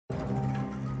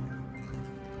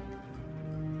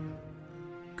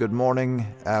good morning,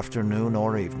 afternoon,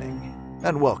 or evening,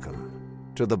 and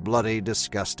welcome to the Bloody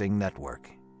Disgusting Network.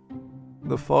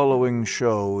 The following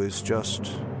show is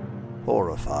just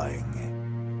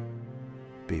horrifying.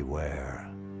 Beware.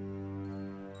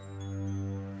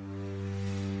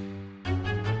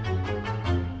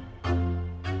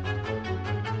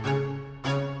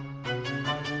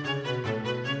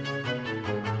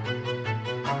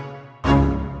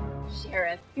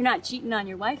 Sheriff, you're not cheating on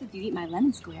your wife if you eat my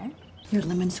lemon square. Your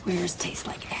lemon squares taste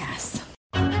like ass.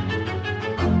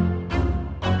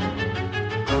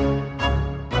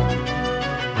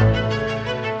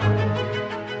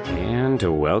 And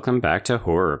welcome back to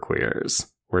Horror Queers.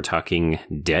 We're talking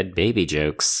dead baby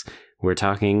jokes. We're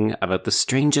talking about the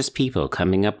strangest people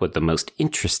coming up with the most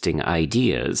interesting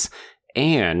ideas.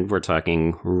 And we're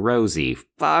talking Rosie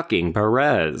fucking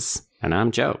Perez. And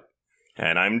I'm Joe.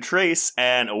 And I'm Trace,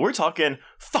 and we're talking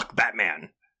Fuck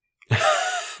Batman.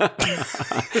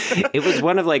 It was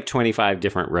one of like 25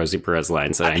 different Rosie Perez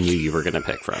lines that I knew you were going to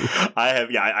pick from.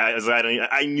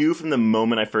 I knew from the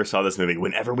moment I first saw this movie,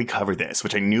 whenever we cover this,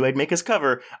 which I knew I'd make us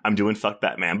cover, I'm doing Fuck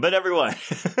Batman. But everyone,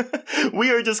 we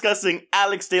are discussing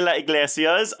Alex de la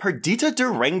Iglesia's Perdita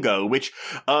Durango, which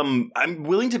I'm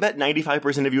willing to bet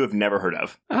 95% of you have never heard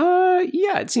of.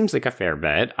 Yeah, it seems like a fair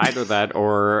bet. Either that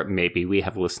or maybe we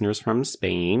have listeners from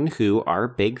Spain who are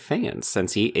big fans,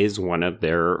 since he is one of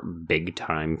their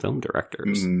big-time film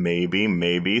directors.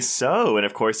 Maybe so. And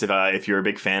of course, if you're a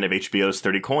big fan of HBO's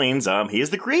 30 Coins, he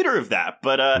is the creator of that.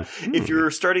 But if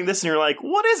you're starting this and you're like,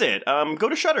 what is it? Go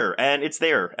to Shudder, and it's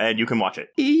there, and you can watch it.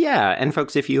 Yeah, and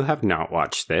folks, if you have not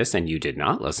watched this and you did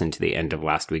not listen to the end of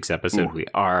last week's episode, we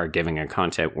are giving a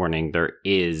content warning. There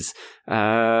is...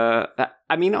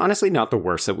 I mean, honestly, not the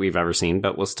worst that we've ever seen,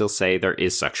 but we'll still say there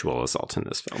is sexual assault in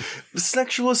this film.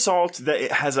 Sexual assault that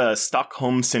it has a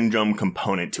Stockholm Syndrome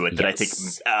component to it that I think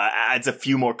adds a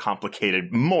few more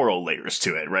complicated moral layers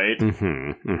to it, right?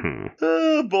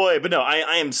 Oh, boy. But no,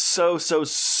 I am so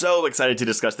excited to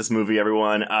discuss this movie,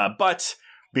 everyone. But...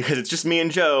 because it's just me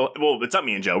and Joe. Well, it's not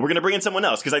me and Joe. We're going to bring in someone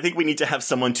else because I think we need to have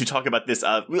someone to talk about this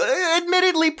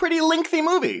admittedly pretty lengthy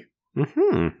movie.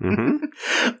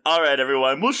 All right,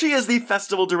 everyone. Well, she is the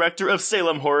festival director of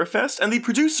Salem Horror Fest and the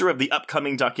producer of the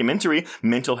upcoming documentary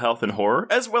Mental Health and Horror,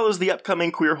 as well as the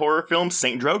upcoming queer horror film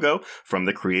Saint Drogo from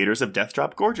the creators of Death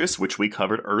Drop Gorgeous, which we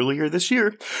covered earlier this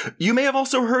year. You may have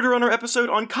also heard her on our episode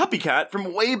on Copycat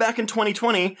from way back in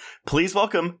 2020. Please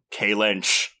welcome Kay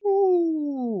Lynch.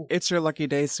 Ooh, it's your lucky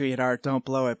day, sweetheart. Don't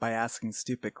blow it by asking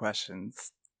stupid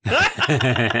questions.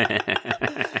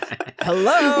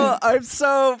 Hello, I'm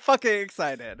so fucking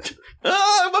excited.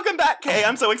 Welcome back, Kay.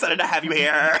 I'm so excited to have you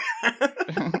here.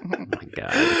 Oh my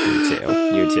god,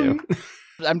 you too.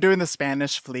 I'm doing the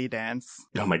Spanish flea dance.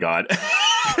 Oh my god.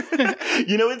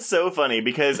 You know, it's so funny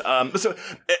because so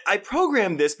I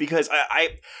programmed this because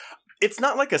I it's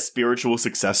not like a spiritual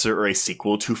successor or a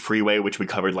sequel to Freeway, which we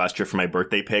covered last year for my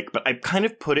birthday pick, but I kind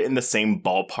of put it in the same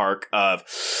ballpark of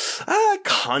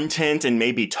content and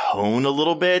maybe tone a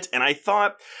little bit. And I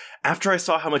thought, after I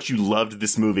saw how much you loved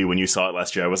this movie when you saw it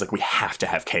last year, I was like, we have to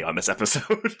have Kay on this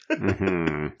episode.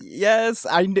 Yes,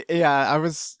 I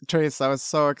was, Trace, I was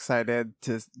so excited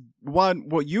to,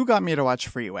 you got me to watch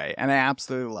Freeway, and I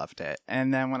absolutely loved it.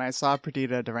 And then when I saw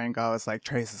Perdita Durango, I was like,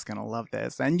 Trace is going to love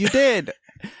this. And you did.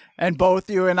 And both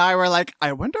you and I were like,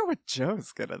 I wonder what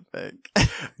Joe's going to think.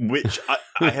 Which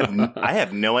I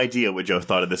have no idea what Joe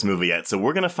thought of this movie yet. So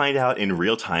we're going to find out in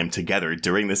real time together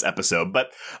during this episode.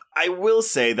 But I will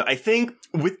say that I think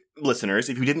with listeners,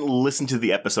 if you didn't listen to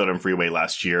the episode on Freeway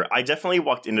last year, I definitely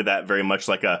walked into that very much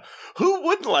like a, who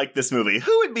wouldn't like this movie?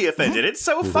 Who would be offended? It's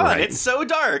so fun. Right. It's so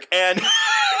dark. And...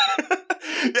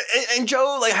 and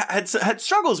Joe like had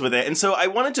struggles with it. And so I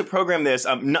wanted to program this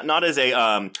not as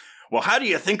a... well, how do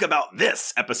you think about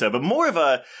this episode? But more of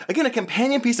a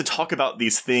companion piece to talk about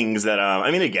these things that,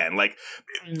 again, like,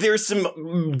 there's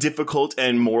some difficult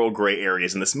and moral gray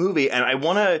areas in this movie, and I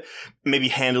want to maybe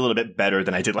handle it a bit better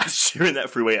than I did last year in that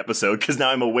Freeway episode, because now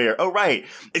I'm aware, oh, right,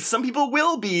 some people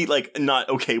will be, like, not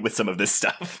okay with some of this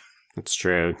stuff. That's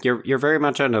true. You're very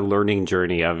much on a learning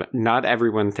journey of not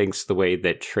everyone thinks the way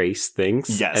that Trace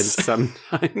thinks. Yes. And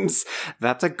sometimes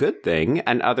that's a good thing.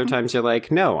 And other times you're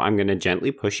like, no, I'm going to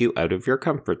gently push you out of your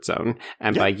comfort zone.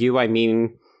 And by you, I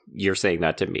mean, you're saying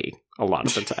that to me a lot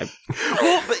of the time.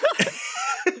 Well, but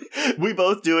we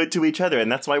both do it to each other. And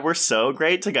that's why we're so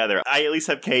great together. I at least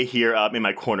have Kay here in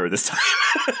my corner this time.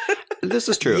 This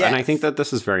is true. Yes. And I think that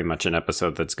this is very much an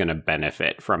episode that's going to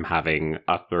benefit from having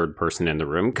a third person in the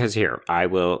room. Because here, I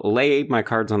will lay my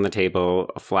cards on the table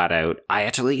flat out. I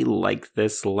actually like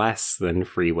this less than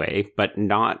Freeway, but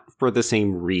not for the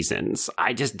same reasons.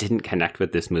 I just didn't connect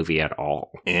with this movie at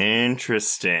all.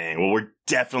 Interesting. Well, we're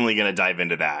definitely going to dive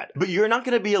into that. But you're not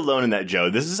going to be alone in that,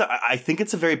 Joe. I think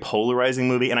it's a very polarizing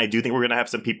movie, and I do think we're going to have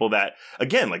some people that,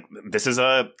 again, like, this is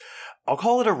I'll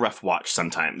call it a rough watch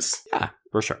sometimes. Yeah,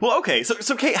 for sure. Well, okay.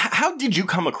 So Kate, how did you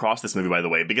come across this movie, by the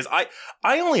way? Because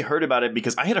I only heard about it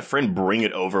because I had a friend bring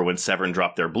it over when Severin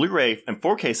dropped their Blu-ray and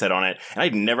 4K set on it, and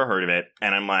I'd never heard of it.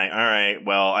 And I'm like, all right,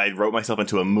 well, I wrote myself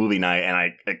into a movie night,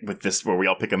 and with this, where we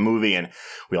all pick a movie and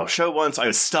we all show one. So I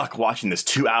was stuck watching this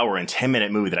 2-hour and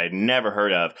 10-minute movie that I'd never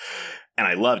heard of. And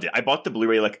I loved it. I bought the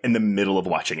Blu-ray like in the middle of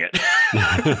watching it.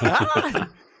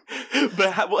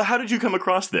 But how did you come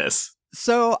across this?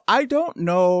 So I don't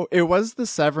know. It was the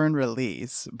Severin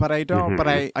release, but I don't. But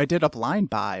I did a blind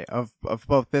buy of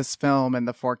both this film and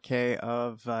the 4K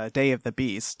of Day of the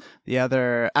Beast, the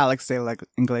other Alex de la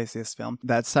Iglesias film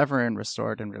that Severin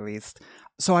restored and released.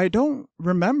 So I don't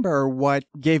remember what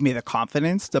gave me the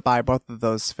confidence to buy both of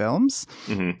those films.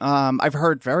 I've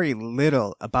heard very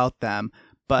little about them.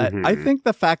 But I think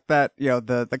the fact that,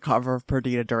 the cover of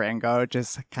Perdita Durango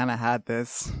just kind of had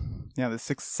this, this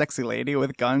sexy lady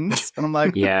with guns. And I'm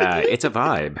like, yeah, it's a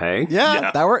vibe, hey?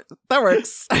 Yeah. That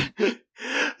works.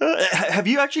 Have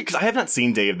you actually, because I have not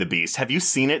seen Day of the Beast. Have you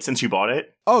seen it since you bought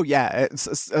it? Oh, yeah.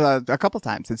 It's a couple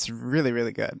times. It's really,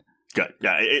 really good. Good.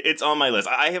 Yeah, it's on my list.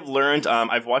 I have learned,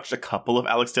 I've watched a couple of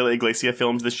Alex de la Iglesia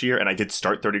films this year, and I did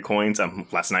start 30 Coins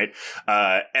last night.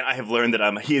 And I have learned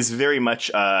that he is very much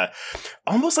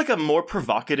almost like a more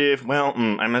provocative,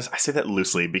 I say that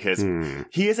loosely because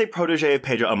he is a protege of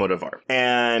Pedro Almodovar.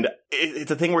 And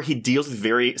it's a thing where he deals with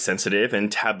very sensitive and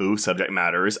taboo subject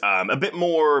matters, a bit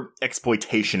more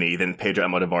exploitation-y than Pedro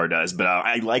Almodovar does. But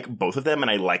I like both of them, and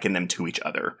I liken them to each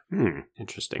other.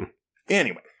 Interesting.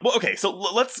 Anyway, well, okay, so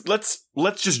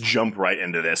let's just jump right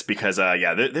into this because,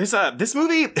 there's this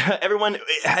movie, everyone,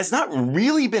 has not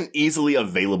really been easily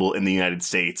available in the United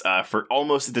States for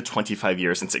almost the 25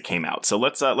 years since it came out. So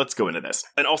let's go into this.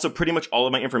 And also, pretty much all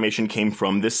of my information came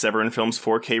from this Severin Films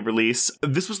 4K release.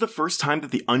 This was the first time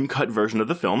that the uncut version of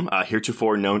the film,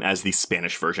 heretofore known as the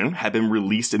Spanish version, had been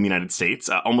released in the United States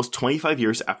almost 25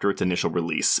 years after its initial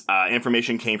release.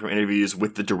 Information came from interviews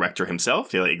with the director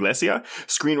himself, De la Iglesia,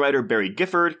 screenwriter Barry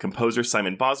Gifford, composer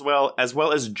Simon Boswell, as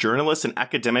well as journalist and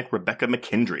academic Rebecca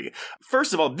McKendry.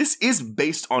 First of all, this is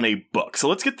based on a book, so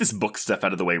let's get this book stuff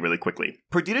out of the way really quickly.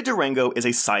 Perdita Durango is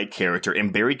a side character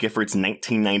in Barry Gifford's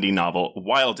 1990 novel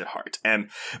Wild at Heart, and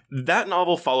that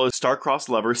novel follows star-crossed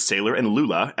lovers Sailor and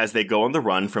Lula as they go on the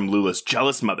run from Lula's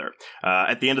jealous mother.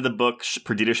 At the end of the book,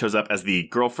 Perdita shows up as the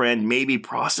girlfriend, maybe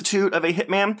prostitute of a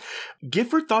hitman.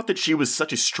 Gifford thought that she was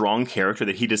such a strong character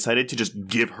that he decided to just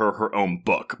give her her own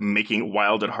book, making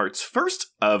Wild at Heart's first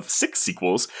of 6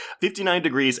 sequels, 59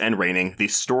 Degrees and Raining, The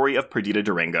Story of Perdita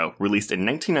Durango, released in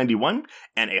 1991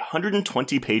 and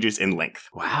 120 pages in length.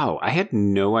 Wow, I had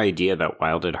no idea that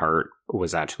Wild at Heart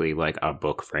was actually like a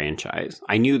book franchise.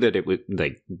 I knew that it was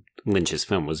like Lynch's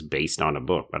film was based on a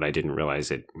book, but I didn't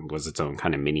realize it was its own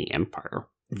kind of mini empire.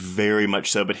 Very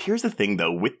much so. But here's the thing,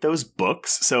 though, with those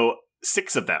books, so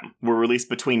 6 of them were released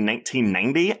between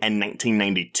 1990 and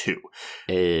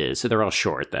 1992. So they're all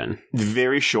short then.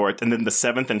 Very short. And then the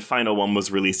 7th and final one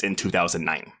was released in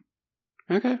 2009.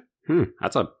 Okay.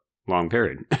 That's a long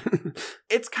period.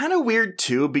 It's kind of weird,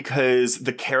 too, because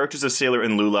the characters of Sailor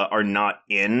and Lula are not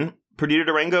in Perdita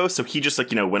Durango. So he just,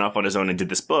 went off on his own and did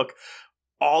this book.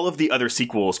 All of the other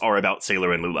sequels are about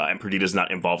Sailor and Lula, and Perdita's not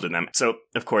involved in them. So,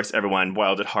 of course, everyone,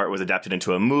 Wild at Heart was adapted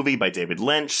into a movie by David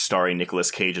Lynch, starring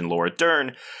Nicolas Cage and Laura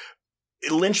Dern.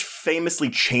 Lynch famously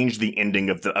changed the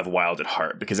ending of Wild at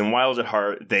Heart, because in Wild at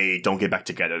Heart, they don't get back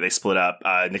together. They split up.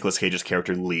 Nicolas Cage's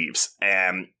character leaves.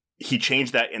 And he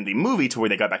changed that in the movie to where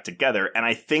they got back together. And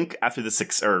I think after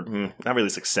the not really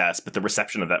success, but the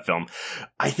reception of that film,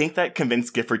 I think that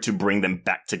convinced Gifford to bring them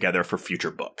back together for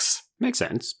future books. Makes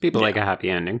sense. People like a happy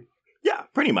ending. Yeah,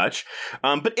 pretty much.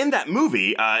 But in that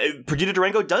movie, Perdita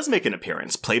Durango does make an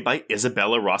appearance, played by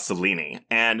Isabella Rossellini.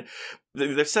 And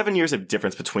there's 7 years of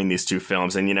difference between these two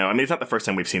films. And, it's not the first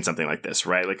time we've seen something like this,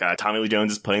 right? Tommy Lee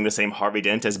Jones is playing the same Harvey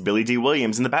Dent as Billy D.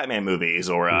 Williams in the Batman movies.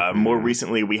 Or more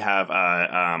recently, we have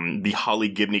the Holly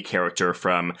Gibney character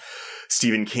from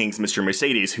Stephen King's Mr.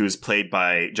 Mercedes, who's played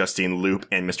by Justine Loop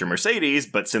in Mr. Mercedes,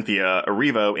 but Cynthia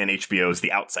Erivo in HBO's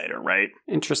The Outsider, right?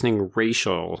 Interesting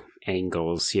racial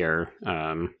angles here.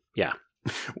 Yeah.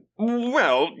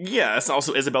 Well, yes.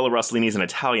 Also, Isabella Rossellini is an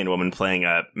Italian woman playing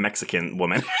a Mexican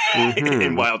woman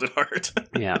in Wild at Heart.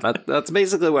 Yeah, that's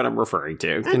basically what I'm referring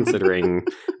to, considering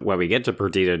when we get to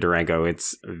Perdita Durango,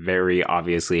 it's very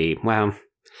obviously, well,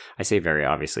 I say very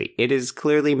obviously, it is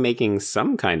clearly making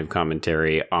some kind of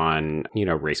commentary on,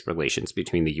 race relations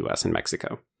between the U.S. and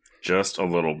Mexico. Just a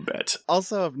little bit.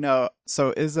 Also of note,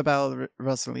 so Isabel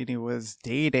Rossellini was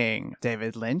dating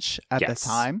David Lynch at the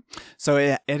time. So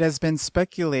it has been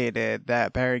speculated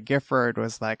that Barry Gifford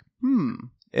was like,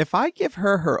 if I give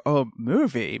her own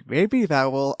movie, maybe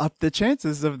that will up the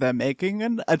chances of them making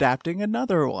and adapting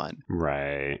another one.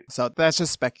 Right. So that's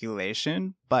just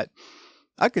speculation, but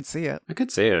I could see it.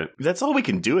 That's all we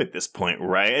can do at this point,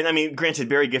 right? And I mean, granted,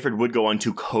 Barry Gifford would go on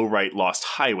to co-write Lost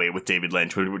Highway with David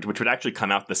Lynch, which would actually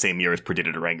come out the same year as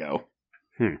Perdita Durango.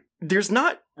 There's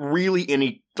not really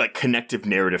any connective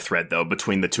narrative thread, though,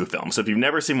 between the two films. So if you've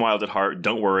never seen Wild at Heart,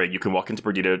 don't worry. You can walk into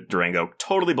Perdita Durango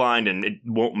totally blind and it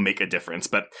won't make a difference.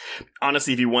 But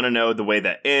honestly, if you want to know the way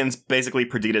that ends, basically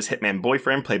Perdita's hitman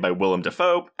boyfriend, played by Willem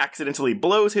Dafoe, accidentally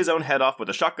blows his own head off with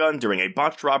a shotgun during a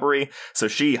botched robbery. So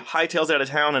she hightails out of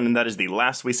town, and that is the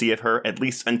last we see of her, at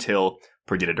least until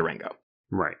Perdita Durango.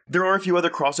 Right. There are a few other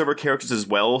crossover characters as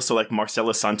well. So,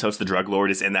 Marcela Santos, the drug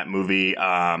lord, is in that movie.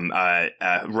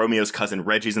 Romeo's cousin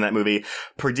Reggie's in that movie.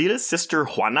 Perdita's sister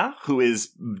Juana, who is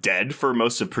dead for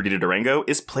most of Perdita Durango,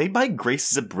 is played by Grace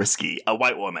Zabriskie, a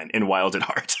white woman in Wild at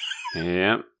Heart.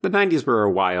 Yeah. The 90s were a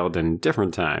wild and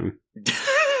different time.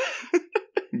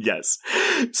 Yes.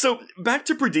 So back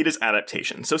to Perdita's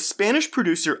adaptation. So Spanish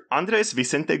producer Andres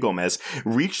Vicente Gomez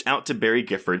reached out to Barry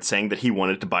Gifford saying that he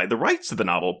wanted to buy the rights to the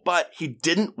novel, but he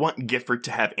didn't want Gifford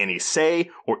to have any say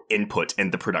or input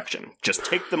in the production. Just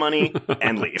take the money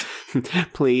and leave.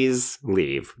 Please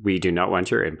leave. We do not want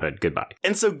your input. Goodbye.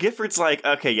 And so Gifford's like,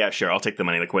 okay, yeah, sure, I'll take the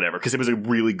money, whatever, because it was a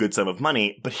really good sum of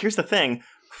money. But here's the thing.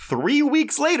 3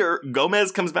 weeks later,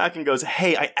 Gomez comes back and goes,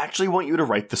 hey, I actually want you to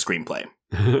write the screenplay.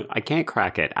 I can't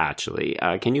crack it, actually.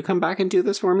 Can you come back and do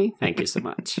this for me? Thank you so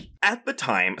much. At the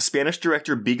time, Spanish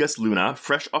director Bigas Luna,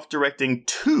 fresh off directing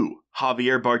 2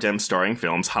 Javier Bardem starring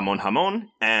films, Jamón Jamón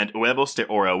and Huevos de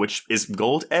Oro, which is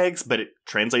gold eggs, but it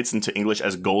translates into English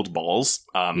as gold balls.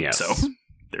 Yes. So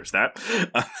there's that.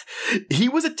 He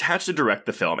was attached to direct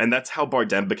the film, and that's how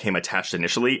Bardem became attached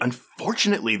initially.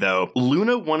 Unfortunately, though,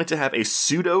 Luna wanted to have a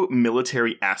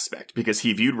pseudo-military aspect because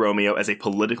he viewed Romeo as a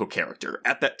political character.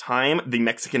 At that time, the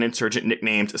Mexican insurgent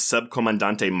nicknamed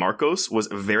Subcomandante Marcos was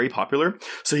very popular,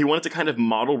 so he wanted to kind of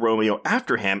model Romeo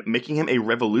after him, making him a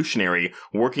revolutionary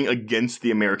working against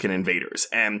the American invaders.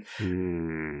 And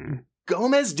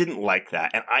Gomez didn't like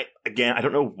that, and I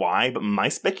don't know why, but my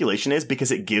speculation is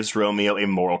because it gives Romeo a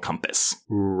moral compass.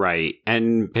 Right,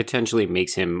 and potentially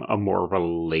makes him a more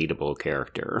relatable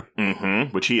character.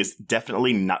 Which he is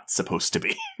definitely not supposed to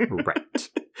be. Right.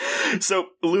 So,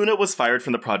 Luna was fired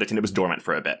from the project and it was dormant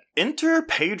for a bit. Enter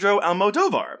Pedro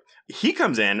Almodóvar. He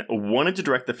comes in, wanted to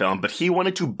direct the film, but he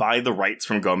wanted to buy the rights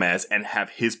from Gomez and have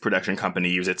his production company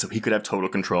use it so he could have total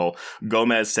control.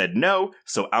 Gomez said no,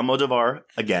 so Almodóvar,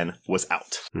 again, was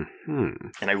out.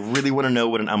 And I really want to know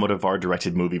what an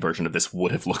Almodóvar-directed movie version of this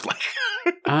would have looked like.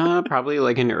 Probably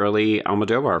like an early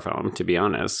Almodóvar film, to be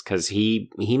honest, because he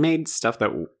made stuff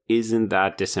that isn't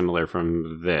that dissimilar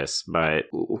from this, but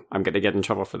I'm going to get in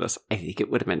trouble for this. I think it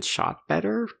would have been shot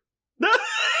better.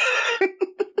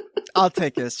 I'll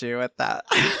take issue with that.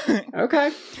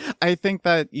 Okay. I think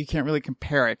that you can't really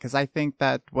compare it because I think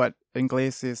that what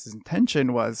Iglesias'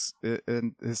 intention was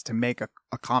is to make a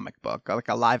comic book, like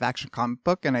a live action comic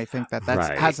book. And I think that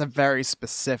has a very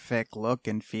specific look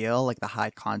and feel, like the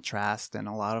high contrast and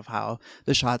a lot of how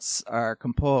the shots are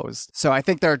composed. So I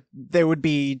think they would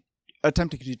be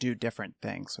attempting to do different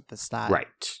things with the style. Right.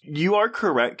 You are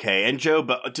correct, Kay. And Joe,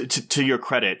 but to your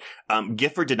credit,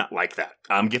 Gifford did not like that.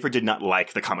 Gifford did not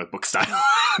like the comic book style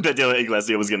that De La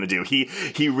Iglesia was going to do.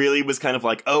 He really was kind of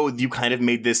like, oh, you kind of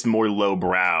made this more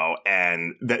lowbrow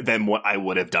and than what I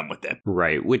would have done with it.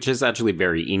 Right, which is actually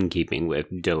very in keeping with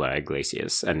De La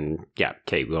Iglesias. And yeah,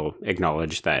 Kay will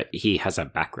acknowledge that he has a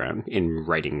background in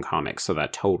writing comics, so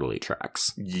that totally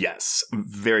tracks. Yes,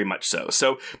 very much so.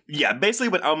 So yeah, basically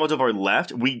when Almodóvar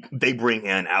left, they bring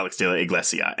in Alex de la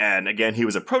Iglesia. And again, he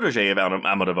was a protege of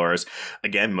Almodóvar's,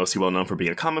 again, mostly well known for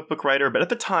being a comic book writer, but at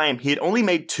the time, he had only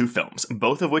made 2 films,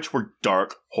 both of which were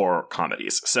dark, horror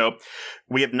comedies. So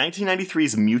we have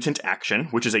 1993's Mutant Action,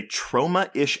 which is a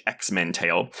trauma-ish X-Men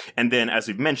tale. And then, as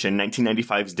we've mentioned,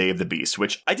 1995's Day of the Beast,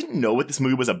 which I didn't know what this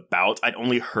movie was about. I'd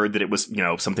only heard that it was,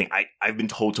 something I've been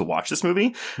told to watch this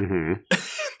movie.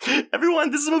 Mm-hmm.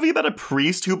 Everyone, this is a movie about a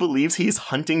priest who believes he's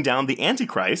hunting down the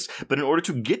Antichrist, but in order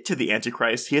to get to the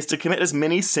Antichrist, he has to commit as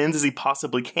many sins as he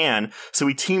possibly can, so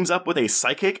he teams up with a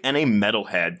psychic and a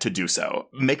metalhead to do so.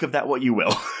 Make of that what you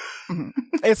will.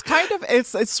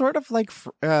 It's sort of like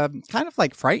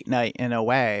Fright Night in a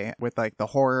way, with like the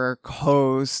horror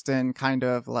host and kind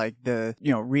of like the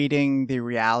reading the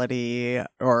reality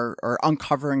or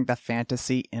uncovering the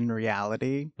fantasy in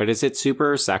reality. But is it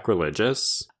super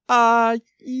sacrilegious?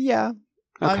 Yeah.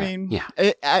 Okay. I mean, yeah.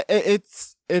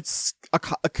 It's a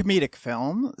comedic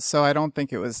film, so I don't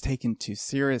think it was taken too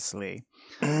seriously.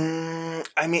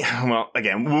 I mean, well,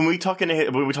 again, when we talk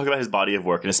about his body of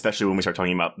work, and especially when we start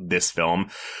talking about this film,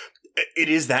 it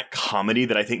is that comedy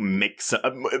that I think makes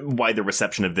why the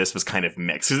reception of this was kind of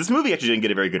mixed. Because this movie actually didn't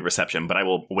get a very good reception, but I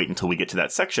will wait until we get to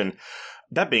that section.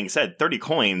 That being said, 30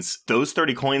 coins, those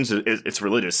 30 coins, it's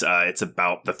religious. It's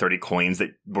about the 30 coins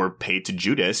that were paid to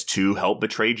Judas to help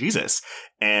betray Jesus.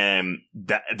 And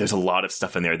there's a lot of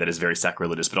stuff in there that is very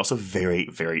sacrilegious, but also very,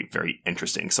 very, very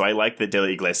interesting. So I like that De La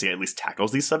Iglesia at least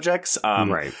tackles these subjects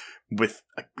right. with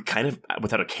kind of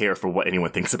without a care for what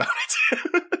anyone thinks about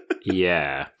it.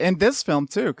 Yeah. In this film,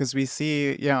 too, because we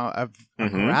see, a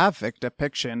graphic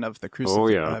depiction of the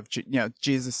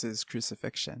Jesus's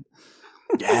crucifixion.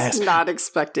 Yes. Was not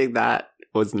expecting that.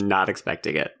 Was not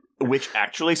expecting it. Which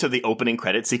actually, so the opening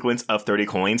credit sequence of 30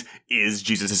 coins is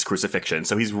Jesus' crucifixion.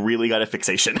 So he's really got a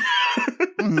fixation.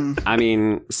 I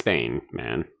mean, Spain,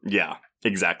 man. Yeah,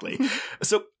 exactly.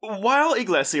 So while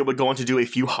Iglesia would go on to do a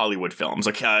few Hollywood films,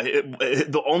 like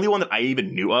the only one that I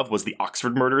even knew of was The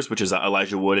Oxford Murders, which is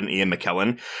Elijah Wood and Ian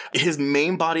McKellen. His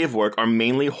main body of work are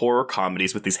mainly horror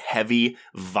comedies with these heavy,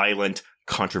 violent,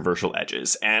 controversial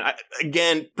edges. And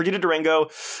again, Perdita Durango,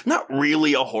 not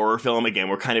really a horror film. Again,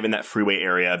 we're kind of in that freeway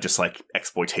area of just like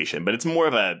exploitation, but it's more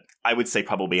of I would say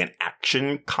probably an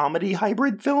action comedy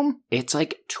hybrid film. It's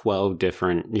like 12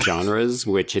 different genres,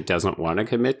 which it doesn't want to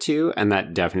commit to, and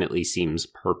that definitely seems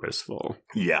purposeful.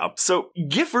 Yeah. So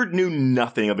Gifford knew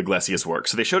nothing of Iglesias' work,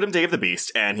 so they showed him Day of the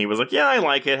Beast, and he was like, yeah, I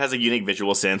like it. It has a unique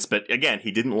visual sense, but again,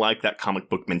 he didn't like that comic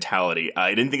book mentality.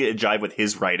 He didn't think it jived with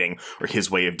his writing or his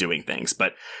way of doing things.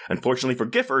 But unfortunately for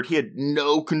Gifford, he had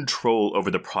no control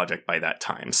over the project by that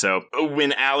time. So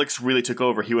when Alex really took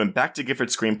over, he went back to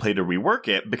Gifford's screenplay to rework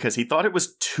it because he thought it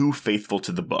was too faithful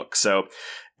to the book. So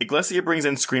Iglesia brings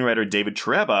in screenwriter David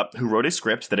Trebba, who wrote a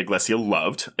script that Iglesia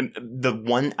loved. And the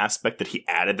one aspect that he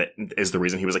added that is the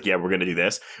reason he was like, yeah, we're going to do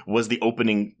this, was the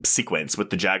opening sequence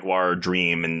with the Jaguar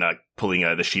dream and pulling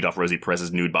the sheet off Rosie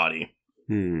Perez's nude body.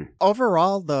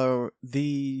 Overall, though,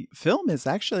 the film is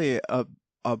actually a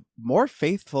more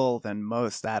faithful than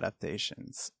most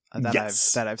adaptations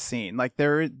that I've seen. Like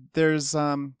there's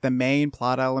the main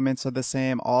plot elements are the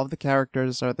same, all of the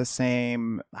characters are the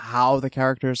same, how the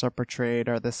characters are portrayed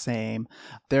are the same.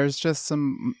 There's just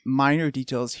some minor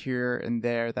details here and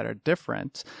there that are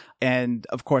different. And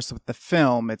of course with the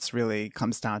film, it's really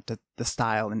comes down to the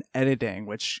style and editing,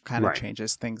 which kind of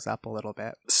changes things up a little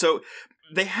bit. So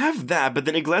they have that, but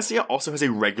then Iglesia also has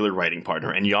a regular writing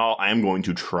partner. And y'all, I am going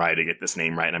to try to get this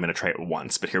name right. And I'm going to try it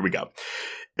once, but here we go.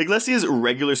 Iglesias'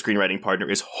 regular screenwriting partner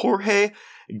is Jorge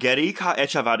Guerrica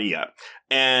Echevarria.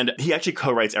 And he actually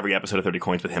co-writes every episode of 30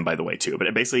 Coins with him, by the way, too.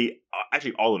 But basically,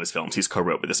 actually all of his films, he's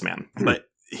co-wrote with this man. But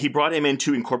he brought him in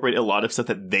to incorporate a lot of stuff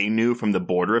that they knew from the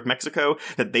border of Mexico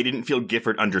that they didn't feel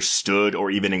Gifford understood or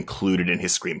even included in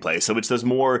his screenplay. So it's those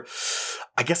more,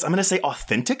 I guess I'm going to say,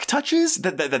 authentic touches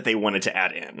that they wanted to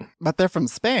add in. But they're from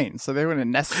Spain, so they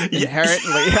wouldn't necessarily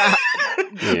inherently.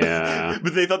 Yeah.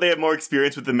 But they thought they had more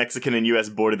experience with the Mexican and U.S.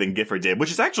 border than Gifford did,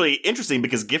 which is actually interesting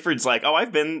because Gifford's like, oh,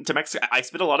 I've been to Mexico. I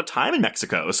spent a lot of time in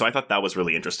Mexico. So I thought that was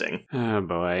really interesting. Oh,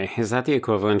 boy. Is that the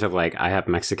equivalent of like, I have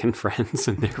Mexican friends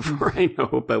and therefore I know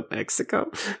about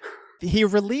Mexico? He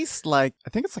released I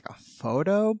think it's like a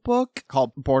photo book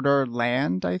called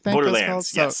Borderland, I think. Borderlands,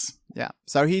 so, yes. Yeah.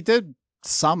 So he did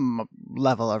some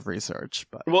level of research,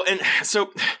 but and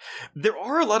so there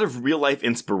are a lot of real life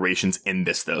inspirations in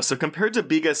this, though. So compared to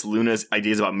Bigas Luna's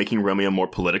ideas about making Romeo more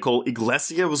political,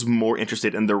 Iglesia was more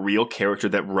interested in the real character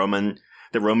that Roman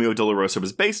that Romeo Dolorosa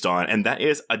was based on, and that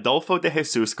is Adolfo de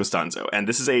Jesus Costanzo. And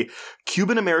this is a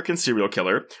Cuban-American serial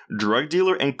killer, drug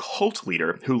dealer, and cult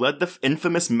leader who led the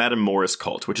infamous Matamoros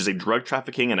cult, which is a drug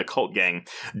trafficking and occult gang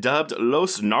dubbed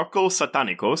Los Narcos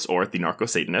Satánicos, or the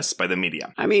Narco-Satanists, by the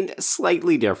media. I mean,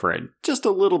 slightly different. Just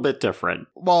a little bit different.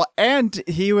 Well, and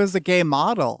he was a gay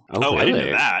model. Oh, I didn't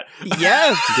know that.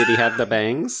 Yes. Did he have the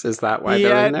bangs? Is that why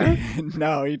they're in there?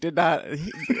 No, he did not.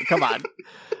 Come on.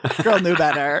 Girl knew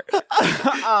better.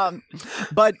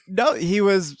 But no, he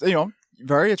was,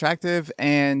 very attractive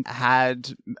and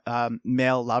had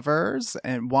male lovers.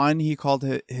 And one he called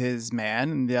his man,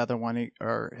 and the other one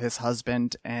or his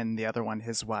husband, and the other one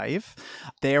his wife.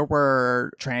 There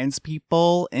were trans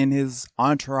people in his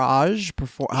entourage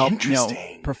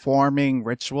performing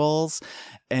rituals,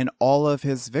 and all of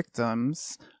his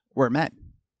victims were men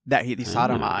that he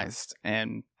sodomized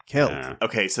and killed. Yeah.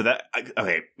 Okay, so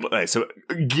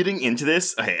getting into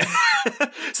this,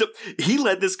 so he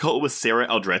led this cult with Sarah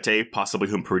Aldrete, possibly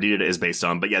whom Perdita is based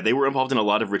on, but yeah, they were involved in a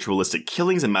lot of ritualistic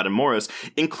killings in Matamoros,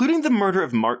 including the murder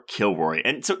of Mark Kilroy.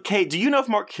 And so, Kay, do you know if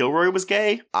Mark Kilroy was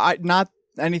gay? Not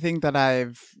anything that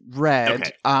I've read,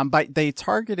 okay. But they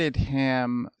targeted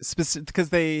him because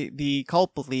the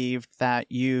cult believed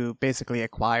that you basically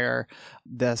acquire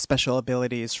the special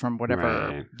abilities from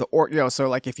whatever so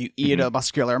like if you eat a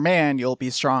muscular man, you'll be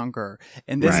stronger.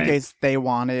 In this case, they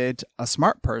wanted a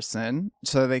smart person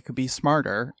so they could be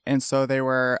smarter, and so they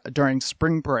were during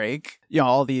spring break.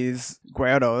 All these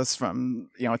güeros from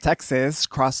Texas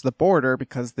crossed the border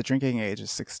because the drinking age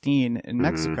is 16 in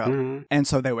Mexico, and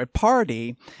so they would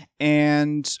party.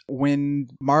 And when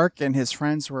Mark and his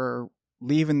friends were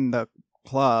leaving the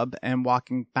club and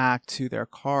walking back to their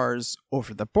cars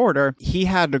over the border, he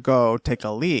had to go take a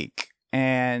leak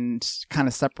and kind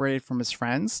of separated from his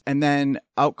friends. And then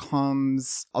out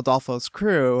comes Adolfo's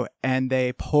crew, and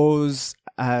they pose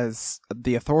as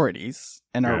the authorities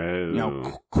and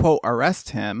quote, arrest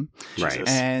him. Right.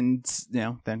 And,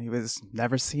 then he was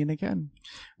never seen again.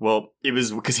 Well, it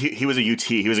was because he was a UT.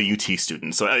 He was a UT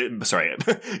student. So, sorry,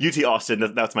 UT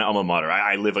Austin. That's my alma mater.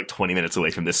 I live like 20 minutes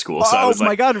away from this school. So I was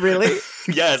my God, really?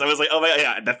 Yes, I was like, oh my,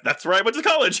 yeah, that's where I went to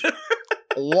college.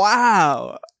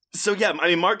 Wow. So yeah, I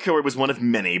mean, Mark Kilroy was one of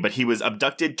many, but he was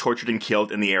abducted, tortured, and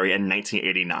killed in the area in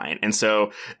 1989. And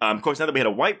so, of course, now that we had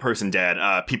a white person dead,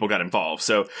 people got involved.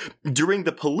 So during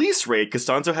the police raid,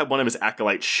 Costanzo had one of his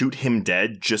acolytes shoot him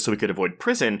dead just so he could avoid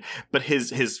prison. But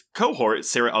his cohort,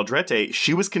 Sarah Aldrete,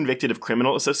 she was convicted of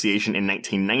criminal association in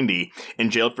 1990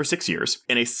 and jailed for 6 years.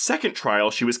 In a second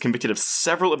trial, she was convicted of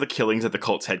several of the killings at the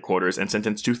cult's headquarters and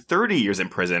sentenced to 30 years in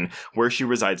prison, where she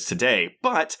resides today.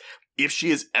 But if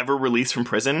she is ever released from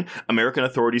prison, American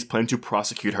authorities plan to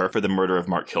prosecute her for the murder of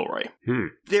Mark Kilroy.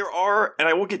 There are, and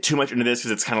I won't get too much into this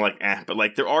because it's kind of like, but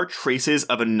like there are traces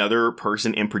of another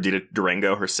person in Perdita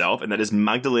Durango herself, and that is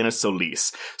Magdalena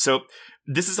Solis. So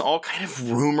this is all kind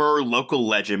of rumor, local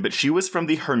legend, but she was from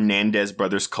the Hernandez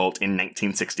brothers cult in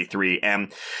 1963,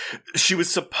 and she was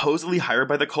supposedly hired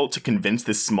by the cult to convince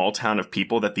this small town of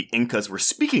people that the Incas were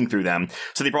speaking through them.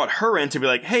 So they brought her in to be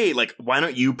like, hey, like, why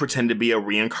don't you pretend to be a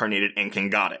reincarnated Incan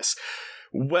goddess?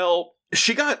 Well,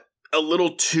 she got a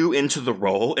little too into the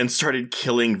role and started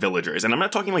killing villagers. And I'm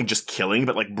not talking like just killing,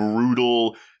 but like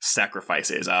brutal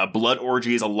sacrifices, blood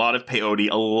orgies, a lot of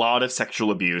peyote, a lot of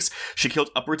sexual abuse. She killed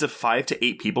upwards of 5 to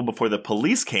 8 people before the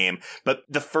police came. But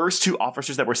the first 2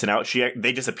 officers that were sent out,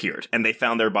 they disappeared and they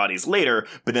found their bodies later.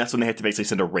 But that's when they had to basically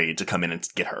send a raid to come in and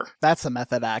get her. That's a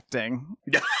method acting.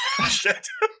 Shit.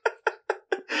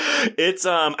 It's,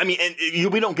 I mean,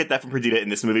 and we don't get that from Perdita in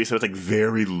this movie, so it's like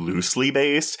very loosely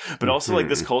based, but also like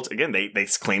this cult, again, they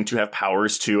claim to have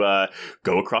powers to,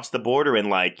 go across the border and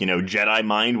like, Jedi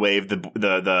mind wave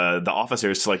the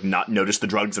officers to like not notice the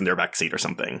drugs in their backseat or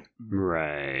something.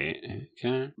 Right.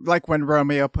 Okay. Like when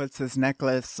Romeo puts his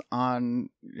necklace on,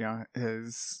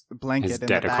 his blanket His in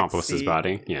dead the back accomplice's seat.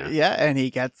 body. Yeah. Yeah, and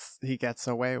he gets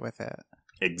away with it.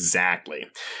 Exactly.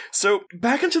 So,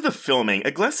 back into the filming,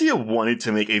 Iglesia wanted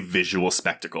to make a visual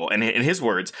spectacle, and in his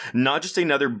words, not just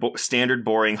another standard,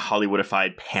 boring,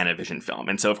 Hollywoodified Panavision film.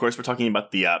 And so, of course, we're talking about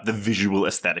the visual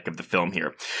aesthetic of the film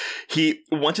here. He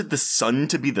wanted the sun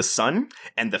to be the sun,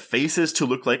 and the faces to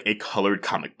look like a colored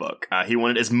comic book. He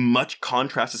wanted as much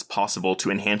contrast as possible to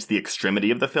enhance the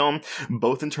extremity of the film,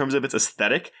 both in terms of its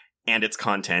aesthetic and its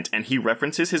content, and he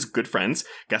references his good friends,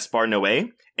 Gaspar Noé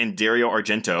and Dario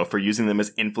Argento, for using them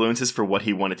as influences for what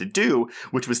he wanted to do,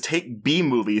 which was take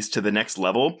B-movies to the next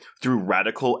level through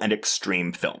radical and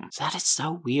extreme film. That is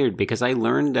so weird, because I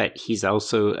learned that he's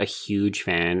also a huge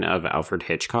fan of Alfred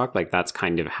Hitchcock. Like, that's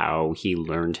kind of how he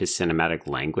learned his cinematic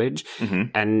language.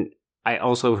 And I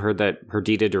also heard that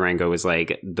Perdita Durango is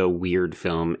like the weird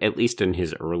film, at least in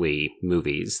his early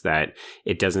movies, that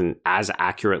it doesn't as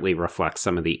accurately reflect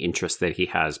some of the interests that he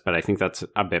has. But I think that's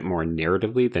a bit more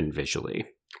narratively than visually.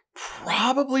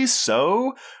 Probably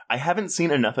so. I haven't seen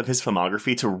enough of his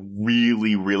filmography to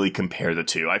really, really compare the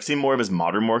two. I've seen more of his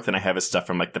modern work than I have his stuff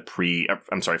from like from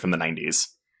the 90s.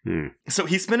 So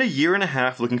he spent a year and a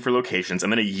half looking for locations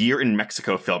and then a year in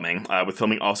Mexico filming, with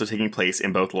filming also taking place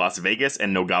in both Las Vegas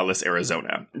and Nogales,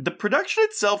 Arizona. The production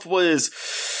itself was,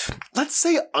 let's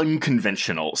say,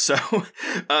 unconventional. So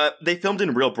they filmed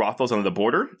in real brothels on the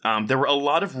border. There were a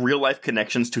lot of real-life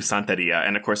connections to Santeria,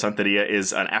 and of course Santeria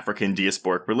is an African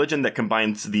diasporic religion that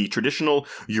combines the traditional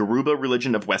Yoruba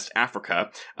religion of West Africa,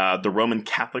 the Roman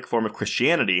Catholic form of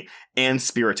Christianity, and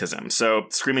Spiritism. So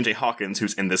Screaming Jay Hawkins,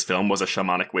 who's in this film, was a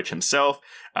shamanic witch himself.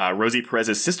 Rosie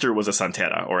Perez's sister was a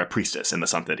santera, or a priestess in the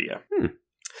Santeria.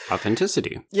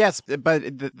 Authenticity. Yes, but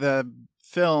the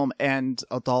film and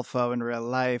Adolfo in real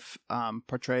life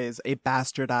portrays a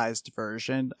bastardized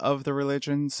version of the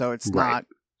religion, so it's not.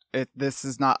 This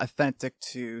is not authentic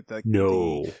to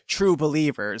the true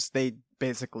believers. They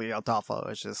basically, Adolfo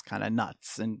is just kind of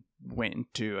nuts and went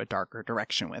into a darker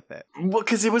direction with it. Well,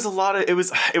 because it was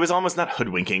it was almost not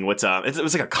hoodwinking. It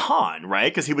was like a con,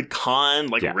 right? Because he would con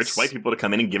rich white people to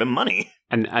come in and give him money.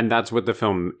 And that's what the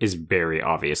film is very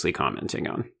obviously commenting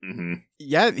on. Mm-hmm.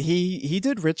 Yeah, he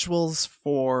did rituals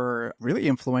for really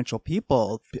influential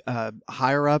people,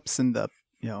 higher ups in the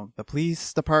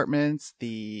police departments,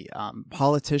 the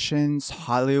politicians,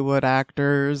 Hollywood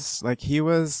actors. Like, he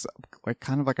was like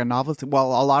kind of like a novelty.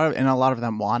 Well, a lot of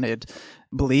them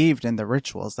believed in the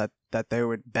rituals that they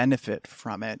would benefit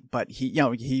from it. But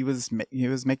he was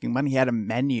making money. He had a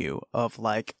menu of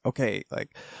like, okay,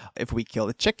 like if we kill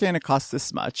a chicken, it costs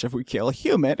this much. If we kill a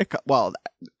human,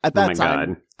 at that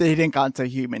time, they didn't got into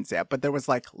humans yet, but there was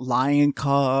like lion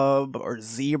cub or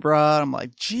zebra. I'm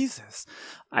like, Jesus.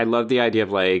 I love the idea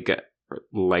of like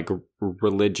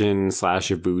religion /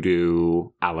 voodoo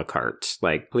a la carte.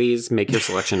 Like, please make your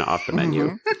selection off the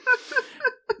menu.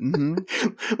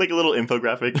 Mm-hmm. Like a little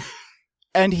infographic.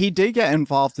 And he did get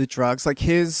involved with drugs. Like,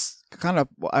 his kind of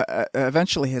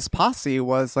eventually his posse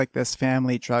was like this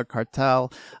family drug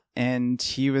cartel, and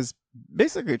he was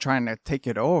basically trying to take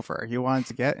it over. He wanted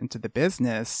to get into the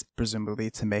business, presumably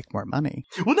to make more money.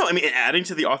 Well, no, I mean, adding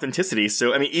to the authenticity.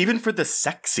 So, I mean, even for the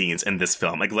sex scenes in this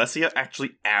film, Iglesia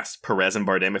actually asked Perez and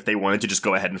Bardem if they wanted to just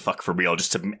go ahead and fuck for real,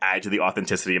 just to add to the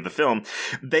authenticity of the film.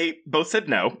 They both said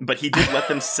no, but he did let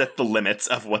them set the limits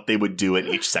of what they would do in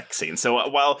each sex scene. So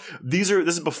while this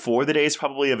is before the days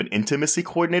probably of an intimacy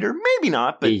coordinator, maybe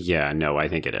not, but yeah, no, I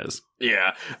think it is.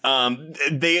 Yeah,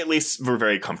 they at least were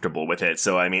very comfortable with it.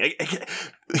 So, I mean,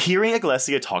 hearing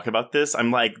Iglesia talk about this,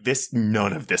 I'm like,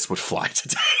 none of this would fly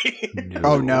today. No.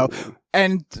 Oh, no.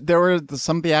 And there were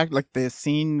some of the like the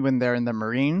scene when they're in the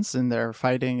Marines and they're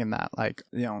fighting in that, like,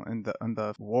 in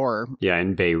the war. Yeah,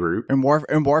 in Beirut. In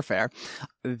warfare.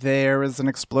 There was an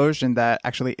explosion that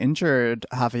actually injured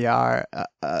Javier,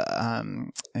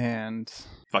 and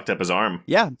fucked up his arm.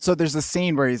 Yeah, so there's a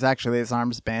scene where his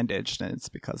arm's bandaged, and it's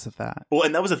because of that. Well,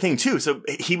 and that was the thing too. So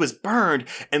he was burned,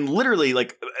 and literally,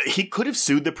 like, he could have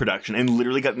sued the production and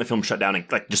literally gotten the film shut down and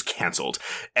like just canceled,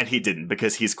 and he didn't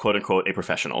because he's quote unquote a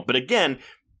professional. But again,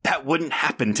 that wouldn't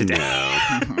happen today.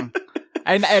 No.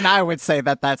 and I would say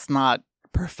that's not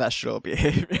professional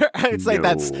behavior. I'd say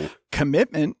that's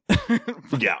commitment.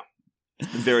 Yeah.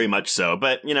 Very much so.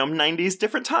 But, 90s,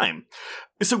 different time.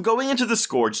 So going into the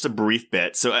score, just a brief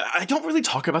bit. So I don't really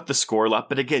talk about the score a lot,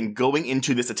 but again, going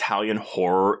into this Italian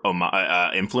horror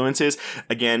influences,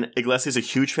 again, Iglesias is a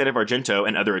huge fan of Argento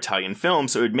and other Italian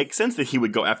films, so it would make sense that he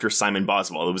would go after Simon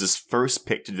Boswell. It was his first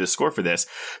pick to do the score for this,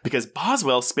 because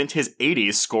Boswell spent his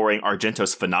 80s scoring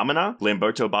Argento's Phenomena,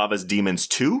 Lamberto Bava's Demons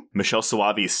 2, Michel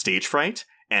Soavi's Stage Fright,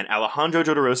 and Alejandro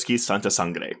Jodorowsky's Santa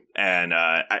Sangre. And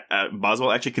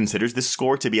Boswell actually considers this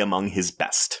score to be among his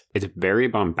best. It's very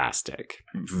bombastic.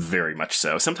 Very much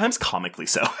so. Sometimes comically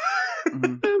so.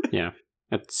 Yeah.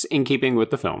 It's in keeping with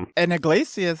the film. And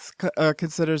Iglesias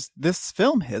considers this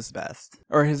film his best,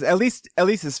 or at least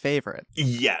his favorite.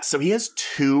 Yes, so he has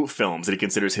two films that he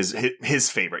considers his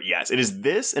favorite. Yes, it is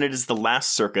this, and it is The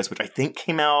Last Circus, which I think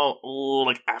came out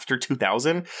after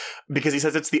 2000, because he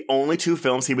says it's the only two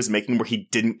films he was making where he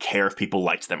didn't care if people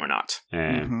liked them or not.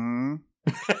 Mm-hmm.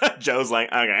 Joe's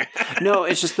like, okay. No,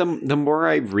 it's just the more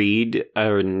I read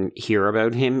and hear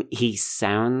about him, he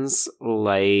sounds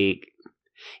like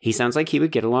He sounds like he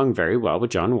would get along very well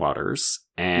with John Waters,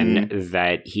 and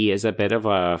that he is a bit of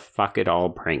a fuck it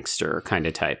all prankster kind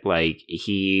of type. Like,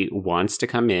 he wants to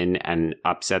come in and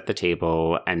upset the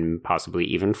table and possibly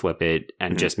even flip it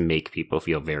and just make people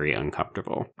feel very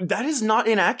uncomfortable. That is not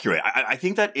inaccurate. I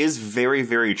think that is very,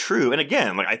 very true. And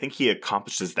again, like, I think he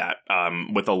accomplishes that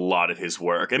with a lot of his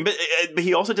work. But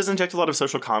he also does inject a lot of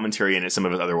social commentary in some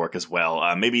of his other work as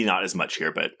well. Maybe not as much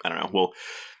here, but I don't know. We'll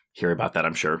hear about that,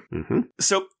 I'm sure.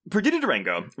 So, Perdita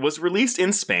Durango was released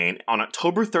in Spain on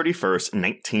October 31st,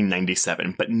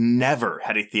 1997, but never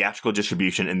had a theatrical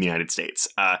distribution in the United States.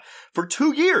 For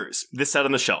 2 years, this sat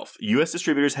on the shelf. U.S.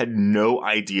 distributors had no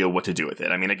idea what to do with it.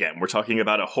 I mean, again, we're talking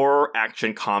about a horror,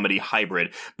 action, comedy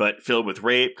hybrid, but filled with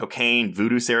rape, cocaine,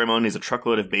 voodoo ceremonies, a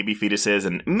truckload of baby fetuses,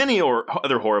 and many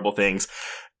other horrible things.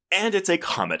 And it's a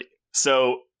comedy.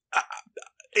 So,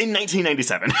 in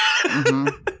 1997...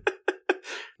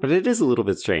 But it is a little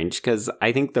bit strange, because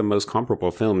I think the most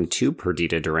comparable film to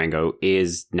Perdita Durango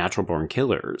is Natural Born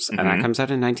Killers, and that comes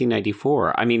out in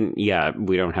 1994. I mean, yeah,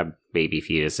 we don't have baby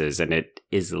fetuses, and it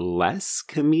is less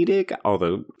comedic,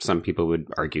 although some people would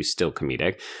argue still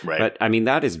comedic. Right. But, I mean,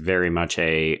 that is very much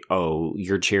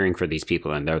you're cheering for these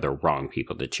people, and they're the wrong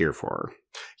people to cheer for.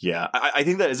 Yeah, I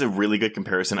think that is a really good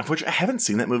comparison, of which I haven't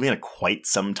seen that movie in quite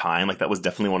some time. Like, that was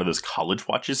definitely one of those college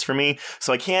watches for me.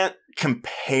 So I can't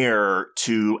compare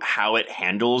to how it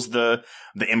handles the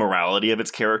immorality of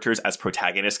its characters as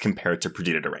protagonists compared to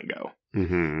Perdita Durango.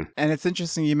 And it's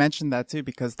interesting you mentioned that too,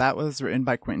 because that was written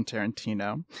by Quentin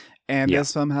Tarantino. And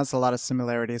this film has a lot of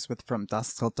similarities with From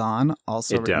Dusk Till Dawn,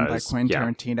 also written by Quentin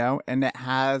Tarantino. And it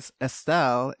has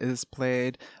Estelle is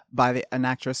played by an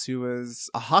actress who was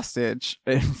a hostage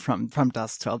from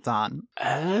Dusk Till Dawn.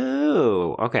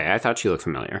 Oh, okay. I thought she looked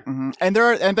familiar. And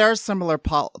there are similar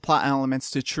plot elements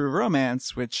to True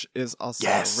Romance, which is also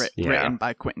written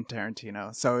by Quentin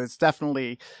Tarantino. So it's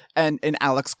definitely, and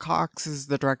Alex Cox is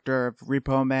the director of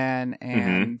Repo Man,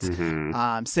 and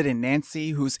Sid and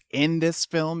Nancy, who's in this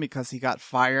film because he got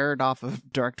fired off of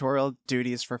directorial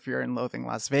duties for Fear and Loathing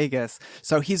Las Vegas.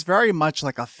 So he's very much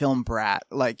like a film brat.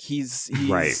 Like he's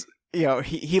right. You know,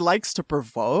 he likes to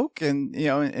provoke, and you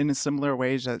know, in a similar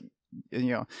way that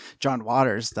John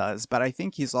Waters does, but I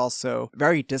think he's also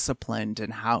very disciplined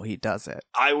in how he does it.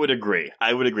 I would agree,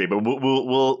 but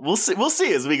we'll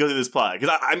see as we go through this plot,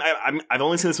 because I've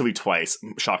only seen this movie twice.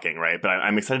 Shocking, right? But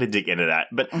I'm excited to dig into that.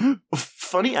 But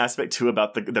funny aspect too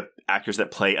about the actors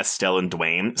that play Estelle and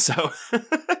Dwayne. So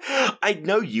I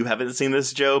know you haven't seen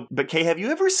this, Joe, but Kay, have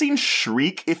you ever seen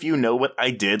Shriek? If You Know What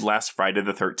I Did Last Friday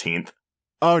the 13th.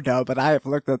 Oh, no, but I have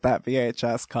looked at that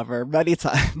VHS cover many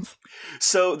times.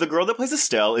 So the girl that plays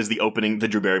Estelle is the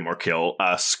Drew Barrymore kill,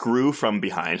 Screw from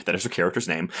Behind. That is her character's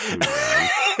name.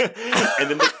 And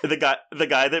then the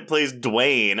guy that plays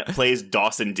Dwayne plays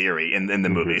Dawson Deary in the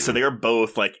movie. So they are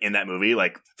both like in that movie,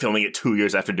 like filming it 2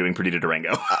 years after doing Perdita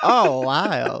Durango. Oh,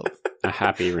 wow. A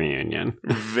happy reunion.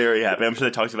 Very happy. I'm sure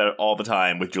they talked about it all the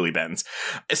time with Julie Benz.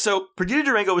 So Perdita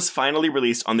Durango was finally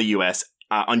released on the U.S.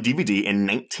 On DVD in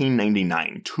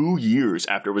 1999, 2 years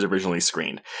after it was originally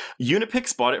screened.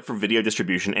 Unipix bought it for video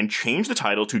distribution and changed the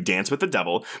title to Dance with the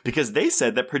Devil because they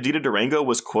said that Perdita Durango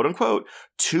was, quote-unquote,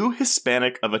 too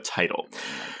Hispanic of a title. Oh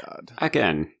my God.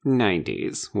 Again,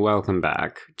 90s. Welcome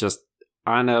back. Just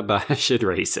unabashed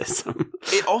racism.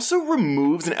 It also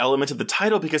removes an element of the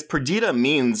title because Perdita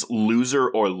means loser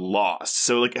or lost.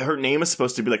 So, like, her name is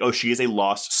supposed to be like, oh, she is a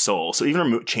lost soul. So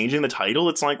even changing the title,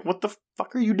 it's like, what the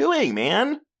fuck are you doing,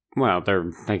 man? Well,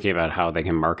 they're thinking about how they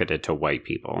can market it to white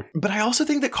people. But I also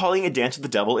think that calling it Dance with the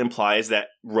Devil implies that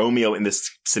Romeo in this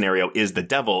scenario is the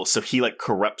devil, so he, like,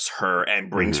 corrupts her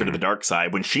and brings her to the dark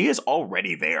side when she is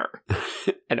already there.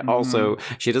 And also,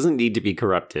 she doesn't need to be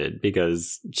corrupted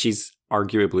because she's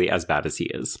arguably as bad as he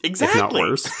is. Exactly. If not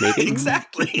worse, maybe.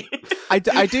 Exactly. I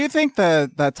do think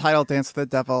the title Dance with the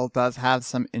Devil does have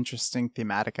some interesting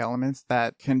thematic elements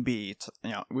that can be,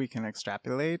 we can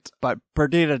extrapolate. But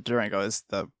Perdita Durango is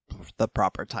the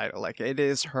proper title. Like, it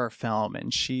is her film,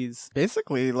 and she's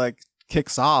basically, like,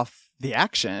 kicks off the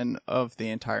action of the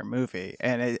entire movie.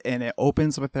 And it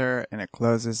opens with her, and it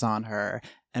closes on her.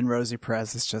 And Rosie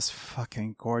Perez is just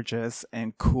fucking gorgeous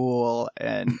and cool,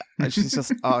 and she's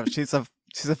just she's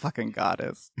a fucking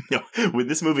goddess. No, when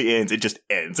this movie ends, it just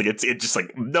ends. Like it's just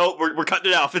like, no, we're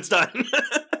cutting it off. It's done.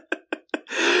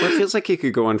 Well, it feels like it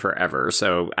could go on forever.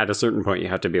 So at a certain point, you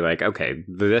have to be like, okay,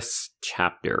 this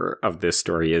chapter of this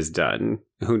story is done.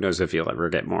 Who knows if you'll ever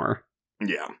get more?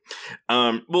 Yeah.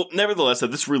 Well, nevertheless,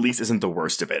 this release isn't the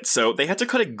worst of it. So they had to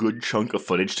cut a good chunk of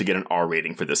footage to get an R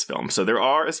rating for this film. So there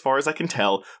are, as far as I can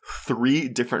tell, 3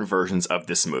 different versions of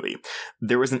this movie.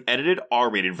 There was an edited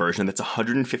R-rated version that's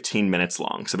 115 minutes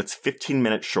long. So that's 15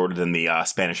 minutes shorter than the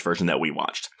Spanish version that we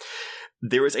watched.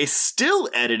 There is a still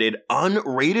edited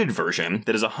unrated version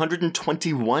that is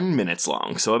 121 minutes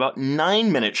long, so about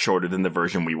 9 minutes shorter than the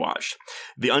version we watched.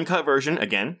 The uncut version,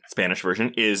 again, Spanish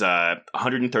version, is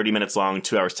 130 minutes long,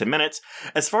 2 hours, 10 minutes.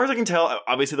 As far as I can tell,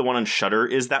 obviously the one on Shudder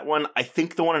is that one. I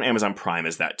think the one on Amazon Prime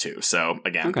is that too. So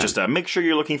again, just make sure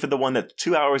you're looking for the one that's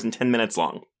 2 hours and 10 minutes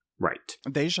long. Right.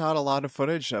 They shot a lot of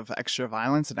footage of extra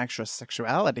violence and extra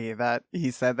sexuality that he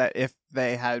said that if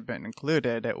they had been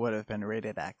included, it would have been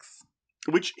rated X.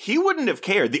 Which he wouldn't have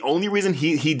cared. The only reason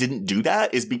he didn't do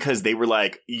that is because they were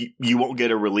like, you won't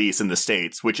get a release in the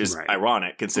States, which is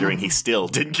ironic considering he still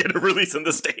didn't get a release in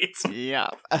the States. Yeah.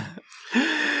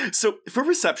 So for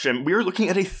reception, we are looking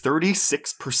at a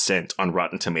 36% on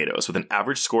Rotten Tomatoes with an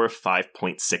average score of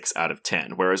 5.6 out of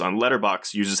 10, whereas on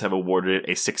Letterboxd, users have awarded it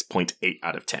a 6.8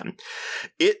 out of 10.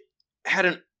 It had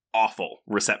an awful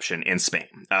reception in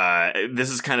Spain. This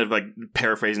is kind of like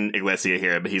paraphrasing Iglesias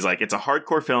here, but he's like, it's a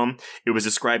hardcore film. It was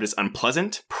described as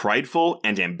unpleasant, prideful,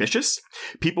 and ambitious.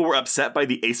 People were upset by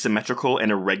the asymmetrical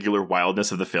and irregular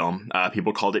wildness of the film.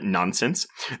 People called it nonsense.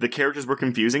 The characters were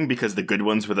confusing because the good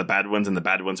ones were the bad ones and the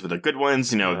bad ones were the good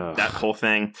ones, that whole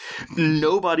thing.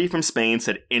 Nobody from Spain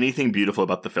said anything beautiful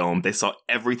about the film. They saw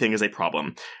everything as a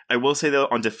problem. I will say, though,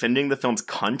 on defending the film's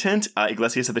content,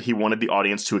 Iglesias said that he wanted the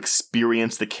audience to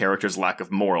experience the character's lack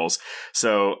of morals.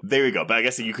 So there you go. But I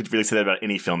guess you could really say that about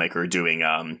any filmmaker doing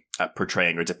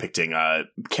portraying or depicting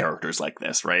characters like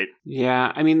this, right?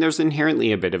 Yeah, I mean, there's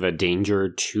inherently a bit of a danger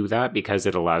to that because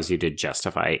it allows you to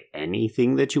justify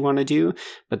anything that you want to do.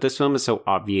 But this film is so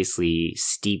obviously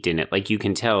steeped in it. Like, you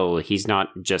can tell he's not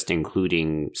just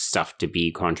including stuff to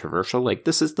be controversial. Like,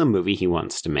 this is the movie he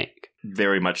wants to make.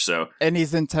 Very much so. And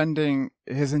his intention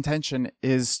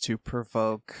is to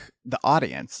provoke the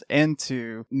audience and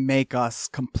to make us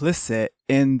complicit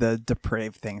in the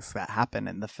depraved things that happen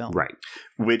in the film. Right.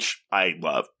 Which I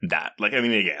love that. Like, I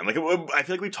mean, again, like, I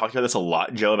feel like we talked about this a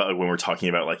lot, Joe, about when we're talking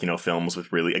about, like, films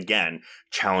with really, again,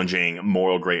 challenging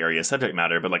moral gray area subject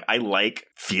matter. But, like, I like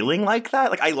feeling like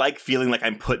that. Like, I like feeling like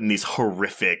I'm put in these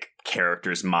horrific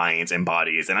characters' minds and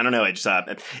bodies. And I don't know, it just,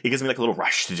 it gives me like a little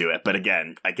rush to do it. But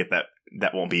again, I get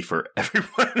that won't be for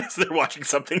everyone as they're watching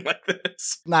something like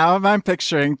this. Now I'm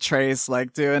picturing Trace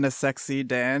like doing a sexy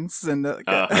dance and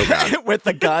with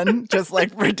the gun, just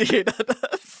like Perdita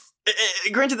does.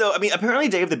 Granted, though, I mean, apparently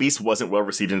Day of the Beast wasn't well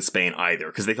received in Spain either,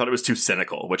 because they thought it was too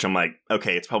cynical, which I'm like,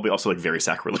 okay, it's probably also like very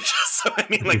sacrilegious. So I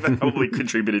mean, like, that probably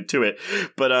contributed to it.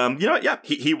 But you know what? Yeah,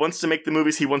 he wants to make the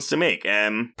movies he wants to make,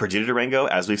 and Perdita Durango,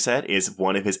 as we've said, is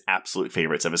one of his absolute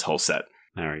favorites of his whole set.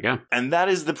 There we go. And that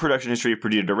is the production history of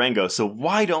Perdita Durango. So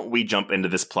why don't we jump into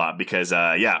this plot? Because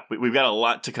we've got a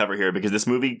lot to cover here, because this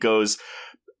movie goes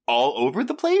all over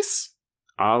the place.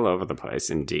 All over the place,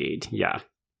 indeed. Yeah.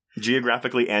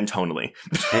 Geographically and tonally.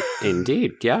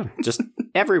 Indeed, yeah. Just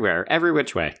everywhere, every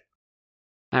which way.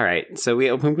 All right, so we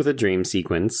open with a dream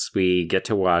sequence. We get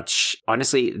to watch,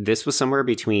 honestly, this was somewhere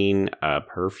between a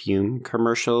perfume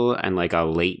commercial and like a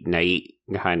late night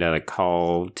kind of like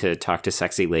call to talk to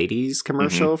sexy ladies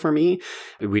commercial for me.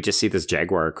 We just see this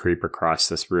jaguar creep across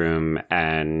this room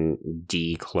and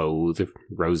declothe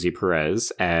Rosie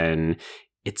Perez, and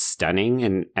it's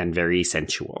stunning and very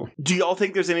sensual. Do y'all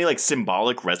think there's any like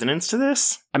symbolic resonance to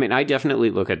this? I mean, I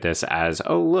definitely look at this as,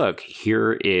 oh, look,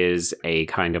 here is a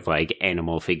kind of like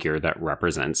animal figure that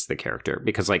represents the character.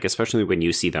 Because like, especially when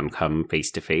you see them come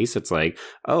face to face, it's like,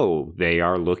 oh, they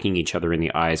are looking each other in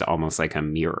the eyes almost like a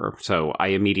mirror. So I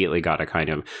immediately got a kind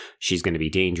of, she's going to be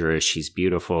dangerous, she's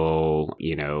beautiful,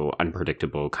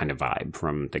 unpredictable kind of vibe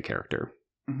from the character.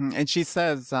 Mm-hmm. And she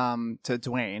says to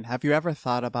Dwayne, have you ever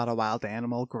thought about a wild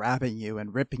animal grabbing you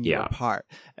and ripping you apart?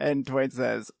 And Dwayne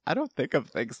says, I don't think of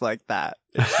things like that.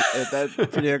 And then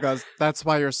Perdita goes, that's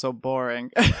why you're so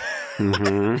boring.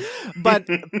 But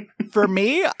for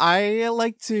me, I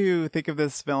like to think of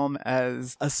this film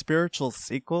as a spiritual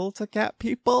sequel to Cat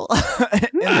People.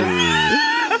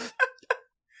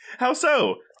 How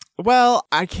so? Well,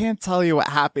 I can't tell you what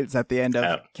happens at the end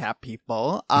of Cat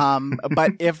People.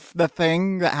 But if the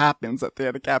thing that happens at the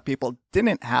end of Cat People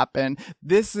didn't happen,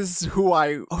 this is who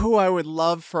I would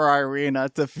love for Irina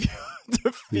to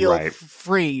to feel Right.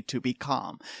 free to be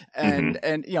calm. And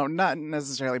not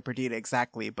necessarily Perdita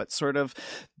exactly, but sort of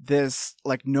this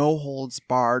like no holds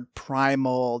barred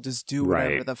primal, just do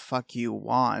whatever Right. the fuck you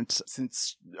want,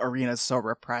 since Arena's so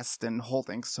repressed and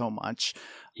holding so much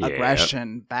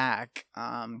aggression back.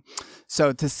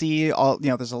 So to see all,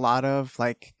 there's a lot of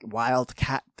like wild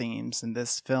cat themes in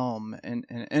this film, and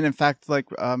in fact, like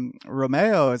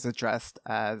Romeo is addressed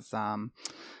as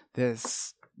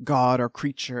this god or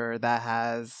creature that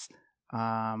has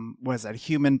was a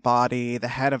human body, the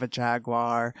head of a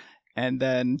jaguar, and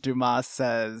then Dumas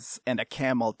says, and a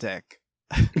camel dick.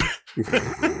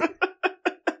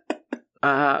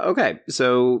 Okay,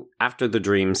 so after the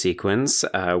dream sequence,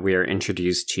 we are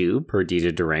introduced to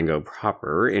Perdita Durango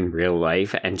proper in real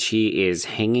life, and she is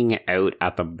hanging out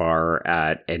at the bar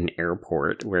at an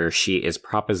airport where she is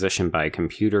propositioned by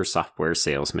computer software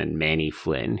salesman Manny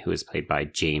Flynn, who is played by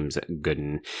James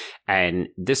Gooden. And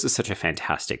this is such a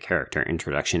fantastic character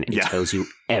introduction. It tells you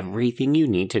everything you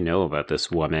need to know about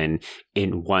this woman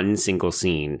in one single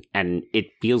scene, and it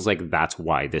feels like that's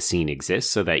why the scene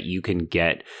exists, so that you can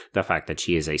get the fact that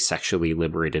she is a sexually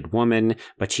liberated woman,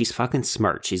 but she's fucking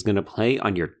smart. She's going to play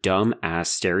on your dumb ass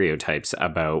stereotypes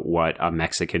about what a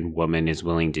Mexican woman is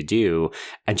willing to do,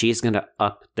 and she is going to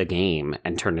up the game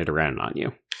and turn it around on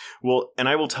you. Well, and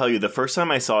I will tell you, the first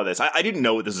time I saw this, I didn't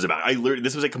know what this was about.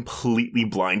 This was a completely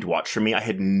blind watch for me. I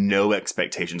had no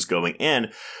expectations going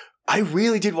in. I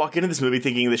really did walk into this movie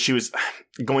thinking that she was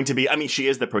going to be, I mean, she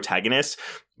is the protagonist,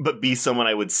 but be someone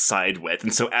I would side with.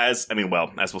 And so as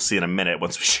we'll see in a minute,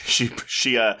 once she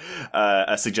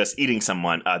suggests eating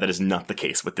someone, that is not the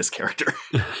case with this character.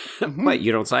 What,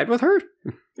 you don't side with her?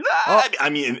 I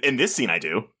mean, in this scene, I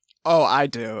do. Oh, I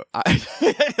do. I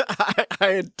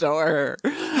adore her.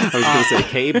 I was going to say,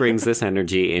 Kay brings this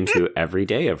energy into every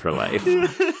day of her life.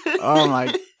 Oh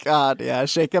my God, yeah.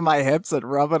 Shaking my hips and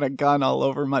rubbing a gun all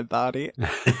over my body. Part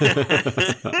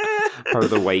of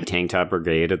the white tank top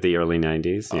brigade of the early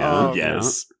 90s. Yeah. Oh,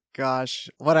 yes. Gosh,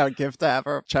 what a gift to have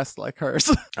a chest like hers.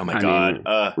 Oh my God.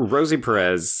 mean, Rosie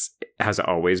Perez has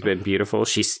always been beautiful.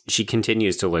 She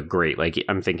continues to look great. Like,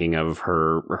 I'm thinking of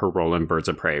her role in Birds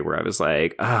of Prey, where I was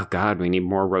like, oh God, we need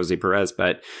more Rosie Perez.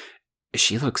 But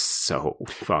she looks so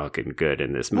fucking good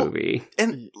in this movie.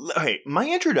 And okay, my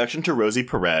introduction to Rosie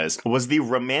Perez was the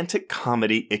romantic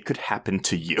comedy It Could Happen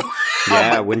to You.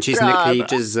 Yeah, when she's Nick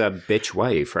Cage's bitch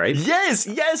wife, right? Yes,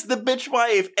 the bitch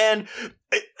wife. And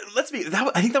I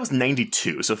think that was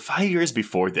 92, so 5 years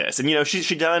before this. And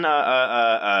she done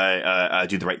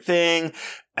Do the Right Thing.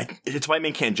 It's White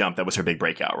Man Can't Jump. That was her big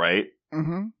breakout, right?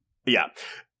 Mm-hmm. Yeah.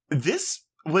 This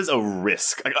was a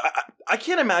risk. I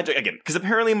can't imagine, again, because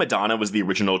apparently Madonna was the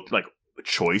original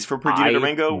choice for Perdita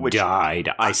Durango. Which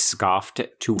I scoffed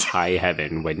to high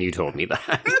heaven when you told me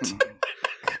that.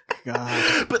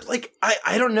 God. But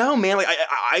I don't know, man.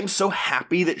 I'm so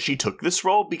happy that she took this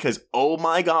role because, oh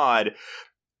my God,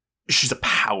 she's a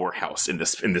powerhouse in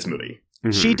this movie.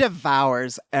 Mm-hmm. She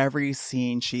devours every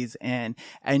scene she's in,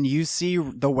 and you see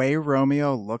the way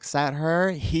Romeo looks at her.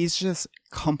 He's just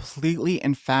completely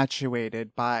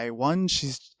infatuated by, one,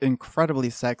 she's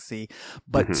incredibly sexy,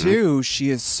 but two,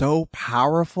 she is so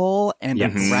powerful and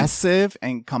aggressive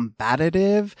and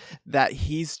combative that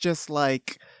he's just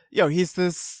like, he's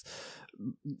this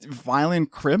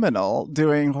violent criminal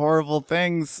doing horrible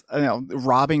things,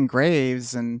 robbing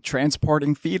graves and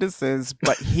transporting fetuses,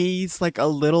 but he's like a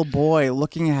little boy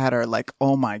looking at her like,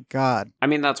 oh my God. I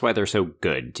mean, that's why they're so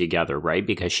good together, right?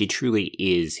 Because she truly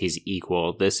is his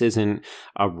equal. This isn't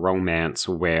a romance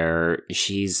where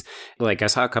she's like, I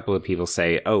saw a couple of people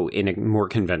say, oh, in a more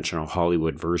conventional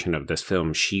Hollywood version of this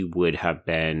film, she would have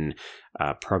been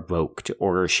provoked,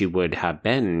 or she would have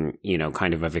been,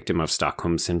 kind of a victim of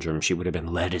Stockholm Syndrome. She would have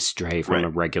been led astray from a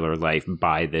regular life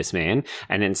by this man.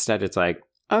 And instead it's like,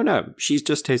 oh no, she's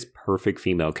just his perfect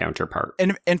female counterpart.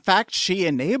 And in fact, she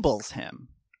enables him.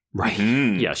 Right.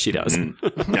 Yeah, she does.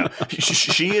 No,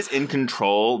 she is in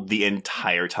control the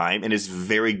entire time and is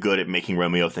very good at making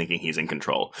Romeo thinking he's in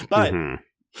control. But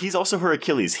he's also her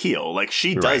Achilles heel.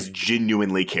 She does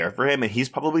genuinely care for him, and he's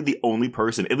probably the only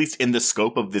person, at least in the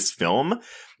scope of this film,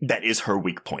 that is her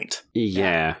weak point.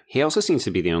 Yeah. He also seems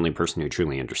to be the only person who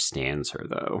truly understands her,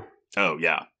 though. Oh,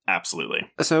 yeah. Absolutely.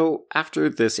 So after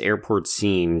this airport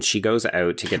scene, she goes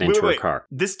out to get into her car.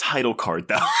 This title card,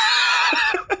 though.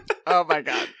 Oh, my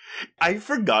God. I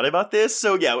forgot about this.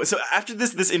 So after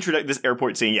this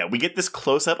airport scene, we get this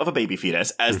close up of a baby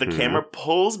fetus as the camera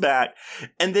pulls back,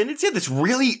 and then it's this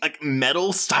really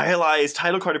metal stylized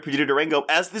title card of Perdita Durango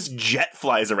as this jet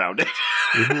flies around it.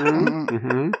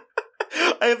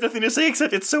 I have nothing to say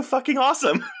except it's so fucking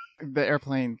awesome. The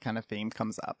airplane kind of theme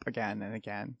comes up again and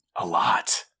again. A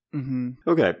lot. Mm-hmm.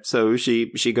 Okay, so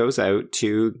she goes out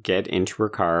to get into her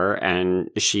car, and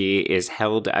she is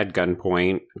held at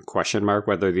gunpoint, question mark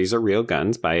whether these are real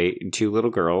guns, by two little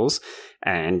girls,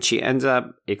 and she ends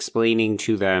up explaining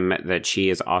to them that she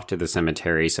is off to the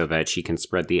cemetery so that she can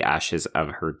spread the ashes of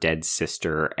her dead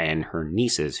sister and her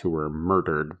nieces who were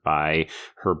murdered by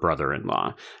her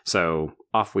brother-in-law. So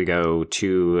off we go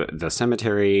to the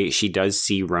cemetery. She does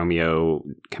see Romeo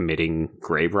committing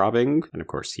grave robbing, and of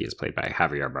course he is played by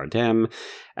Javier Bardem.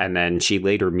 And then she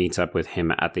later meets up with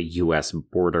him at the U.S.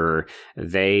 border.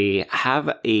 They have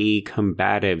a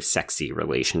combative, sexy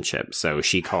relationship. So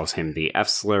she calls him the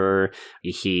F-slur.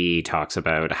 He talks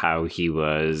about how he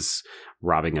was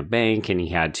robbing a bank and he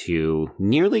had to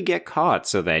nearly get caught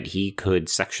so that he could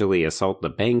sexually assault the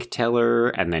bank teller,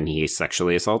 and then he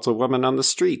sexually assaults a woman on the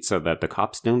street so that the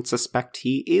cops don't suspect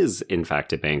he is in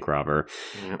fact a bank robber.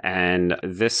 Yep. And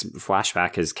this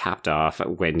flashback is capped off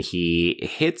when he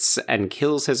hits and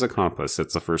kills his accomplice.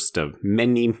 It's the first of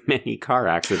many, many car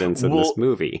accidents in this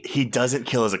movie. He doesn't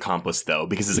kill his accomplice though,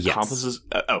 because his accomplice is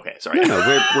okay, sorry.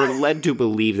 No, we're led to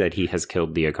believe that he has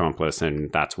killed the accomplice,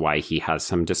 and that's why he has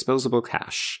some disposable cash.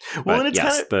 Well, but and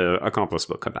yes, the accomplice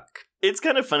will come back. It's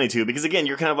kind of funny too, because again,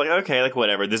 you're kind of like, okay, like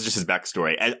whatever, this is just his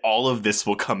backstory, and all of this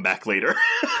will come back later.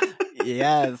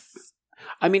 Yes.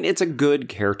 I mean, it's a good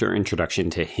character introduction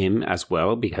to him as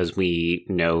well, because we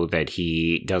know that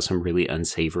he does some really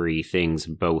unsavory things,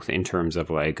 both in terms of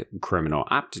like criminal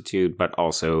aptitude, but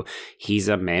also he's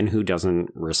a man who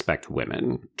doesn't respect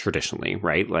women traditionally,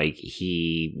 right? Like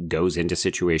he goes into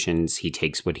situations, he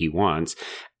takes what he wants,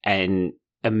 and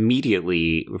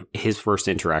immediately his first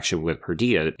interaction with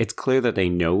Perdita, it's clear that they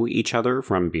know each other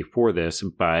from before this,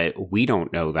 but we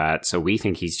don't know that, so we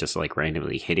think he's just like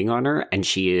randomly hitting on her, and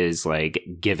she is like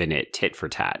giving it tit for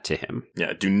tat to him.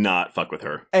 Yeah, do not fuck with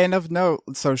her. And of note,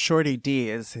 so Shorty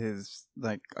D is his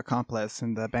like accomplice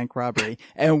in the bank robbery,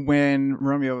 and when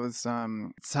Romeo was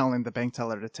telling the bank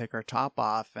teller to take her top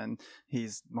off and he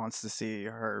wants to see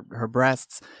her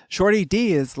breasts, Shorty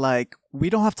D is like, we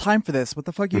don't have time for this, what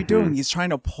the fuck are you doing? He's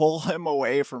trying to pull him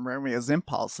away from Romeo's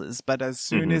impulses, but as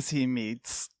soon as he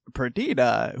meets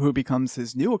Perdita, who becomes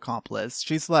his new accomplice,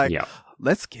 she's like,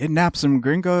 let's kidnap some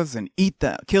gringos and eat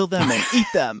them, kill them and eat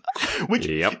them. Which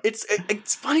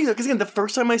it's funny though, because again, the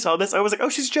first time I saw this, I was like, oh,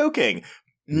 she's joking.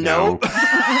 No.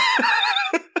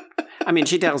 I mean,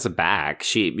 she dials it back.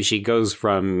 She goes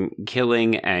from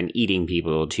killing and eating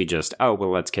people to just, oh,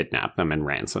 well, let's kidnap them and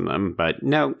ransom them. But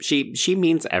no, she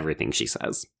means everything she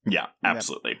says. Yeah,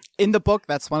 absolutely. In the book,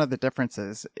 that's one of the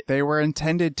differences. They were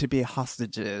intended to be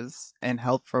hostages and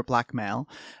held for blackmail.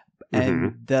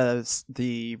 And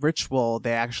the ritual,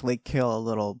 they actually kill a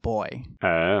little boy.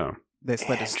 Oh. They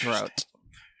slit his throat.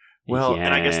 Well,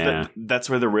 and I guess that's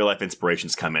where the real life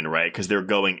inspirations come in, right? Because they're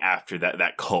going after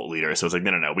that cult leader. So it's like,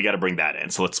 no, we got to bring that in.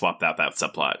 So let's swap that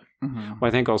subplot. Mm-hmm. Well,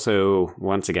 I think also,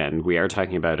 once again, we are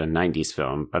talking about a 90s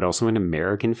film, but also an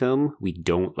American film. We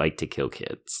don't like to kill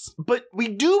kids. But we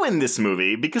do in this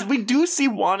movie, because we do see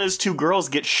Juana's two girls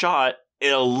get shot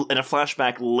in a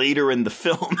flashback later in the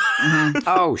film.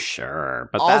 Oh, sure.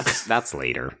 But that's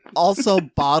later. Also,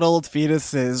 bottled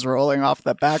fetuses rolling off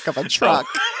the back of a truck.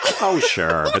 Oh,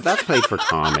 sure. But that's played for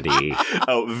comedy.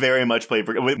 Oh, very much played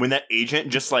for... When that agent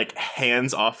just, like,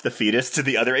 hands off the fetus to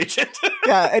the other agent.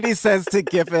 Yeah, and he says to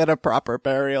give it a proper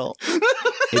burial.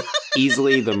 It's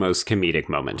easily the most comedic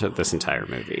moment of this entire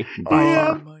movie, by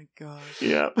far. Oh, my gosh.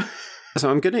 Yeah. So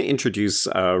I'm going to introduce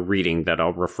a reading that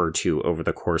I'll refer to over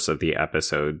the course of the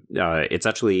episode. It's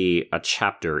actually a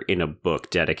chapter in a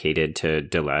book dedicated to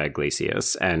De La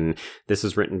Iglesias, and this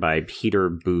is written by Peter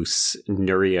Boos,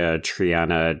 Nuria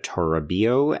Triana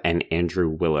Toribio, and Andrew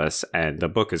Willis, and the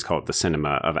book is called The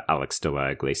Cinema of Alex De La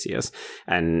Iglesias.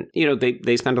 And, you know,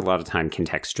 they spend a lot of time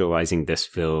contextualizing this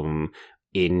film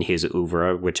in his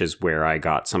oeuvre, which is where I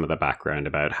got some of the background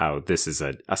about how this is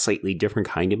a slightly different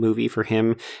kind of movie for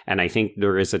him. And I think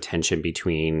there is a tension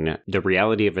between the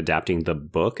reality of adapting the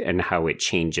book and how it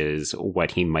changes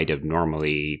what he might have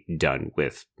normally done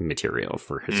with material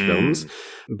for his films.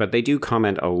 But they do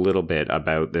comment a little bit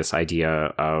about this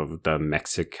idea of the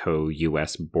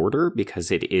Mexico-US border,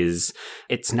 because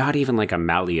it's not even like a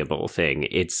malleable thing.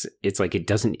 It's like it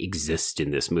doesn't exist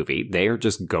in this movie. They are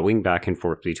just going back and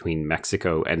forth between Mexico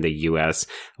Mexico and the US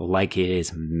like it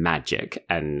is magic.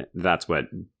 And that's what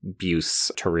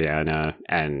Buse, Toriana,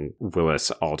 and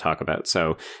Willis all talk about.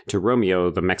 So to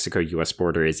Romeo, the Mexico-US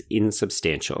border is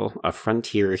insubstantial, a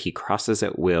frontier he crosses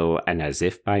at will and as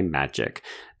if by magic.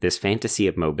 This fantasy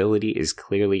of mobility is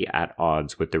clearly at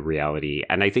odds with the reality.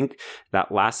 And I think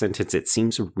that last sentence, it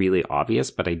seems really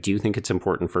obvious, but I do think it's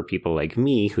important for people like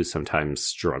me who sometimes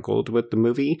struggled with the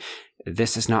movie.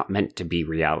 This is not meant to be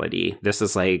reality. This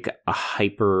is like a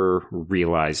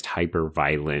hyper-realized,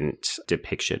 hyper-violent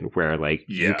depiction where like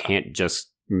you can't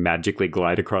just magically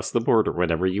glide across the border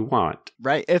whenever you want.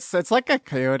 Right. It's like a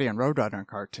Coyote and Roadrunner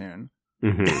cartoon.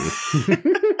 Mm-hmm.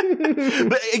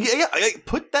 But yeah,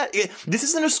 put that. This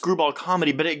isn't a screwball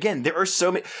comedy, but again, there are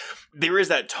so many. There is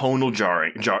that tonal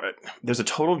there's a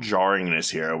total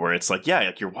jarringness here where it's like, yeah,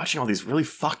 like you're watching all these really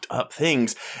fucked up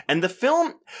things, and the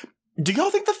film. Do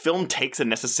y'all think the film takes a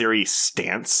necessary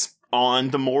stance on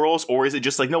the morals, or is it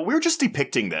just like, no, we're just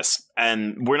depicting this,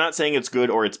 and we're not saying it's good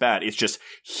or it's bad. It's just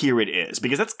here it is,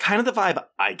 because that's kind of the vibe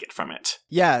I get from it.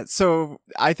 Yeah, so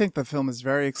I think the film is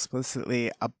very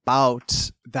explicitly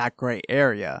about that gray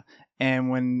area.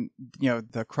 And when,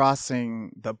 the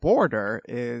crossing the border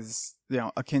is,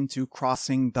 akin to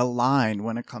crossing the line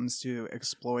when it comes to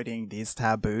exploiting these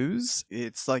taboos,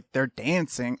 it's like they're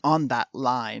dancing on that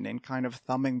line and kind of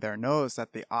thumbing their nose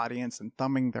at the audience and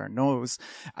thumbing their nose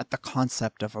at the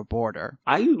concept of a border.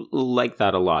 I like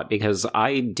that a lot because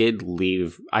I did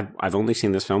leave. I've only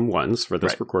seen this film once for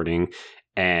this recording.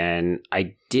 And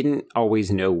I didn't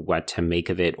always know what to make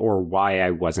of it or why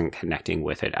I wasn't connecting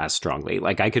with it as strongly.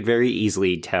 Like, I could very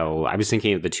easily tell. I was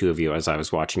thinking of the two of you as I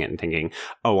was watching it and thinking,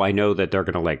 oh, I know that they're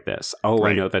going to like this. Oh,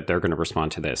 I know that they're going to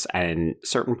respond to this. And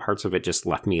certain parts of it just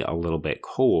left me a little bit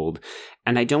cold.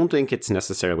 And I don't think it's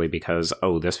necessarily because,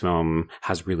 oh, this film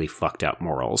has really fucked up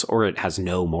morals or it has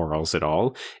no morals at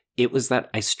all. It was that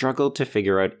I struggled to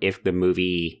figure out if the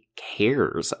movie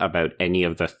cares about any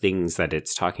of the things that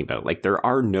it's talking about. Like, there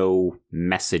are no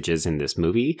messages in this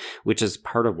movie, which is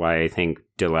part of why I think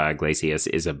De La Iglesias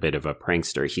is a bit of a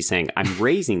prankster. He's saying, I'm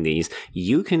raising these.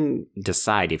 You can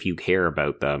decide if you care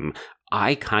about them.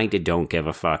 I kind of don't give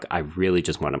a fuck. I really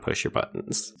just want to push your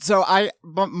buttons. So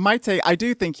my take, I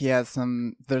do think he has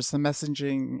there's some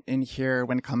messaging in here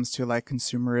when it comes to like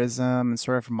consumerism and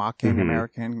sort of mocking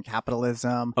American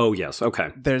capitalism. Oh, yes. Okay.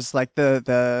 There's like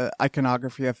the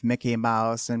iconography of Mickey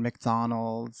Mouse and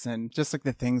McDonald's and just like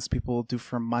the things people do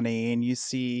for money. And you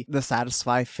see the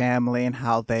Satisfy family and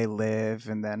how they live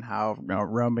and then how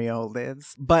Romeo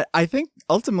lives. But I think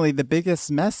ultimately the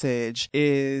biggest message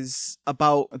is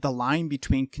about the line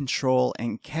between control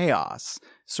and chaos,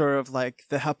 sort of like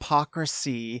the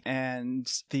hypocrisy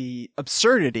and the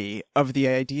absurdity of the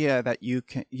idea that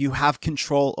you have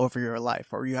control over your life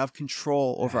or you have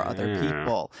control over other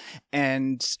people.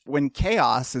 And when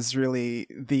chaos is really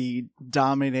the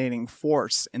dominating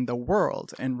force in the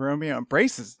world, and Romeo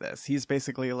embraces this, he's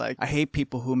basically like, I hate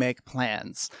people who make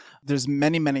plans. There's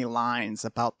many, many lines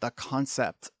about the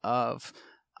concept of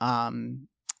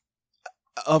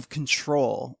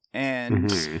control. And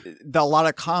a lot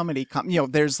of comedy,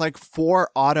 there's like four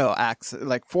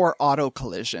auto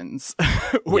collisions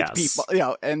with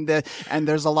people, and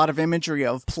there's a lot of imagery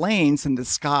of planes in the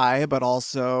sky, but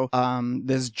also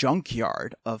this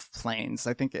junkyard of planes.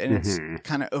 I think, and it's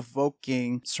kind of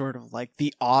evoking sort of like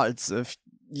the odds of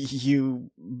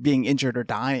you being injured or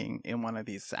dying in one of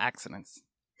these accidents.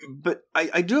 But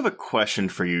I do have a question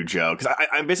for you, Joe, because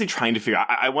I'm basically trying to figure out,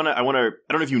 I don't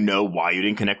know if you know why you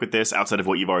didn't connect with this outside of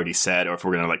what you've already said, or if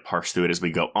we're going to like parse through it as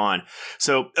we go on.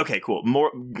 So, okay, cool.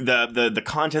 More, the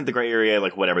content, the gray area,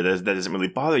 like whatever, that doesn't really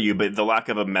bother you, but the lack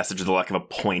of a message, or the lack of a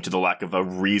point, or the lack of a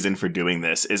reason for doing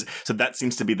this so that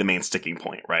seems to be the main sticking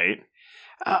point, right?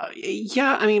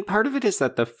 Yeah, I mean, part of it is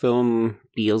that the film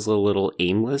feels a little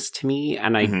aimless to me,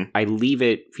 and I leave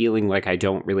it feeling like I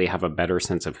don't really have a better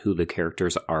sense of who the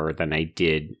characters are than I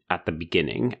did at the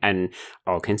beginning. And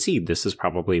I'll concede this is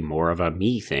probably more of a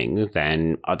me thing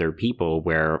than other people,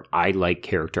 where I like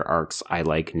character arcs, I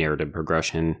like narrative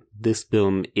progression. This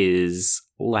film is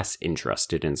less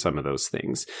interested in some of those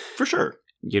things. For sure.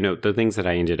 The things that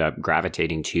I ended up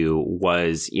gravitating to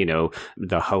was,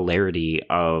 the hilarity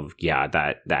of,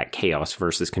 that chaos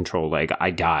versus control. Like,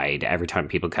 I died every time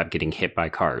people kept getting hit by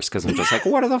cars because I'm just like,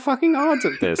 what are the fucking odds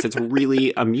of this? It's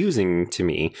really amusing to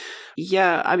me.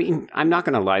 Yeah, I mean, I'm not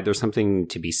going to lie. There's something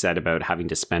to be said about having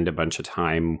to spend a bunch of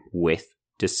time with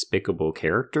despicable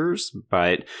characters,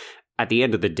 but at the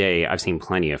end of the day, I've seen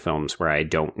plenty of films where I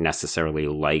don't necessarily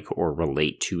like or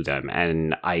relate to them.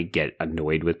 And I get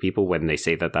annoyed with people when they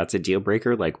say that that's a deal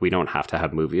breaker. Like, we don't have to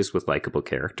have movies with likable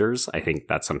characters. I think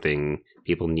that's something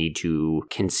people need to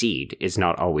concede is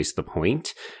not always the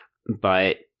point.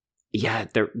 But yeah,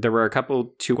 there were a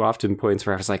couple too often points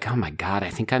where I was like, oh my God, I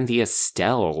think I'm the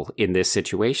Estelle in this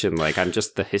situation. Like, I'm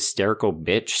just the hysterical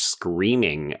bitch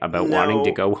screaming about wanting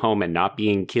to go home and not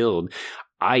being killed.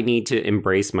 I need to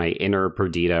embrace my inner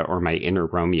Perdita or my inner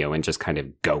Romeo and just kind of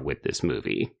go with this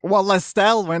movie. Well,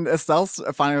 when Estelle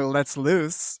finally lets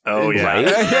loose. Oh, yeah. Right?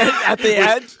 At the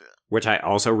end. Which I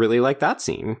also really like that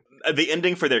scene. The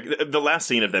ending for the last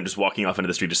scene of them just walking off into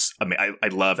the street, just, I mean, I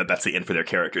love that that's the end for their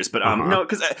characters. But no,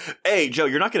 because, hey, Joe,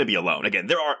 you're not going to be alone. Again,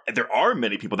 there are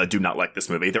many people that do not like this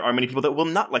movie. There are many people that will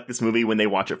not like this movie when they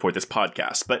watch it for this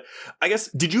podcast. But I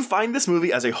guess, did you find this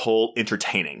movie as a whole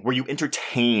entertaining? Were you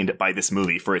entertained by this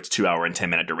movie for its 2 hour and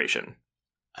 10-minute duration?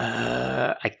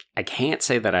 I can't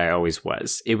say that I always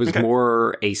was. It was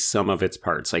more a sum of its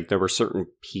parts. Like, there were certain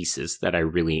pieces that I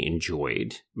really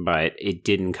enjoyed, but it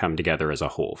didn't come together as a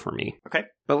whole for me. Okay.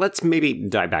 But let's maybe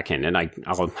dive back in, and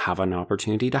I'll have an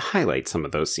opportunity to highlight some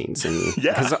of those scenes. And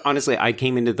because honestly, I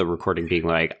came into the recording being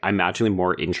like, I'm actually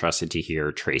more interested to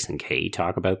hear Trace and Kay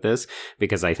talk about this,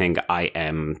 because I think I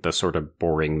am the sort of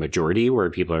boring majority where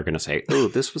people are going to say, oh,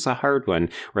 this was a hard one.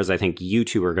 Whereas I think you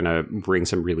two are going to bring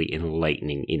some really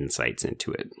enlightening insights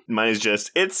into it. Mine is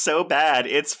just, it's so bad,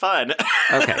 it's fun.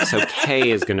 Okay, so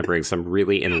Kay is going to bring some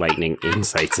really enlightening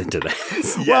insights into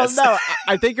this. Yes. Well, no,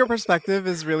 I think your perspective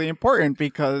is really important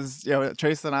because, you know,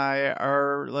 Trace and I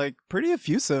are like pretty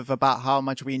effusive about how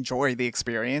much we enjoy the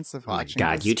experience of watching.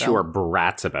 God, this you two film. are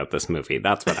brats about this movie.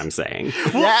 That's what I'm saying.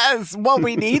 Yes, well,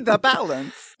 we need the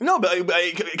balance. No, but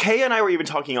Kay and I were even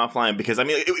talking offline because, I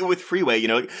mean, with Freeway, you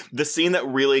know, the scene that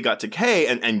really got to Kay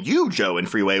and you, Joe, in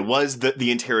Freeway was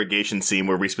the interrogation scene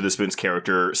where Reese Witherspoon's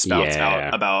character spouts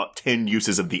out about 10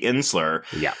 uses of the N-slur.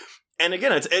 Yeah. And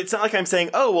again, it's not like I'm saying,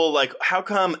 oh, well, like, how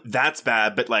come that's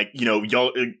bad, but, like, you know,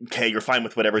 y'all, Kay, you're fine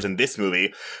with whatever's in this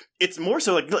movie. It's more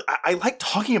so, like, I like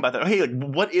talking about that. Hey, like,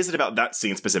 what is it about that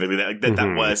scene specifically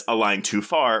that was a line too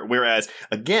far? Whereas,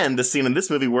 again, the scene in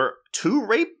this movie were 2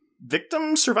 rape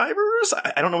victim survivors?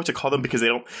 I don't know what to call them because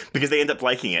they end up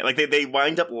liking it. Like, they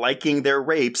wind up liking their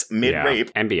rapes mid-rape.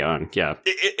 Yeah, and beyond, yeah.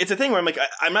 It's a thing where I'm like,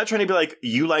 I'm not trying to be like,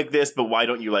 you like this, but why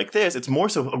don't you like this? It's more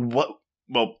so, what...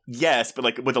 Well, yes, but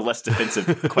like with a less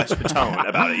defensive question tone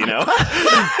about it, you know?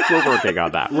 We're working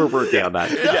on that.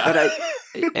 Yeah.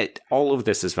 But all of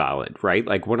this is valid, right?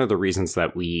 Like, one of the reasons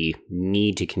that we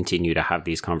need to continue to have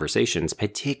these conversations,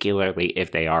 particularly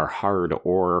if they are hard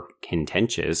or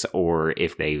contentious or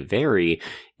if they vary,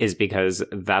 is because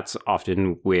that's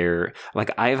often where,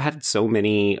 like, I've had so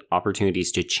many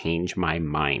opportunities to change my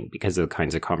mind because of the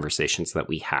kinds of conversations that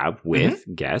we have with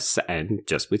guests and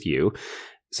just with you.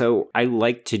 So I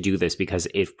like to do this because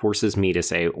it forces me to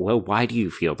say, well, why do you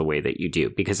feel the way that you do?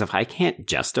 Because if I can't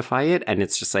justify it and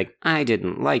it's just like, I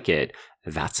didn't like it,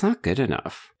 that's not good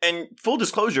enough. And full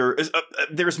disclosure, is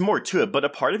there's more to it, but a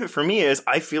part of it for me is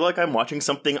I feel like I'm watching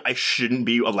something I shouldn't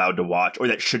be allowed to watch or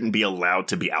that shouldn't be allowed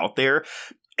to be out there.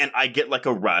 And I get like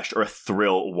a rush or a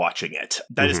thrill watching it.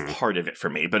 That is part of it for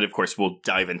me. But of course, we'll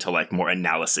dive into like more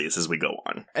analyses as we go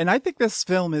on. And I think this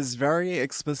film is very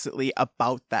explicitly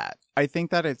about that. I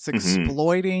think that it's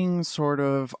exploiting sort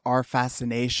of our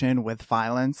fascination with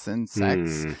violence and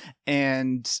sex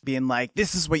and being like,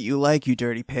 this is what you like, you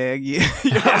dirty pig. You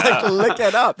like, look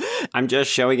it up. I'm just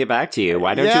showing it back to you.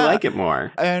 Why don't you like it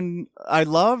more? And I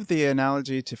love the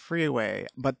analogy to Freeway,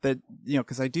 but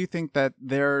because I do think that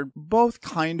they're both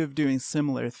kind of doing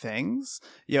similar things.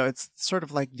 You know, it's sort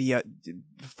of like the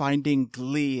finding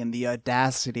glee in the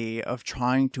audacity of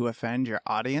trying to offend your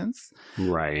audience.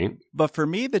 Right. But for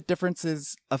me, the difference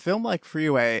is a film like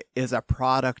Freeway is a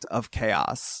product of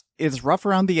chaos. It's rough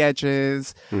around the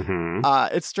edges.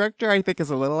 Its director, I think,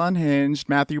 is a little unhinged.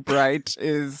 Matthew Bright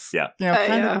is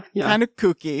kind of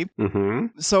kooky.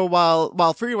 So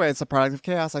while Freeway is a product of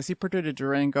chaos, I see Perdita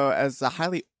Durango as a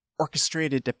highly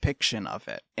orchestrated depiction of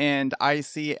it. And I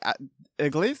see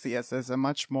Iglesias as a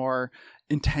much more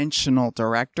intentional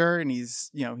director, and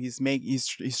he's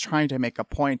trying to make a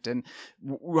point. And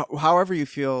however you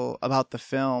feel about the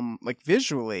film, like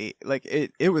visually, like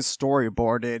it was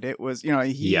storyboarded. It was,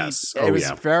 it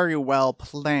was very well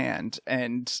planned.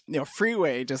 And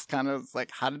Freeway just kind of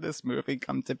like, how did this movie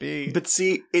come to be? But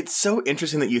see, it's so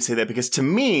interesting that you say that because to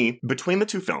me, between the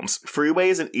two films, Freeway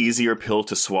is an easier pill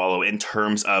to swallow in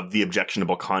terms of the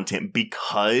objectionable content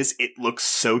because it looks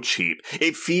so cheap.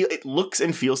 It looks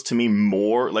and feels to me more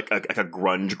more like a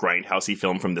grunge grindhousey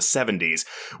film from the 70s,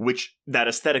 which that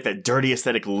aesthetic, that dirty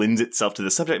aesthetic, lends itself to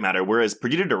the subject matter, whereas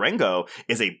Perdita Durango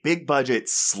is a big budget,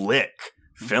 slick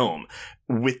film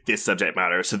with this subject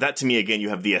matter. So that, to me, again, you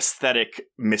have the aesthetic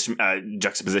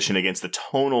juxtaposition against the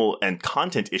tonal and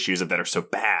content issues that are so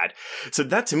bad. So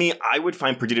that, to me, I would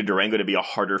find Perdita Durango to be a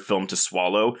harder film to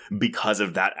swallow because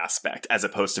of that aspect, as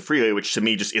opposed to Freeway, which to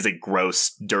me just is a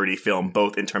gross, dirty film,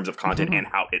 both in terms of content and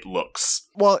how it looks.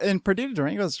 Well, in Perdita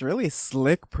Durango is really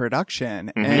slick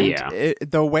production. And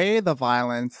the way the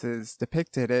violence is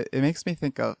depicted, it makes me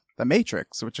think of The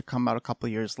Matrix, which had come out a couple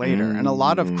years later. And a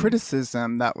lot of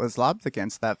criticism that was lobbed against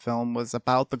that film was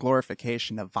about the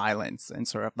glorification of violence and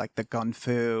sort of like the gun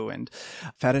fu and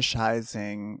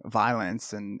fetishizing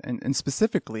violence and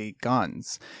specifically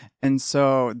guns. And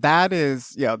so that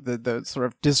is, the sort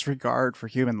of disregard for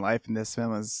human life in this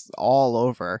film is all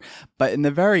over. But in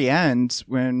the very end,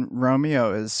 when Romeo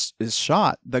is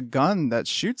shot, the gun that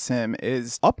shoots him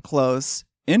is up close,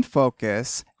 in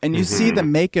focus, and you see the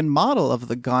make and model of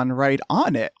the gun right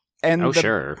on it. And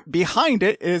behind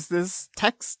it is this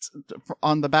text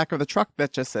on the back of the truck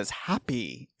that just says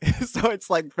happy. So it's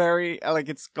like very, like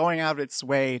it's going out of its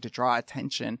way to draw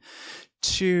attention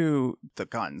to the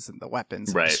guns and the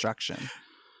weapons of destruction.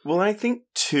 Well, I think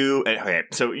too, okay,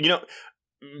 so,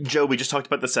 Joe, we just talked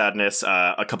about the sadness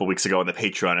a couple weeks ago on the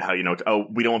Patreon and how,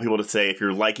 we don't want people to say if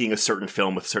you're liking a certain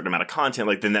film with a certain amount of content,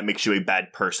 like then that makes you a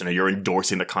bad person or you're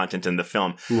endorsing the content in the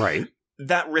film. Right.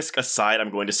 That risk aside,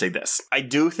 I'm going to say this. I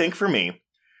do think for me,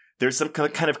 there's some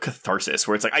kind of catharsis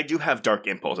where it's like, I do have dark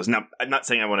impulses. Now, I'm not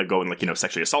saying I want to go and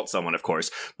sexually assault someone, of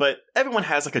course, but everyone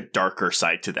has like a darker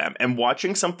side to them. And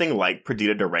watching something like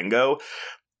Perdita Durango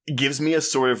gives me a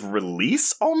sort of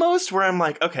release almost where I'm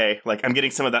like, okay, like I'm getting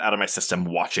some of that out of my system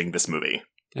watching this movie.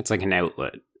 It's like an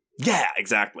outlet. Yeah,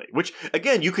 exactly. Which,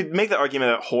 again, you could make the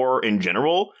argument that horror in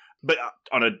general, but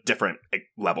on a different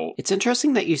level. It's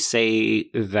interesting that you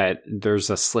say that there's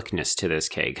a slickness to this,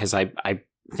 Kay, because I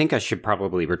think I should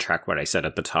probably retract what I said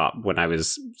at the top when I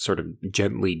was sort of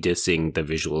gently dissing the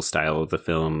visual style of the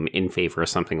film in favor of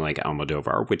something like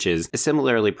Almodovar, which is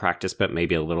similarly practiced but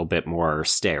maybe a little bit more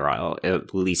sterile,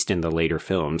 at least in the later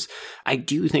films. I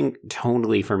do think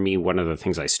tonally for me, one of the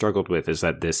things I struggled with is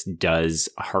that this does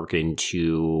hearken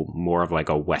to more of like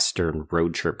a Western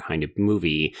road trip kind of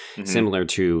movie, similar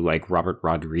to like Robert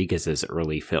Rodriguez's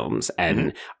early films.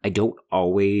 And I don't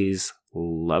always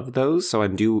love those, so I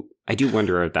do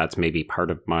wonder if that's maybe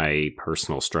part of my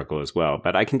personal struggle as well.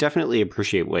 But I can definitely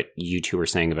appreciate what you two are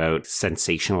saying about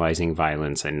sensationalizing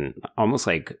violence and almost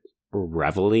like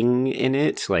reveling in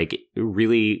it, like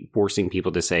really forcing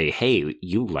people to say, hey,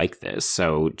 you like this,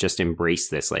 so just embrace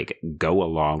this, like go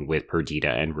along with Perdita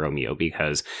and Romeo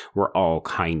because we're all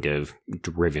kind of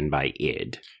driven by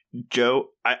id. Joe,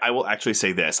 I will actually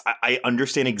say this. I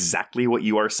understand exactly what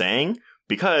you are saying.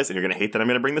 Because, and you're going to hate that I'm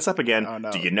going to bring this up again,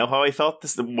 do you know how I felt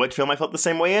what film I felt the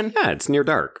same way in? Yeah, it's Near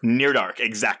Dark. Near Dark,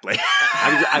 exactly.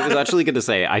 I was actually going to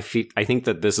say, I think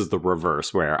that this is the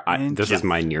reverse, where this is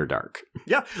my Near Dark.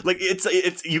 Yeah, like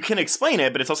it's you can explain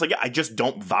it, but it's also like, I just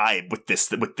don't vibe with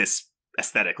this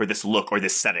aesthetic or this look or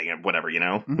this setting or whatever,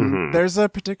 There's a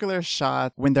particular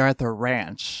shot when they're at the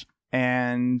ranch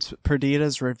and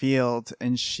Perdita's revealed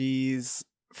and she's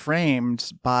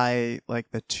framed by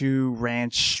like the two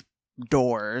ranch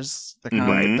doors. They're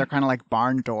kind of like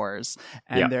barn doors,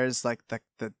 and there's like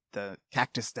the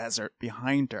cactus desert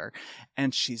behind her,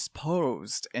 and she's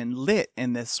posed and lit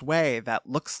in this way that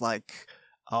looks like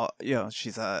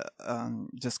she's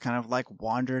just kind of like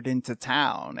wandered into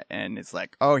town, and it's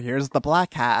like, oh, here's the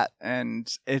black hat,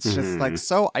 and it's just like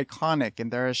so iconic.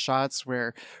 And there are shots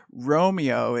where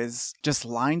Romeo is just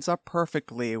lines up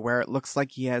perfectly, where it looks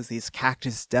like he has these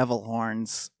cactus devil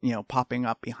horns, popping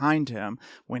up behind him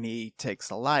when he takes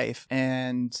a life.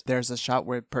 And there's a shot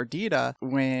with Perdita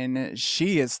when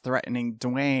she is threatening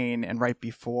Dwayne, and right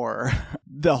before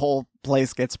the whole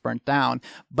place gets burnt down,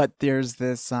 but there's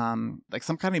this like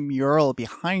some kind of mural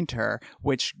behind her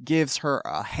which gives her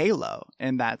a halo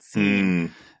in that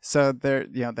scene. So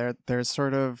they're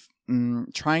sort of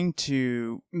trying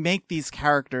to make these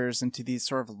characters into these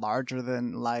sort of larger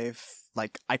than life,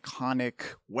 like iconic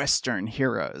Western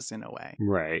heroes in a way.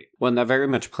 Right. Well, and that very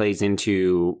much plays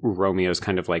into Romeo's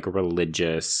kind of like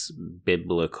religious,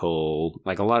 biblical,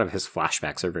 like a lot of his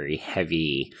flashbacks are very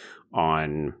heavy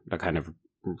on the kind of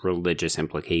religious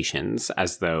implications,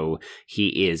 as though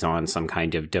he is on some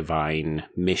kind of divine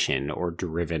mission or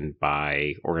driven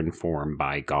by or informed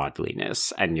by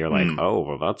godliness. And you're like, oh,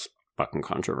 well, fucking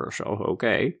controversial.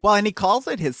 Okay. Well, and he calls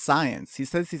it his science. He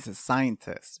says he's a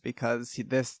scientist because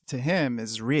this to him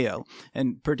is real,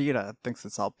 and Perdita thinks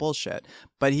it's all bullshit.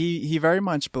 But he very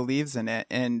much believes in it,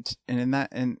 and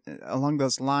along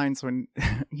those lines, when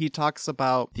he talks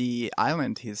about the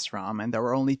island he's from, and there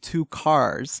were only 2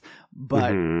 cars,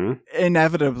 but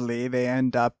inevitably they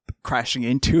end up crashing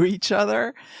into each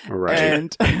other, right?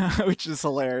 And which is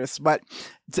hilarious. But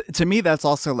to me, that's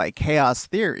also like chaos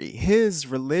theory. His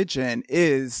religion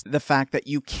is the fact that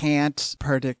you can't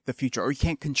predict the future, or you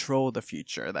can't control the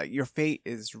future, that your fate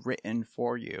is written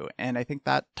for you. And I think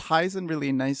that ties in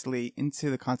really nicely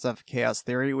into the concept of chaos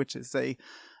theory, which is a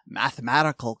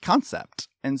mathematical concept.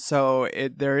 And so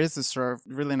there is a sort of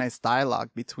really nice dialogue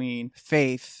between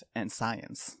faith and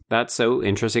science. That's so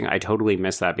interesting. I totally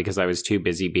missed that because I was too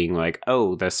busy being like,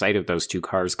 oh, the sight of those 2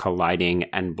 cars colliding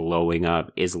and blowing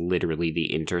up is literally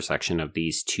the intersection of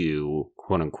these 2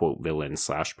 quote unquote villains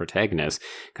 / protagonists,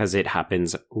 because it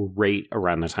happens right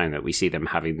around the time that we see them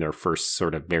having their first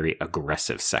sort of very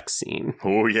aggressive sex scene.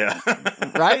 Oh, yeah.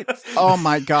 Right? Oh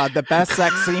my God, the best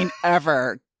sex scene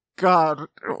ever. God,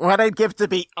 what I'd give to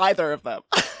be either of them.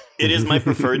 It is my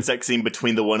preferred sex scene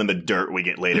between the one in the dirt we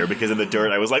get later, because in the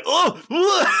dirt I was like, oh!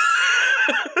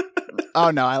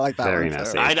 Oh no, I like that very one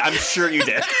nasty. too. I'm sure you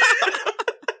did.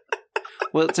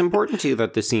 Well, it's important, too,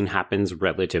 that the scene happens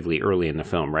relatively early in the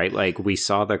film, right? Like, we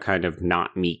saw the kind of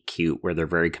not meet cute where they're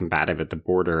very combative at the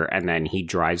border, and then he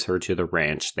drives her to the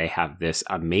ranch. They have this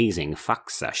amazing fuck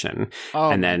session. Oh,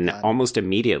 and then God. almost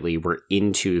immediately, we're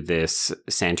into this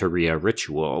Santeria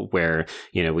ritual where,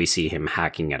 you know, we see him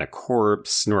hacking at a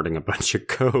corpse, snorting a bunch of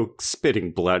coke,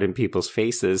 spitting blood in people's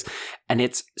faces. And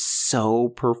it's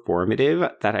so performative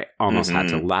that I almost had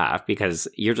to laugh, because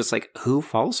you're just like, who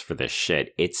falls for this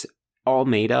shit? It's all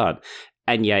made up,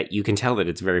 and yet you can tell that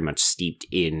it's very much steeped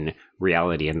in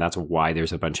reality, and that's why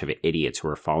there's a bunch of idiots who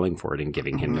are falling for it and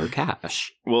giving him their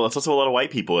cash. Well, it's also a lot of white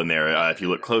people in there if you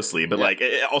look closely, but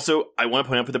also I want to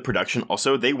point out for the production,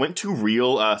 also they went to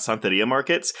real Santeria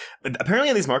markets. Apparently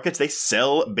in these markets they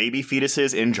sell baby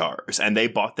fetuses in jars, and they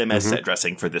bought them as set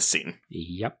dressing for this scene.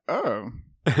 Yep. Oh.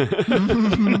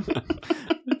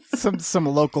 Some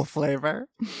local flavor.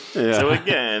 Yeah. So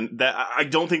again, that I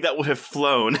don't think that would have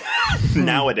flown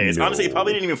nowadays. No. Honestly, it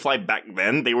probably didn't even fly back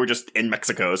then. They were just in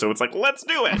Mexico, so it's like, let's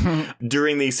do it.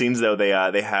 During these scenes, though,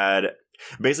 they had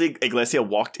basically Iglesia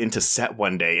walked into set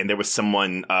one day, and there was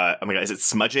someone. Oh my God, is it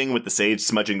smudging with the sage,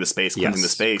 smudging the space, cleansing the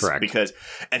space? Correct.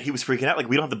 And he was freaking out, like,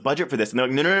 we don't have the budget for this. And they're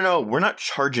like, no, we're not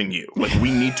charging you. Like,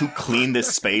 we need to clean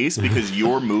this space because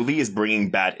your movie is bringing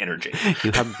bad energy.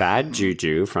 You have bad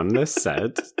juju from this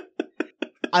set.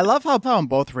 I love how in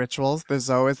both rituals, there's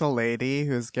always a lady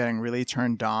who's getting really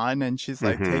turned on, and she's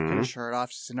like taking her shirt off,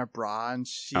 she's in her bra, and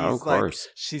she's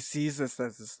she sees this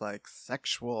as this like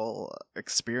sexual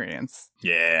experience.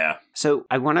 Yeah. So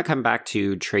I want to come back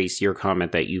to Trace, your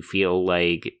comment that you feel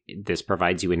like this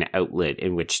provides you an outlet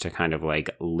in which to kind of like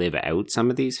live out some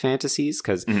of these fantasies,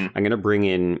 because I'm going to bring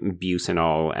in Buse and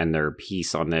all and their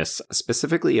piece on this,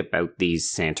 specifically about these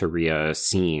Santeria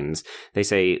scenes. They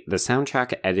say the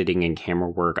soundtrack, editing, and camera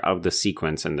work of the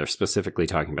sequence, and they're specifically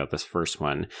talking about this first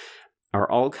one, are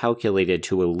all calculated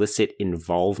to elicit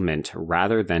involvement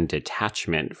rather than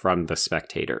detachment from the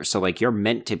spectator. So like you're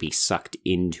meant to be sucked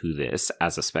into this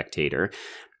as a spectator.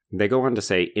 They go on to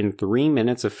say, in 3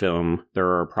 minutes of film, there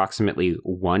are approximately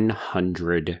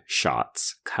 100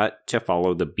 shots cut to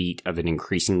follow the beat of an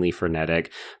increasingly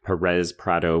frenetic Perez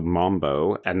Prado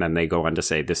mambo. And then they go on to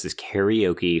say, this is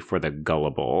karaoke for the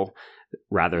gullible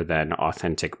rather than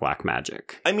authentic black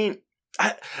magic. I mean,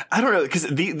 I don't know, because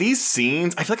these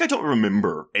scenes, I feel like I don't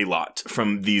remember a lot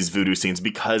from these voodoo scenes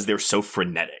because they're so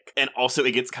frenetic. And also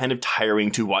it gets kind of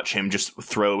tiring to watch him just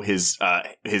throw his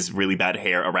really bad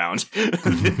hair around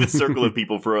the circle of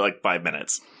people for like 5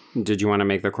 minutes. Did you want to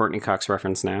make the Courtney Cox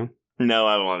reference now? No,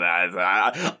 I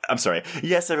won't. I'm sorry.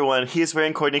 Yes, everyone, he is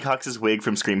wearing Courtney Cox's wig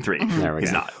from Scream 3. There we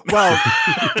He's go. not. Well,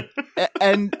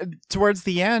 and towards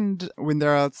the end, when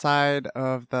they're outside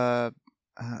of the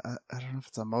I don't know if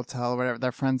it's a motel or whatever,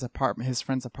 his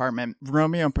friend's apartment,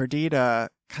 Romeo and Perdita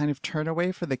kind of turn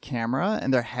away for the camera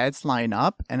and their heads line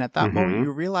up. And at that moment,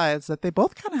 you realize that they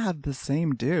both kind of have the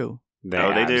same do. They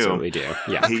absolutely do.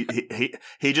 Yeah.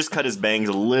 He just cut his bangs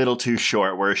a little too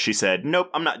short, where she said, nope,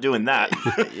 I'm not doing that.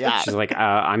 Yeah. She's like,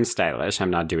 I'm stylish.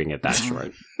 I'm not doing it that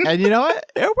short. And you know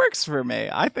what? It works for me.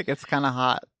 I think it's kind of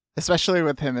hot. Especially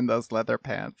with him in those leather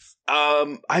pants.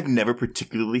 I've never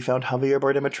particularly found Javier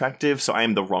Bardem attractive, so I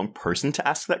am the wrong person to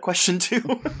ask that question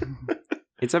to.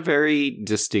 It's a very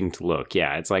distinct look.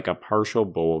 Yeah, it's like a partial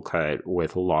bowl cut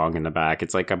with long in the back.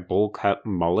 It's like a bowl cut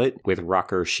mullet with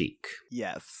rocker chic.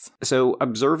 Yes. So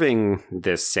observing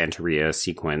this Santeria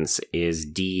sequence is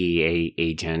DEA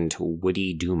agent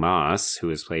Woody Dumas, who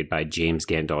is played by James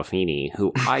Gandolfini,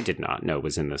 who I did not know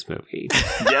was in this movie.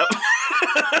 Yep.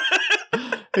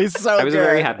 He's so I was good.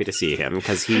 very happy to see him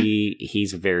because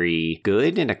he's very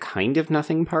good in a kind of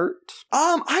nothing part.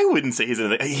 I wouldn't say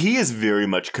he is very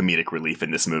much comedic relief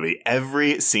in this movie.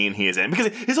 Every scene he is in, because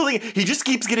his whole thing, he just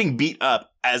keeps getting beat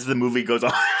up as the movie goes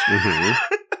on.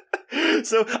 Mm-hmm.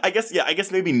 So I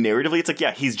guess maybe narratively it's like,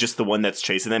 yeah, he's just the one that's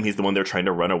chasing them. He's the one they're trying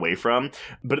to run away from.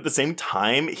 But at the same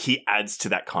time, he adds to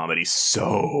that comedy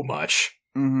so much.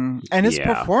 Mm-hmm. And his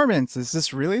performance is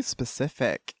just really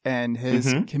specific, and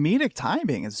his comedic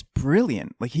timing is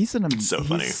brilliant. Like he's funny.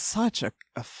 He's such a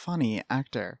funny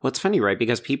actor. Well, it's funny, right?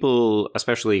 Because people,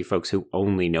 especially folks who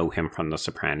only know him from The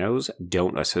Sopranos,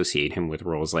 don't associate him with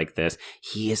roles like this.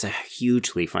 He is a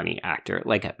hugely funny actor.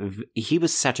 Like he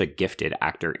was such a gifted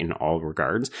actor in all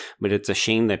regards, but it's a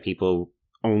shame that people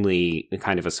only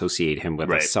kind of associate him with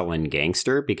a sullen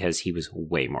gangster, because he was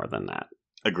way more than that.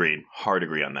 Agreed. Hard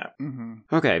agree on that.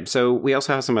 Mm-hmm. Okay, so we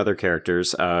also have some other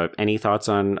characters. Any thoughts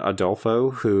on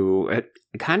Adolfo, who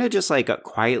kind of just like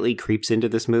quietly creeps into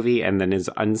this movie and then is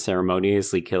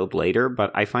unceremoniously killed later,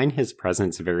 but I find his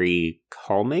presence very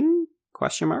calming?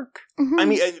 Question mark? Mm-hmm. I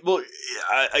mean,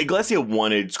 Iglesias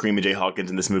wanted Screaming Jay Hawkins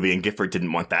in this movie, and Gifford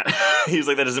didn't want that. He was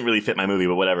like, that doesn't really fit my movie,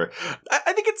 but whatever.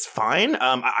 I think it's fine.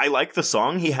 I like the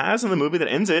song he has in the movie that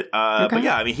ends it. But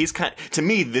yeah, I mean, to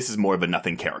me, this is more of a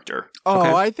nothing character. Oh,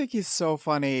 okay. I think he's so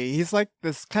funny. He's like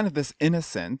this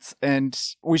innocent, and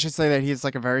we should say that he's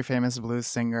like a very famous blues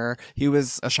singer. He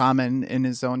was a shaman in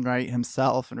his own right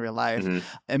himself in real life. Mm-hmm.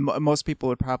 And most people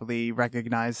would probably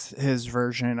recognize his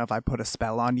version of I Put a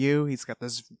Spell on You. He's got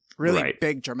this really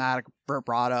big dramatic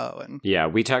vibrato. And yeah,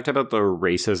 we talked about the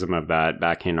racism of that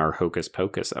back in our Hocus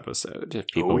Pocus episode, if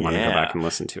people want to go back and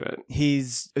listen to it.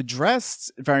 He's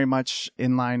dressed very much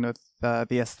in line with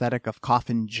the aesthetic of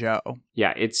Coffin Joe.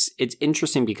 Yeah, it's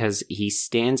interesting because he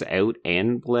stands out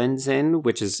and blends in,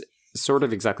 which is sort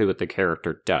of exactly what the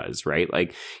character does, right?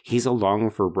 Like, he's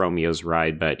along for Romeo's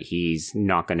ride, but he's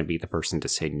not going to be the person to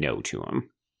say no to him.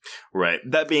 Right.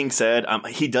 That being said,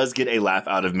 he does get a laugh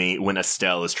out of me when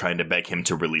Estelle is trying to beg him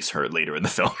to release her later in the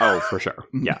film. Oh, for sure.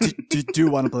 Yeah. Do you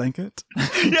want a blanket?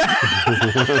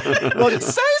 Yeah. Well,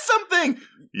 say something.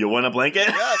 You want a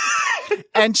blanket?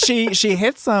 And she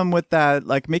hits him with that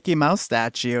like Mickey Mouse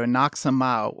statue and knocks him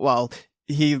out. Well,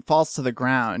 he falls to the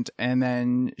ground, and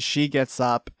then she gets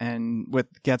up and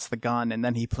gets the gun, and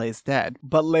then he plays dead.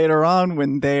 But later on,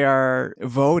 when they are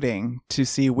voting to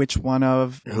see which one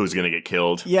of who's gonna get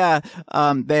killed,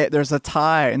 there's a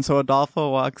tie, and so Adolfo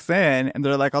walks in, and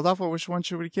they're like, Adolfo, which one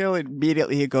should we kill?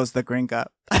 Immediately he goes the gringa.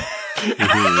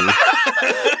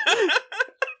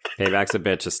 Payback's a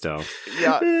bitch, Estelle.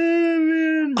 Yeah.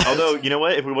 Although, you know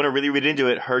what? If we want to really read into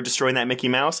it, her destroying that Mickey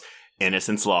Mouse,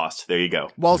 innocence lost. There you go.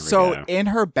 Well, in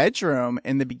her bedroom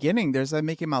in the beginning, there's a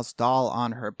Mickey Mouse doll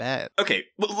on her bed. Okay,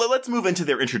 well, let's move into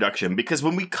their introduction, because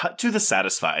when we cut to the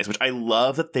Satisfies, which I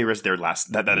love that there is their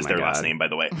last that is their last name, by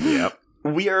the way. Yep.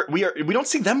 We don't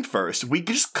see them first. We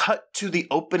just cut to the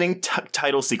opening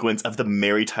title sequence of the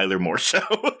Mary Tyler Moore Show.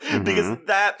 Because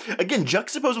that, again,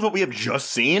 juxtaposed with what we have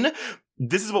just seen,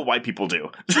 this is what white people do.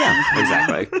 Yeah,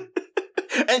 exactly.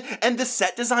 And the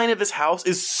set design of this house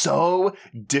is so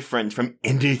different from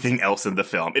anything else in the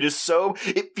film. It is so...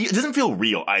 It doesn't feel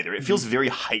real either. It feels very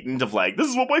heightened of like, this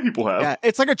is what white people have. Yeah,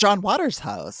 it's like a John Waters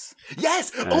house.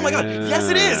 Yes! Oh my god! Yes,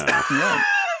 it is! Yeah.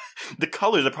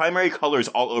 The primary colors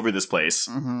all over this place.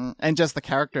 Mm-hmm. And just the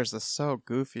characters are so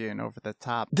goofy and over the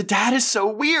top. The dad is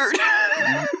so weird!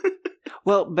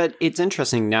 Well, but it's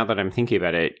interesting now that I'm thinking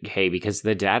about it, hey, because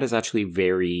the dad is actually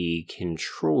very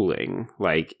controlling.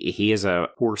 Like, he is a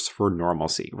force for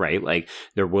normalcy, right? Like,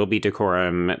 there will be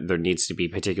decorum, there needs to be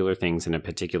particular things in a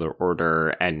particular order,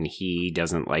 and he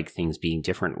doesn't like things being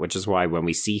different, which is why when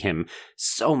we see him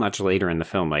so much later in the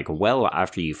film, like, well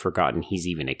after you've forgotten he's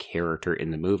even a character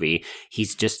in the movie,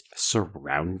 he's just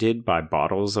surrounded by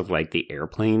bottles of, like, the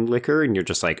airplane liquor, and you're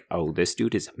just like, oh, this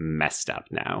dude is messed up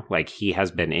now. Like, he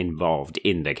has been involved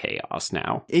in the chaos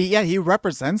now. Yeah, he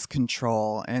represents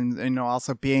control, and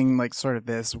also being like sort of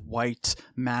this white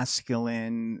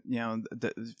masculine,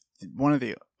 one of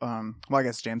the I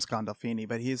guess James Gandolfini,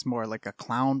 but he's more like a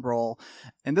clown role,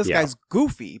 and this guy's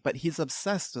goofy, but he's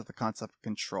obsessed with the concept of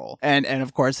control, and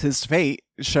of course his fate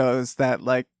shows that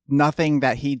like nothing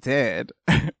that he did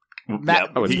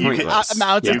pointless.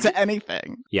 amounted to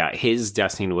anything. Yeah, his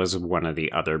death scene was one of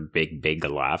the other big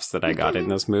laughs that I got in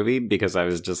this movie, because I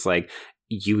was just like,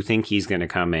 you think he's going to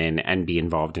come in and be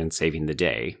involved in saving the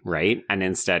day, right? And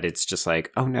instead it's just like,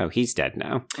 oh no, he's dead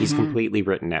now. He's completely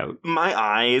written out. My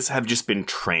eyes have just been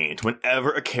trained.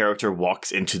 Whenever a character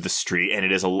walks into the street and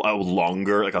it is a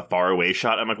longer, like a far away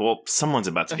shot, I'm like, well, someone's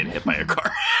about to get hit by a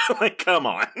car. Like, come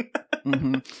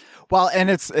on. Well, and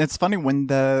it's funny when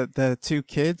the two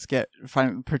kids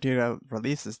Perdita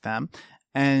releases them,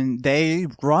 and they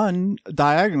run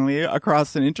diagonally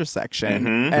across an intersection,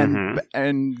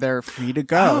 and they're free to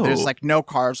go. Oh. There's like no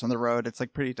cars on the road. It's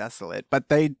like pretty desolate. But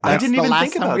I didn't even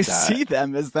think about we that. see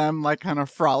them is them like kind of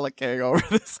frolicking over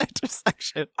this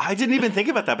intersection. I didn't even think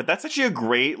about that, but that's actually a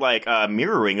great like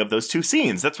mirroring of those two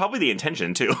scenes. That's probably the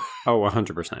intention too. Oh,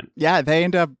 100%. Yeah, they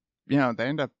end up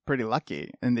pretty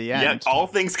lucky in the end. Yeah, all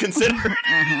things considered.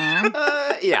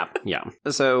 Yeah.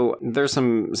 So there's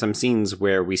some scenes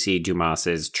where we see Dumas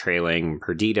is trailing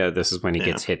Perdita. This is when he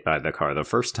gets hit by the car the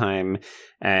first time.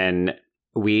 And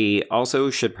we also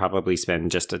should probably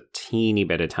spend just a teeny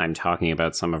bit of time talking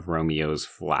about some of Romeo's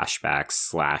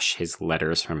flashbacks / his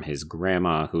letters from his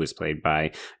grandma, who is played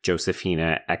by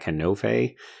Josefina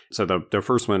Ekanove. So the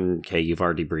first one, Kay, you've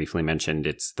already briefly mentioned.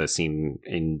 It's the scene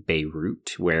in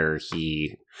Beirut where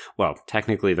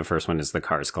technically the first one is the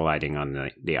cars colliding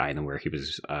on the island where he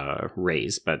was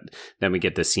raised. But then we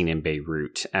get the scene in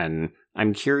Beirut. And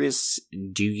I'm curious,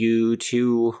 do you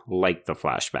two like the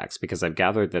flashbacks? Because I've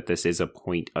gathered that this is a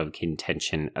point of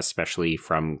contention, especially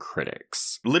from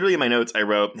critics. Literally in my notes, I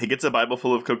wrote, he gets a Bible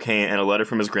full of cocaine and a letter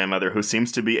from his grandmother, who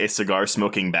seems to be a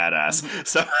cigar-smoking badass.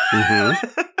 So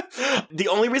the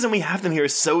only reason we have them here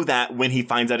is so that when he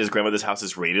finds out his grandmother's house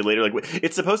is raided later, like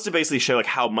it's supposed to basically show like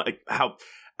how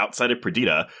outside of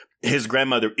Perdita, his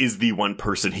grandmother is the one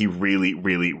person he really,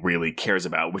 really, really cares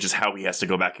about, which is how he has to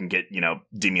go back and get,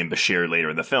 Demian Bashir later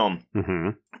in the film.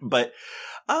 But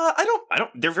I don't,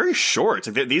 they're very short.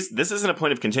 Like this isn't a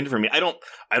point of contention for me. I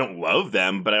don't love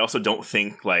them, but I also don't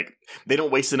think like they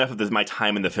don't waste enough of my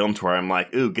time in the film to where I'm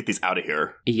like, ooh, get these out of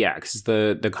here. Yeah, because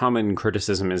the common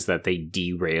criticism is that they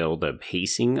derail the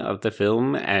pacing of the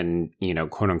film and,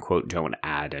 quote unquote, don't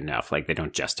add enough. Like they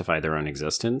don't justify their own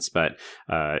existence. But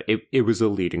it was a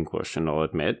leading question, I'll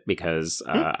admit, because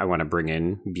I want to bring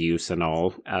in Buse and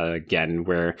all again,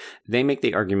 where they make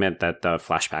the argument that the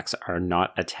flashbacks are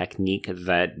not a technique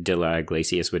that De La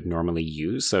Iglesias would normally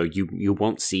use. So you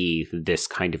won't see this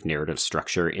kind of narrative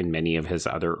structure in many of his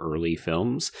other early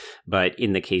films. But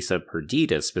in the case of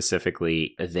Perdita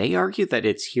specifically, they argue that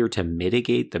it's here to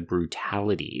mitigate the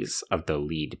brutalities of the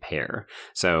lead pair.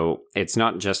 So it's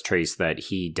not just Trace that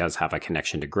he does have a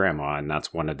connection to Grandma, and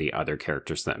that's one of the other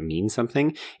characters that means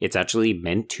something. It's actually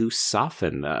meant to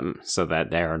soften them so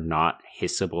that they are not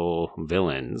hissable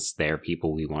villains. They're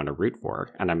people we want to root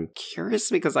for. And I'm curious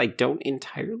because I don't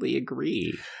entirely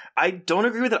agree. I don't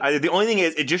agree with it either. The only thing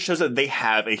is, it just shows that they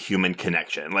have a human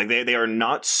connection. Like they are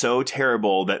not so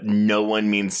terrible that no one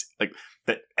means like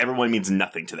that everyone means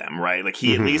nothing to them, right? Like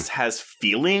he at least has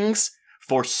feelings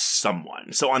for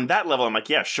someone. So on that level, I'm like,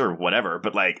 yeah, sure, whatever.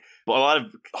 But like, well, a lot of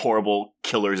horrible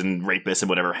killers and rapists and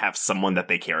whatever have someone that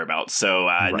they care about. So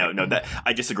no, that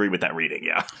I disagree with that reading.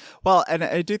 Yeah. Well, and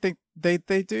I do think they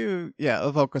do,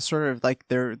 evoke a sort of like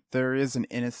there is an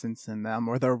innocence in them,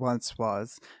 or there once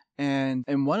was. And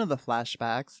in one of the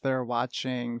flashbacks, they're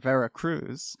watching Vera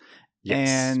Cruz. Yes.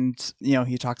 And,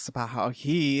 he talks about how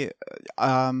he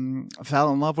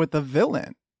fell in love with the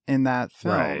villain in that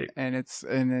film. Right. And it's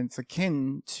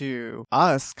akin to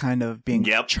us kind of being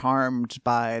charmed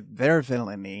by their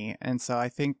villainy. And so I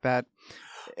think that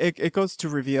it goes to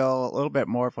reveal a little bit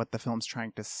more of what the film's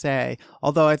trying to say.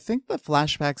 Although I think the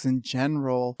flashbacks in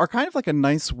general are kind of like a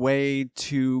nice way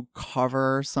to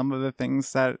cover some of the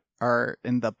things that are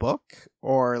in the book,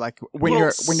 or like when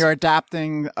you're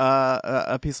adapting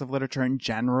a piece of literature in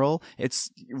general, it's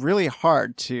really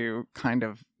hard to kind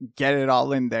of get it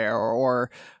all in there or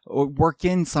work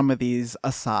in some of these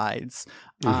asides.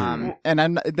 And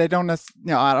they don't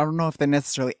I don't know if they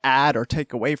necessarily add or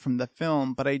take away from the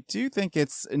film, but I do think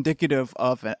it's indicative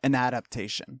of an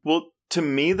adaptation. Well, to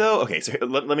me, though, okay, so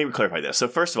let me clarify this. So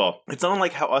first of all, it's not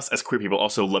like how us as queer people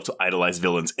also love to idolize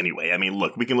villains anyway. I mean,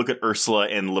 look, we can look at Ursula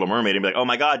in Little Mermaid and be like, oh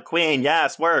my god, queen,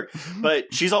 yes, work.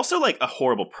 But she's also like a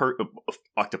horrible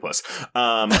octopus.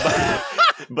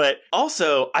 But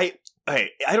also,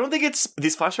 Hey, I don't think it's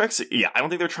these flashbacks. Yeah, I don't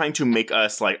think they're trying to make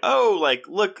us like, oh, like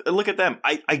look at them.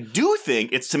 I do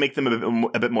think it's to make them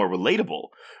a bit more relatable,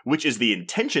 which is the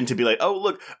intention, to be like, oh,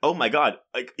 look, oh my God,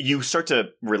 like you start to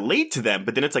relate to them,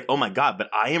 but then it's like, oh my God, but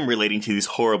I am relating to these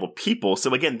horrible people.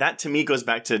 So again, that to me goes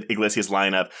back to Iglesias'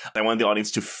 line of, I want the audience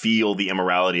to feel the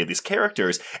immorality of these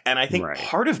characters, and I think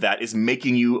part of that is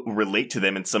making you relate to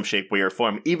them in some shape, way, or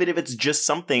form, even if it's just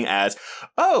something as,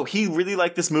 oh, he really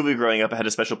liked this movie growing up, it had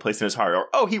a special place in his heart, or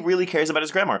oh, he really cares about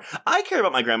his grandma. I care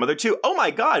about my grandmother too. Oh my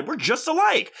God, we're just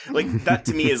alike. Like that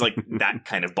to me is like that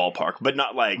kind of ballpark, but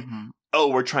not like, oh,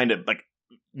 we're trying to like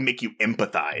make you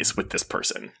empathize with this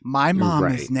person. My mom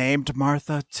is named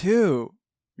Martha too.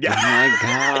 Yeah. Oh my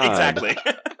God. Exactly.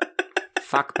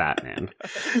 Fuck Batman.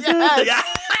 Yes.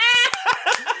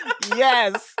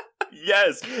 Yes.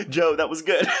 Yes. Joe, that was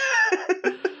good.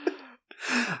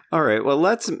 All right, well,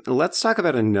 let's talk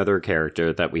about another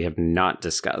character that we have not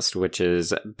discussed, which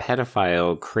is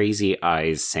pedophile Crazy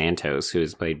Eyes Santos, who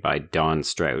is played by Don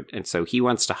Strout. And so he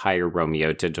wants to hire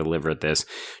Romeo to deliver this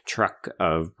truck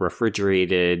of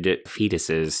refrigerated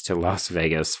fetuses to Las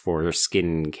Vegas for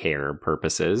skin care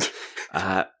purposes.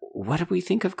 What do we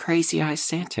think of Crazy Eyes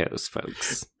Santos,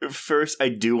 folks? First, I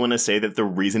do want to say that the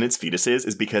reason it's fetuses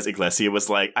is because Iglesias was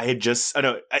like,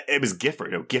 it was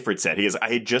Gifford. No, Gifford said,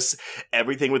 I had just,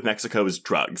 everything with Mexico is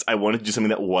drugs. I wanted to do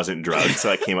something that wasn't drugs,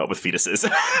 so I came up with fetuses.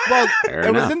 Well,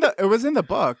 it was in the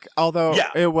book, although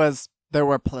there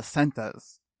were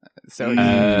placentas. So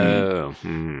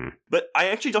But I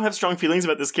actually don't have strong feelings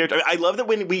about this character. I love that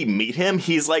when we meet him,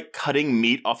 he's like cutting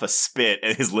meat off a spit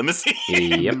in his limousine.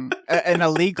 Yep. An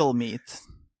illegal meat.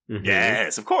 Mm-hmm.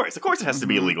 Yes, of course. Of course it has to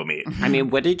be illegal meat. I mean,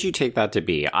 what did you take that to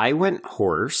be? I went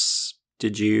horse.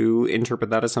 Did you interpret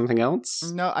that as something else?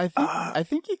 No, I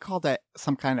think he called it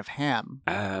some kind of ham.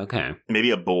 Okay.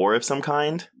 Maybe a boar of some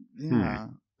kind? Yeah.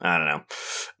 I don't know.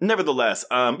 Nevertheless,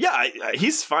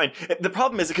 he's fine. The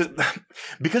problem is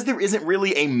because there isn't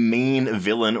really a main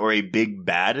villain or a big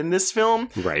bad in this film.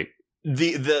 Right.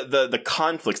 The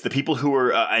conflicts, the people who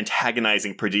are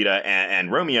antagonizing Perdita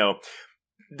and Romeo,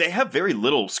 they have very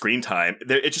little screen time.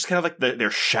 It's just kind of like their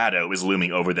shadow is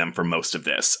looming over them for most of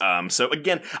this. So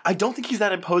again, I don't think he's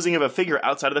that imposing of a figure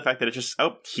outside of the fact that it's just,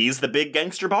 he's the big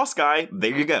gangster boss guy.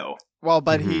 There you go. Well,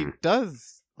 but he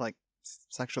does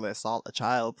sexually assault a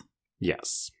child.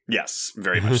 Yes. Yes,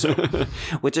 very much so.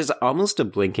 Which is almost a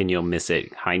blink and you'll miss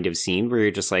it kind of scene where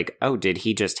you're just like, oh, did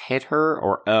he just hit her?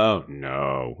 Or, oh,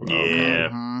 no. Yeah.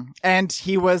 Mm-hmm. And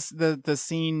he was, the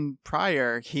scene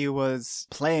prior, he was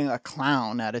playing a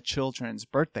clown at a children's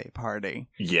birthday party.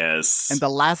 Yes. And the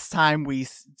last time we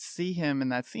see him in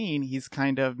that scene, he's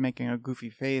kind of making a goofy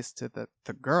face to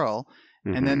the girl.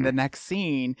 Mm-hmm. And then the next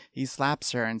scene, he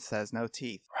slaps her and says, "No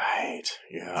teeth." Right.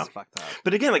 Yeah. It's fucked up.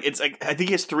 But again, like I think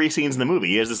he has 3 scenes in the movie.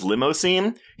 He has this limo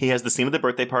scene, he has the scene of the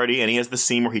birthday party, and he has the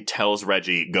scene where he tells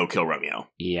Reggie, "Go kill Romeo."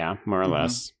 Yeah, more or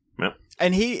less. Yep.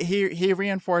 And he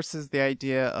reinforces the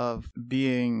idea of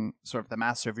being sort of the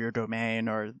master of your domain,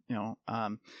 or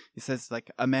he says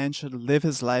like a man should live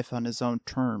his life on his own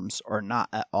terms or not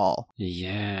at all.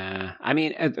 Yeah, I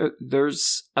mean,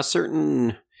 there's a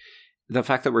certain. The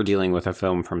fact that we're dealing with a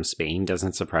film from Spain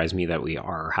doesn't surprise me that we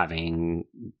are having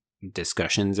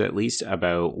discussions, at least,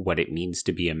 about what it means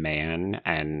to be a man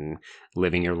and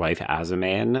living your life as a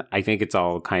man. I think it's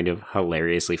all kind of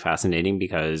hilariously fascinating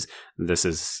because this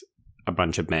is a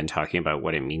bunch of men talking about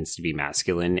what it means to be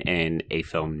masculine in a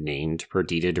film named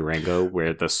Perdita Durango,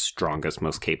 where the strongest,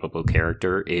 most capable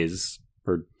character is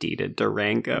Perdita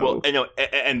Durango. Well, I know,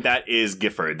 and that is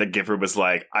Gifford. That Gifford was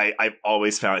like, I've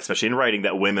always found, especially in writing,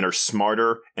 that women are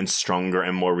smarter and stronger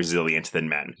and more resilient than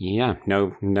men. Yeah,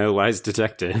 no lies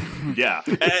detected. Yeah,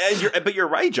 but you're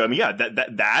right, Joe. I mean, yeah,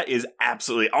 that is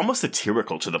absolutely almost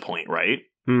satirical to the point, right?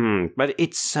 But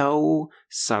it's so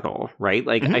subtle, right?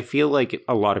 Like, I feel like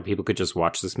a lot of people could just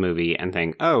watch this movie and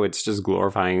think, oh, it's just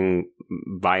glorifying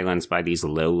violence by these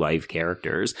low-life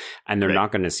characters. And they're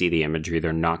not going to see the imagery.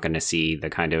 They're not going to see the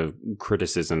kind of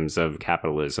criticisms of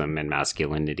capitalism and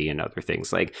masculinity and other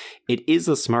things. Like, it is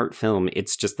a smart film.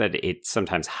 It's just that it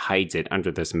sometimes hides it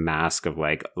under this mask of,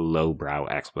 like, lowbrow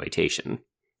exploitation.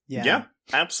 Yeah,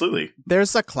 absolutely.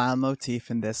 There's a clown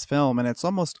motif in this film, and it's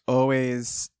almost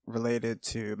always related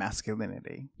to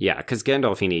masculinity. Yeah, because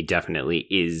Gandolfini definitely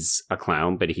is a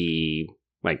clown, but he,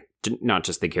 like, not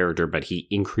just the character, but he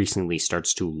increasingly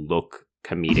starts to look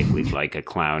comedically like a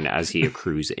clown as he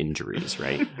accrues injuries,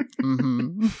 right?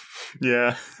 Mm-hmm.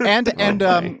 Yeah. And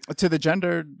to the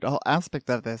gender aspect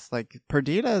of this, like,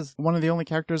 Perdita is one of the only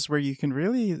characters where you can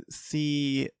really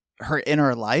see her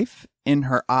inner life in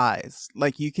her eyes.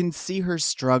 Like, you can see her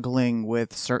struggling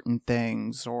with certain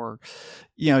things, or,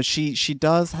 you know, she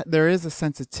does, there is a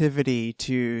sensitivity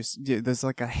to, there's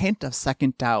like a hint of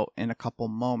second doubt in a couple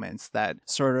moments that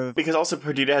sort of... Because also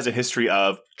Perdita has a history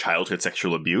of childhood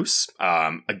sexual abuse.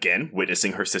 Again,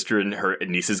 witnessing her sister and her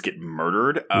nieces get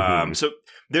murdered. So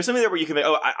there's something there where you can be,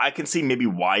 I can see maybe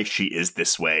why she is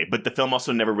this way, but the film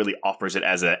also never really offers it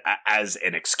as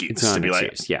an excuse. It's not to be an like,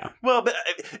 excuse, yeah. Well, but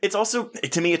it's also,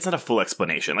 to me, it's not a full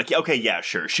explanation. Like, okay, yeah,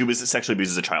 sure, she was sexually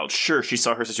abused as a child. Sure, she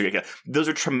saw her sister get killed. Those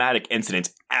are traumatic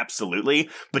incidents, absolutely.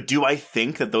 But do I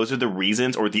think that those are the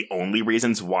reasons or the only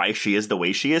reasons why she is the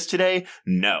way she is today?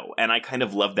 No. And I kind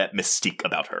of love that mystique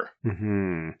about her.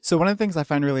 So one of the things I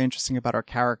find really interesting about her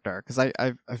character, because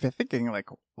I've been thinking, like,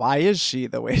 why is she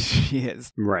the way she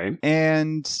is? Right.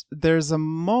 And there's a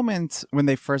moment when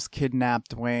they first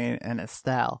kidnapped Dwayne and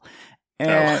Estelle.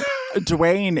 And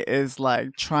Dwayne is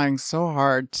like trying so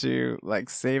hard to like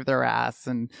save their ass.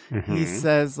 And he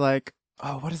says like,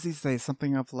 oh, what does he say?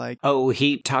 Something of like... Oh,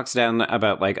 he talks down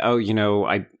about like, oh, you know,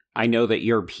 I know that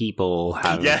your people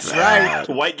have... Yes, right.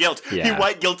 White guilt. Yeah. He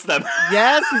white guilts them.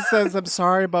 Yes, he says, I'm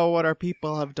sorry about what our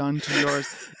people have done to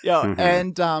yours.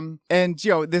 And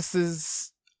you know, this is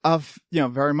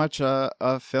very much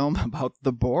a film about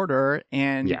the border.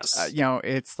 And, yes. You know,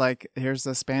 it's like, here's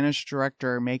a Spanish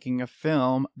director making a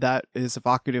film that is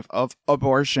evocative of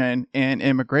abortion and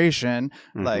immigration,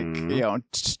 like, you know,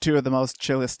 two of the most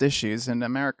chillest issues in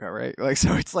America, right? Like,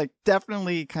 so it's like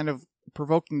definitely kind of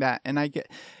provoking that. And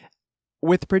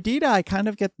with Perdita, I kind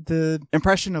of get the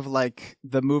impression of like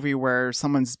the movie where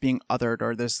someone's being othered,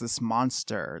 or there's this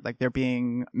monster, like they're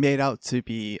being made out to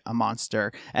be a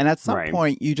monster. And at some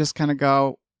point you just kind of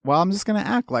go, well, I'm just going to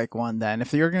act like one then.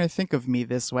 If you're going to think of me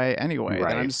this way anyway,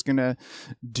 then I'm just going to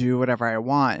do whatever I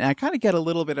want. And I kind of get a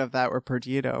little bit of that with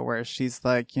Perdita, where she's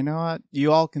like, you know what?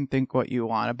 You all can think what you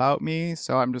want about me,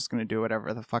 so I'm just going to do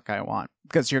whatever the fuck I want.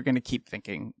 Because you're going to keep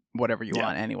thinking whatever you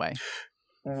want anyway.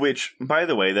 Which, by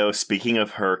the way, though, speaking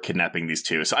of her kidnapping these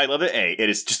two, so I love that it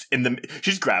is just she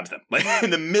just grabs them, like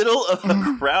in the middle of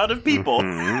a crowd of people,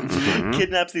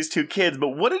 kidnaps these two kids. But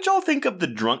what did y'all think of the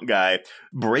drunk guy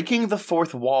breaking the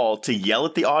fourth wall to yell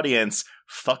at the audience,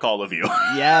 fuck all of you?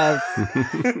 Yes.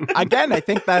 Again, I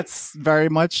think that's very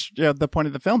much the point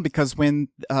of the film, because when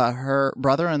her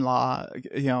brother-in-law,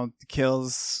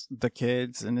 kills the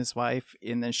kids and his wife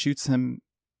and then shoots himself,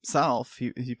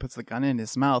 he puts the gun in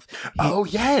his mouth.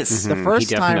 Yes. The first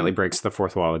he definitely time, breaks the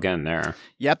fourth wall again there.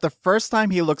 Yep, the first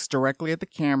time he looks directly at the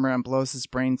camera and blows his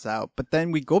brains out. But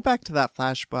then we go back to that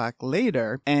flashback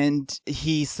later, and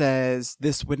he says,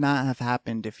 this would not have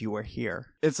happened if you were here.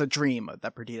 It's a dream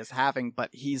that Perdita's having, but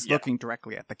he's looking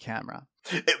directly at the camera.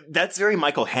 That's very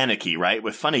Michael Haneke, right?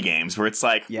 With Funny Games, where it's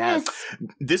like, yes,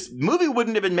 this movie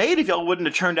wouldn't have been made if y'all wouldn't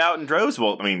have turned out in droves.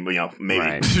 Well, I mean,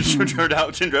 maybe turned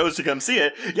out in droves to come see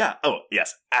it. Yeah. Oh,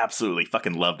 yes. Absolutely.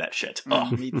 Fucking love that shit. Oh,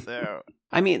 me too.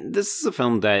 I mean, this is a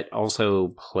film that also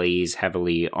plays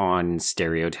heavily on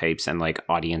stereotypes and like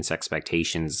audience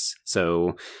expectations.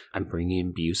 So I'm bringing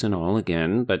abuse and all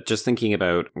again, but just thinking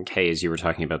about, okay, as you were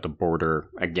talking about the border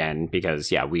again,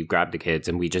 because we grab the kids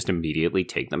and we just immediately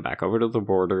take them back over to the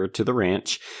border, to the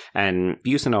ranch. And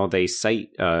abuse and all, they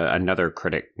cite another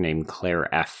critic named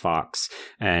Claire F. Fox.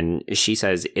 And she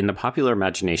says, in the popular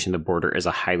imagination, the border is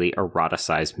a highly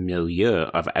eroticized milieu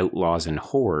of outlaws and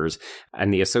whores,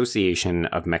 and the association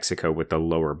of Mexico with the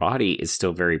lower body is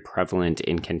still very prevalent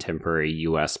in contemporary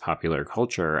U.S. popular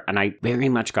culture. And I very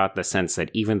much got the sense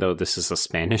that even though this is a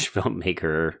Spanish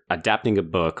filmmaker adapting a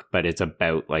book, but it's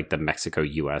about like the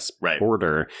Mexico-U.S.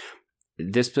 border,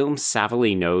 this film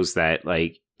savvily knows that,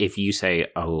 like, if you say,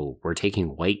 oh, we're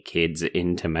taking white kids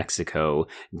into Mexico,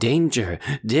 danger,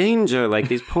 like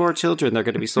these poor children, they're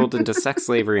going to be sold into sex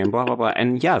slavery and blah, blah, blah.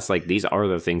 And yes, like these are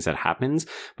the things that happens,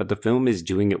 but the film is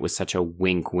doing it with such a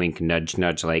wink, wink, nudge,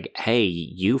 nudge, like, hey,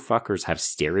 you fuckers have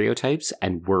stereotypes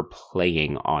and we're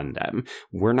playing on them.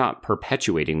 We're not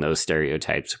perpetuating those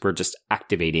stereotypes. We're just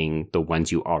activating the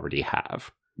ones you already have.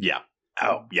 Yeah.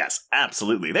 Oh, yes,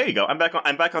 absolutely. There you go. I'm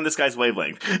back on this guy's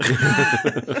wavelength.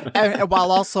 and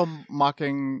while also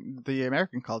mocking the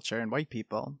American culture and white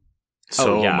people.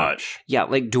 So much. Yeah,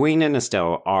 like Dwayne and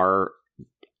Estelle are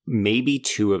maybe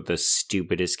two of the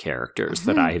stupidest characters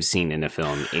that I have seen in a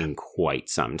film in quite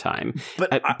some time.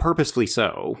 But purposefully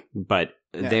so, but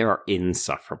they are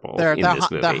insufferable in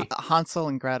this movie. They're Hansel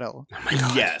and Gretel. Oh my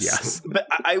God, yes. But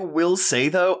I will say,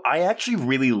 though, I actually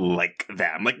really like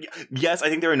them. Like, yes, I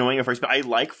think they're annoying at first, but I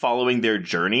like following their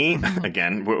journey.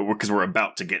 Again, because we're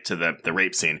about to get to the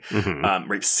rape scene,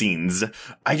 rape scenes.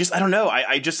 I don't know.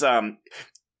 I just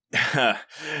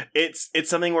it's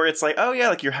something where it's like, oh yeah,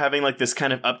 like you're having like this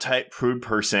kind of uptight prude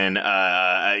person.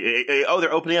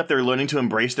 They're opening up. They're learning to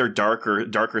embrace their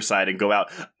darker side and go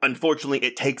out. Unfortunately,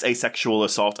 it takes a sexual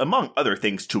assault, among other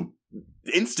things, to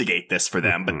instigate this for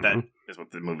them. But that is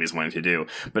what the movie is wanting to do.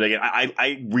 But again,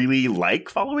 I really like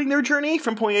following their journey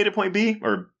from point A to point B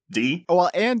or D. Well,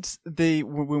 and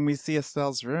when we see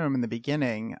Estelle's room in the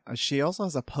beginning, she also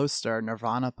has a poster,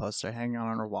 Nirvana poster, hanging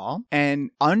on her wall.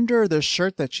 And under the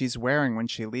shirt that she's wearing when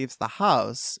she leaves the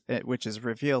house, which is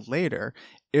revealed later,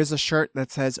 is a shirt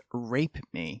that says "Rape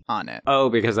Me" on it. Oh,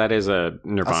 because that is a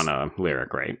Nirvana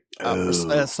lyric, right?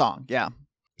 A song, yeah.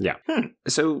 Yeah.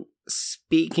 So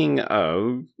speaking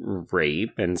of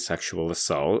rape and sexual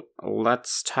assault,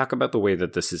 let's talk about the way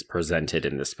that this is presented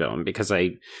in this film, because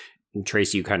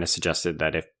Trace, you kind of suggested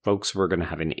that if folks were going to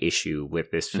have an issue with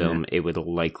this film, it would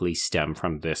likely stem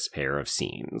from this pair of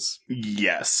scenes.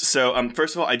 Yes. So,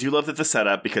 first of all, I do love that the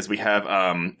setup, because we have,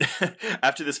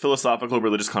 after this philosophical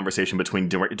religious conversation between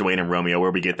Dwayne and Romeo,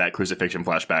 where we get that crucifixion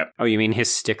flashback. Oh, you mean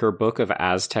his sticker book of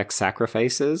Aztec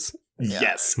sacrifices? Yeah.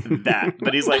 Yes, that.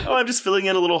 But he's like, I'm just filling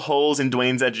in a little holes in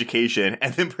Dwayne's education.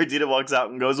 And then Perdita walks out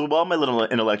and goes, well, my little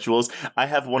intellectuals, I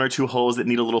have 1 or 2 holes that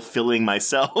need a little filling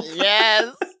myself.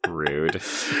 Yes. Rude.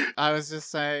 I was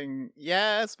just saying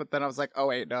yes, but then I was like, oh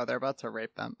wait, no, they're about to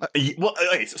rape them. Well,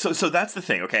 okay, so that's the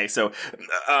thing, okay? So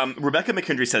Rebecca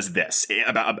McKendry says this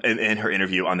about in her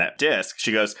interview on that disc.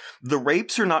 She goes, the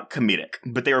rapes are not comedic,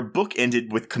 but they are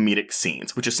bookended with comedic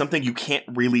scenes, which is something you can't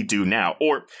really do now,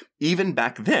 or even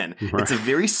back then. Right. It's a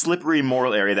very slippery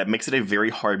moral area that makes it a very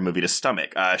hard movie to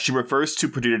stomach. She refers to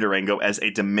Perdita Durango as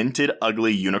a demented,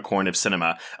 ugly unicorn of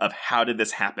cinema of how did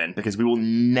this happen? Because we will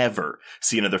never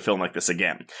see another film like this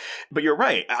again. But you're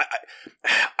right.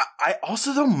 I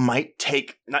also, though, might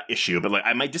take, not issue, but like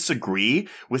I might disagree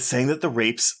with saying that the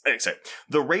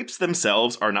rapes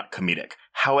themselves are not comedic.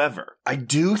 However, I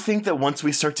do think that once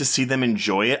we start to see them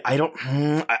enjoy it,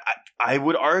 I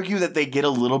would argue that they get a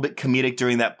little bit comedic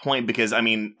during that point, because, I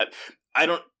mean,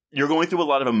 you're going through a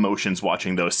lot of emotions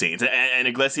watching those scenes. And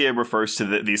Iglesias refers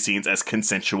to these scenes as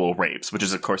consensual rapes, which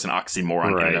is, of course, an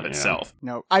oxymoron in and of itself.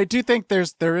 No, I do think there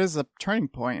is a turning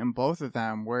point in both of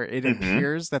them where it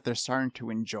appears that they're starting to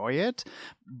enjoy it,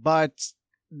 but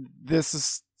this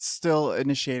is still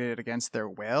initiated against their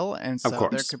will, and so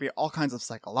there could be all kinds of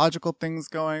psychological things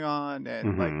going on,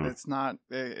 and like it's not,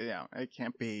 it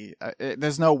can't be.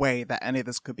 There's no way that any of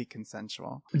this could be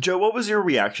consensual. Joe, what was your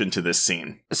reaction to this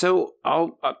scene? So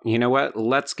I'll, you know what?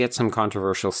 Let's get some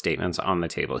controversial statements on the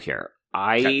table here.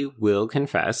 I will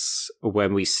confess,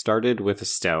 when we started with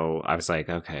Estelle, I was like,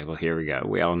 okay, well, here we go.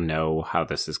 We all know how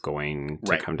this is going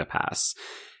to come to pass.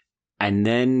 And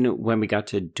then when we got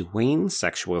to Dwayne's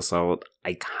sexual assault,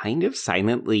 I kind of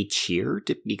silently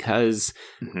cheered, because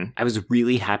I was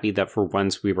really happy that for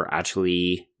once we were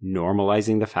actually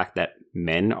normalizing the fact that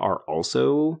men are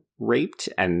also raped.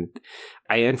 And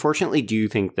I unfortunately do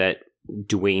think that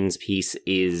Dwayne's piece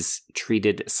is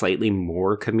treated slightly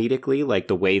more comedically, like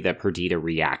the way that Perdita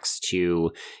reacts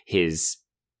to his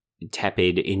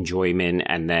tepid enjoyment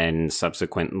and then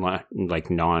subsequent like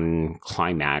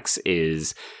non-climax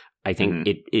is, I think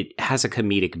it has a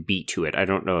comedic beat to it. I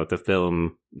don't know if the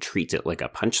film treats it like a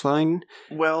punchline.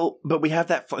 Well, but we have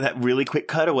that really quick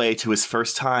cutaway to his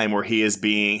first time where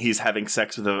he's having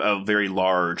sex with a very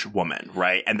large woman,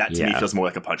 right? And that to me feels more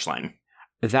like a punchline.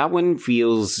 That one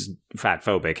feels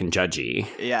fatphobic and judgy.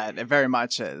 Yeah, it very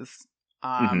much is.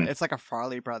 It's like a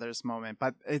Farley Brothers moment,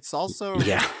 but it's also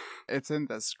it's in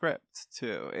the script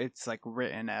too. It's like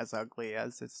written as ugly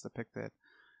as it's depicted.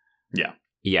 Yeah.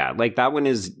 Yeah, like that one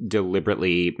is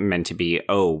deliberately meant to be,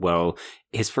 oh, well,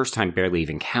 his first time barely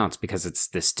even counts because it's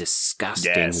this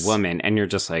disgusting woman. And you're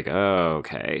just like, oh,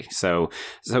 okay. So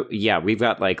yeah, we've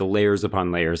got like layers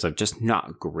upon layers of just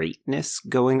not greatness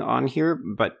going on here.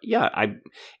 But yeah,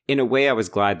 in a way, I was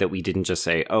glad that we didn't just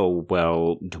say, oh,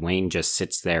 well, Dwayne just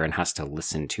sits there and has to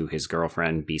listen to his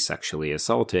girlfriend be sexually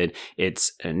assaulted.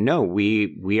 It's no,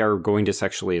 we are going to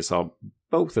sexually assault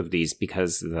both of these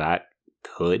because that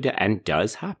could and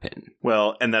does happen.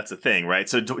 Well, and that's the thing, right?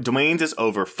 So Dwayne's is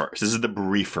over first. This is the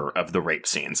briefer of the rape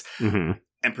scenes. And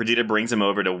Perdita brings him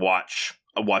over to watch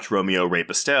Romeo rape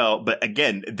Estelle. But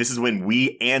again, this is when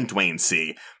we and Dwayne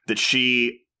see that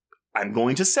she, I'm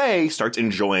going to say, starts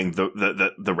enjoying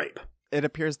the rape. It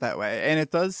appears that way. And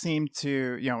it does seem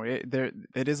to,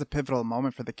 it is a pivotal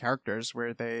moment for the characters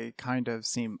where they kind of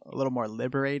seem a little more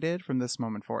liberated from this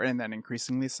moment forward, and then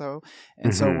increasingly so.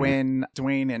 And so when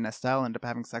Dwayne and Estelle end up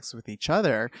having sex with each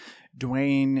other,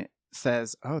 Dwayne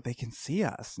says, oh, they can see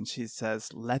us. And she says,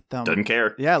 let them. Doesn't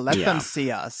care. Yeah, let them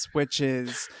see us, which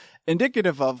is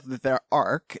indicative of their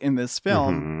arc in this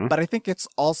film, but I think it's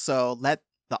also let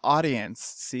the audience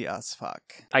see us fuck.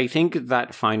 I think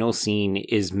that final scene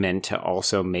is meant to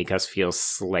also make us feel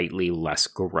slightly less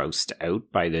grossed out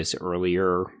by this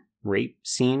earlier rape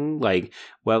scene. Like,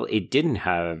 well, it didn't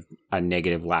have a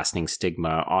negative lasting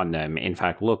stigma on them. In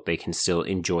fact, look, they can still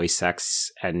enjoy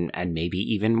sex and maybe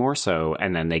even more so.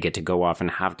 And then they get to go off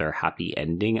and have their happy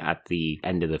ending at the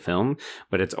end of the film.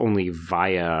 But it's only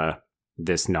via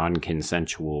this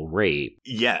non-consensual rape.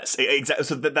 Yes, exactly.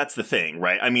 So that's the thing,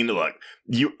 right? I mean, look,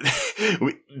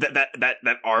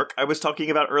 that arc I was talking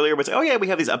about earlier was, oh yeah, we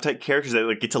have these uptight characters that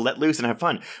like get to let loose and have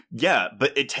fun. Yeah,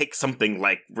 but it takes something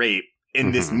like rape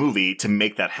in this movie to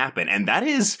make that happen, and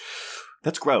that's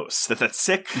gross. That's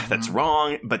sick. That's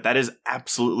wrong. But that is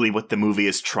absolutely what the movie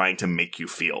is trying to make you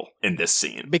feel in this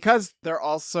scene. Because they're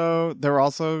also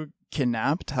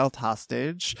kidnapped, held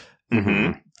hostage.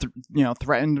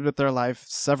 Threatened with their life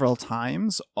several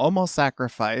times, almost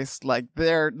sacrificed. Like,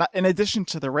 they're not, in addition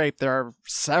to the rape, there are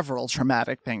several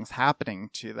traumatic things happening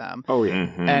to them. Oh yeah.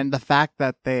 And the fact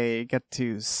that they get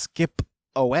to skip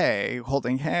away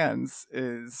holding hands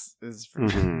is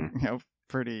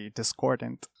pretty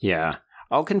discordant. Yeah.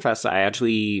 I'll confess, I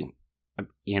actually,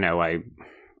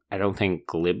 I don't think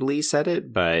glibly said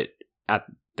it, but at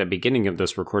the beginning of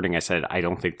this recording, I said, I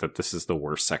don't think that this is the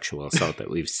worst sexual assault that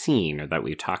we've seen or that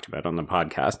we've talked about on the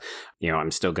podcast.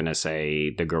 I'm still going to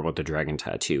say the girl with the dragon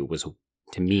tattoo was,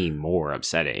 to me, more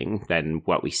upsetting than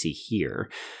what we see here.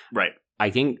 Right. I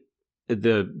think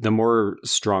the more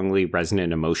strongly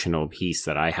resonant emotional piece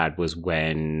that I had was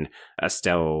when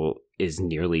Estelle is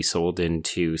nearly sold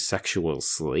into sexual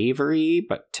slavery,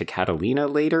 but to Catalina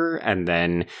later, and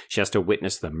then she has to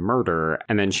witness the murder,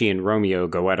 and then she and Romeo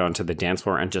go out onto the dance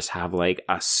floor and just have like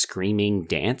a screaming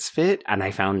dance fit, and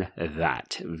I found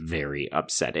that very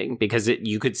upsetting, because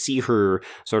you could see her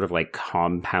sort of like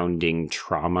compounding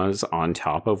traumas on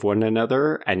top of one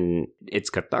another, and it's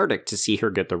cathartic to see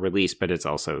her get the release, but it's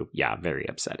also, very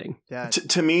upsetting. Yeah.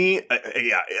 To me,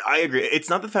 I agree. It's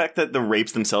not the fact that the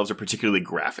rapes themselves are particularly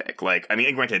graphic. Like,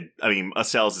 granted,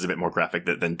 Estelle's is a bit more graphic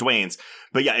than Dwayne's,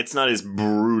 but yeah, it's not as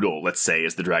brutal, let's say,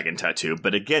 as the dragon tattoo.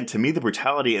 But again, to me, the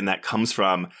brutality in that comes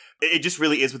from, it just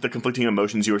really is with the conflicting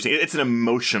emotions you were seeing. It's an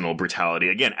emotional brutality.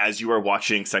 Again, as you are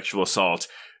watching sexual assault,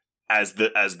 as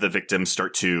the victims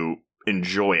start to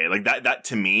enjoy it, like that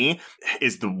to me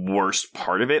is the worst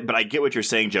part of it. But I get what you're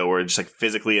saying, Joe, where it's just like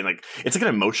physically and like it's like an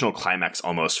emotional climax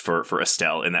almost for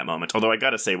Estelle in that moment. Although I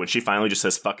gotta say, when she finally just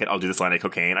says fuck it, I'll do this line of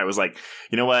cocaine, I was like,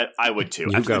 you know what, I would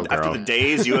too. After the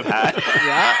days you have had.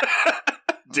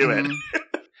 Do it.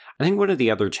 I think one of the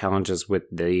other challenges with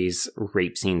these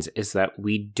rape scenes is that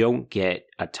we don't get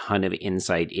a ton of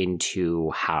insight into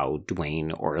how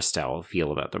Dwayne or Estelle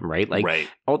feel about them, right? Like,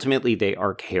 ultimately, they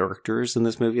are characters in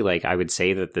this movie. Like, I would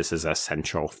say that this is a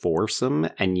central foursome,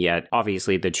 and yet,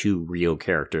 obviously, the two real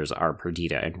characters are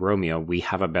Perdita and Romeo. We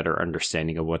have a better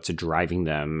understanding of what's driving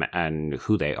them and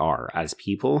who they are as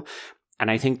people. And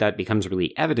I think that becomes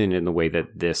really evident in the way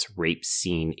that this rape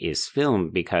scene is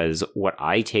filmed, because what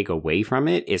I take away from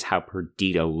it is how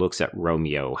Perdita looks at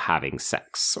Romeo having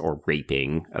sex or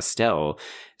raping Estelle.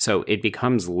 So it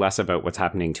becomes less about what's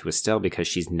happening to Estelle because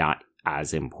she's not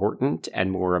as important,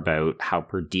 and more about how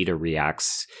Perdita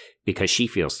reacts because she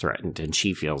feels threatened and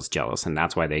she feels jealous. And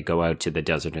that's why they go out to the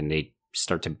desert and they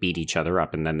start to beat each other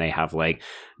up, and then they have like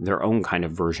their own kind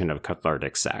of version of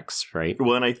cathartic sex, right?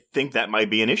 Well, and I think that might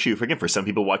be an issue for some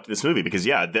people watching this movie, because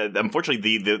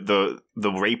unfortunately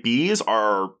the rapees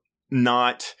are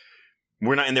not,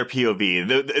 we're not in their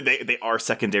POV. They are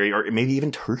secondary or maybe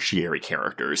even tertiary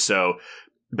characters. So,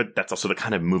 but that's also the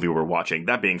kind of movie we're watching.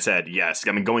 That being said, yes,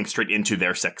 going straight into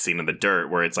their sex scene in the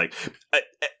dirt, where it's like,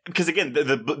 because again,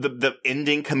 the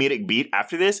ending comedic beat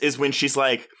after this is when she's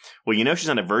like, well, she's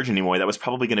not a virgin anymore. That was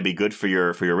probably going to be good for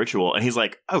your ritual. And he's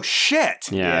like, oh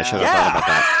shit. Yeah. I should have thought about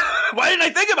that. Why didn't I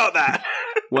think about that?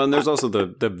 Well, and there's also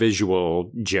the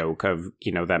visual joke of,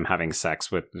 them having sex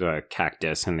with the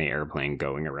cactus and the airplane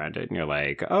going around it. And you're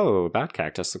like, oh, that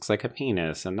cactus looks like a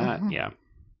penis. And that,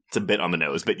 It's a bit on the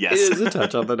nose, but yes. It is a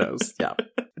touch on the nose. Yeah.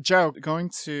 Joe,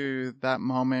 going to that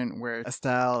moment where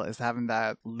Estelle is having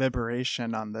that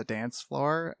liberation on the dance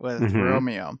floor with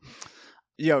Romeo,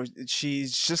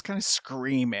 she's just kind of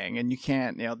screaming, and you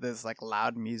can't, there's like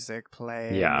loud music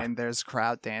playing, and there's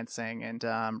crowd dancing, and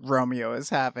Romeo is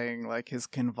having like his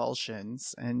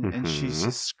convulsions, and she's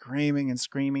just screaming and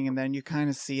screaming, and then you kind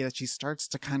of see that she starts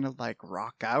to kind of like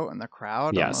rock out in the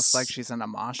crowd, almost like she's in a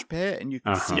mosh pit, and you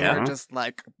can see her just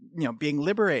like, being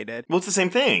liberated. Well, it's the same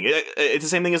thing. It's the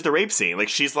same thing as the rape scene. Like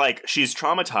she's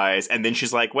traumatized, and then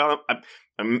she's like, well,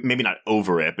 I'm maybe not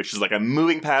over it, but she's like, I'm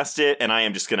moving past it, and I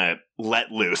am just gonna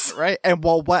let loose. Right. And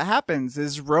well, what happens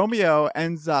is Romeo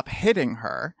ends up hitting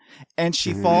her, and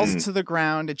she falls to the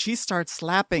ground, and she starts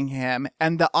slapping him,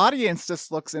 and the audience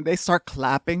just looks, and they start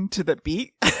clapping to the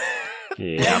beat.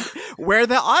 Yeah. We're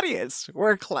the audience.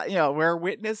 We're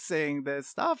witnessing this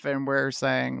stuff, and we're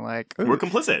saying like, we're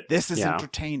complicit. This is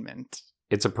entertainment.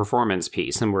 It's a performance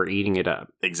piece, and we're eating it up.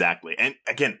 Exactly. And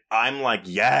again, I'm like,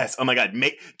 yes, oh my God,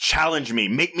 challenge me,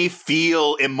 make me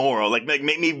feel immoral, like make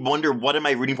me wonder, what am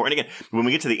I rooting for? And again, when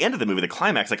we get to the end of the movie, the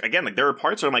climax, like again, like there are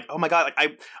parts where I'm like, oh my God,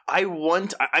 like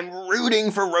I'm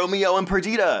rooting for Romeo and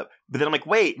Perdita. But then I'm like,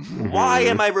 wait, why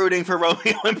am I rooting for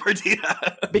Romeo and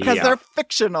Perdita? Because they're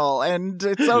fictional, and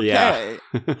it's okay.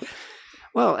 Yeah.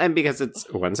 Well, and because it's,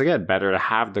 once again, better to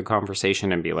have the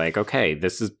conversation and be like, okay,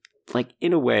 this is, like,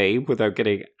 in a way, without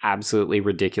getting absolutely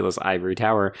ridiculous ivory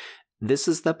tower, this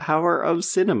is the power of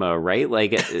cinema, right?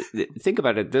 Like, think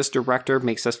about it. This director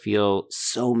makes us feel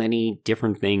so many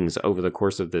different things over the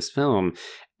course of this film.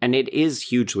 And it is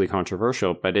hugely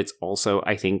controversial, but it's also,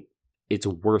 I think, it's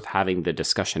worth having the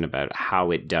discussion about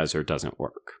how it does or doesn't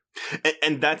work.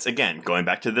 And that's, again, going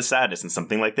back to The Sadness and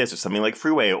something like this, or something like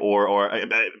Freeway, or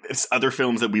other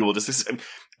films that we will discuss,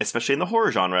 especially in the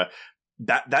horror genre.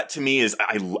 That to me is,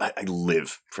 I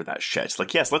live for that shit. It's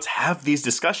like, yes, let's have these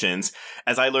discussions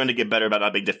as I learn to get better about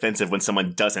not being defensive when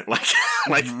someone doesn't like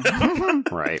them.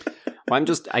 Right. Well,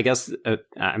 I guess,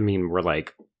 we're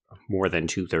like more than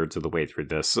 2/3 of the way through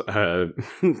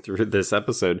this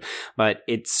episode, but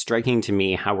it's striking to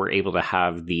me how we're able to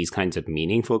have these kinds of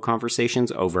meaningful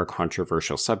conversations over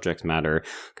controversial subject matter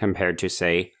compared to,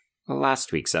 say,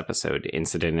 last week's episode,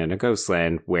 Incident in a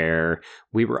Ghostland, where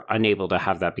we were unable to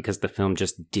have that because the film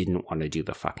just didn't want to do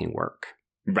the fucking work.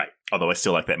 Right. Although I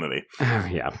still like that movie.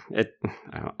 Yeah. It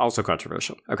also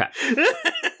controversial. Okay.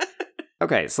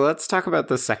 Okay, so let's talk about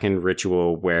the second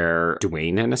ritual where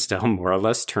Dwayne and Estelle more or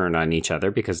less turn on each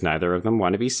other because neither of them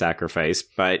want to be sacrificed,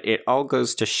 but it all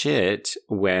goes to shit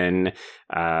when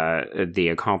the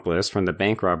accomplice from the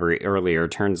bank robbery earlier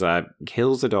turns up,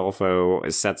 kills Adolfo,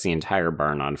 sets the entire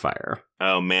barn on fire.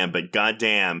 Oh man, but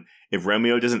goddamn, if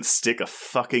Romeo doesn't stick a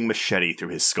fucking machete through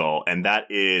his skull, and that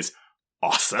is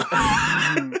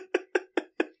awesome.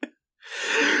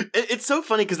 It's so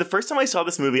funny because the first time I saw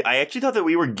this movie, I actually thought that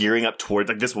we were gearing up towards,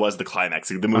 like, this was the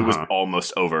climax. Like, the movie was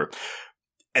almost over.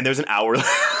 And there's an hour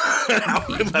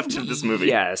left of this movie.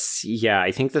 Yes. Yeah,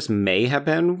 I think this may have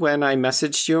been when I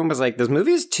messaged you and was like, this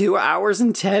movie is 2 hours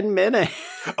and 10 minutes.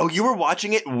 Oh, you were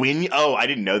watching it when... Oh, I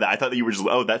didn't know that. I thought that you were just...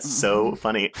 Oh, that's so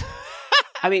funny.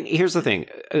 I mean, here's the thing.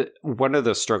 One of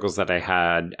the struggles that I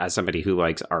had as somebody who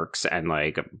likes arcs and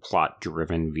like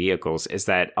plot-driven vehicles is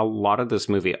that a lot of this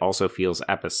movie also feels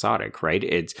episodic, right?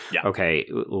 It's, okay,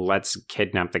 let's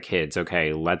kidnap the kids.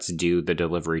 Okay, let's do the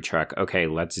delivery truck. Okay,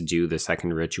 let's do the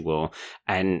second ritual.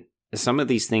 And some of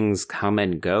these things come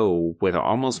and go with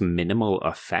almost minimal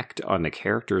effect on the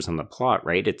characters and the plot,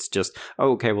 right? It's just,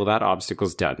 oh, okay, well, that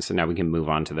obstacle's done, so now we can move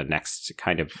on to the next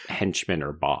kind of henchman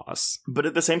or boss. But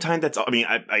at the same time, that's, I mean,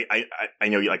 I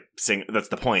know you like saying that's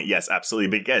the point, yes,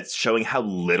 absolutely, but yeah, it's showing how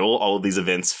little all of these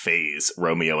events phase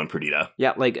Romeo and Perdita.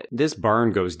 Yeah, like, this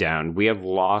barn goes down, we have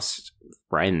lost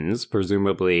friends,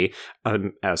 presumably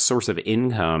a source of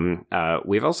income.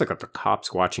 We've also got the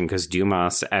cops watching because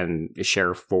Dumas and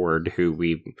Sheriff Ford, who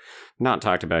we've not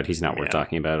talked about, he's not worth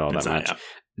talking about all that much.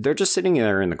 They're just sitting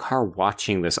there in the car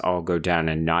watching this all go down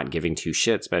and not giving two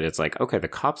shits, but it's like, okay, the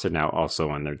cops are now also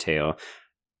on their tail.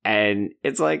 And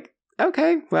it's like,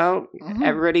 okay, well,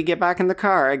 everybody get back in the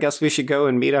car. I guess we should go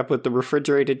and meet up with the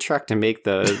refrigerated truck to make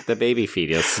the baby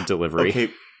fetus delivery. Okay.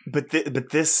 But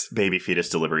this baby fetus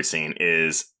delivery scene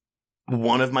is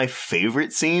one of my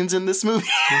favorite scenes in this movie.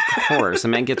 Of course. The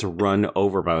man gets run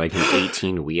over by like an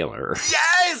 18-wheeler.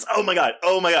 Yes! Oh my god.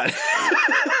 Oh my god.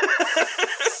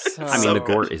 I mean, the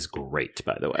gore is great,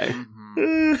 by the way.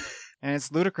 And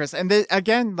it's ludicrous. And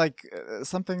again, like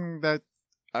something that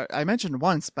I mentioned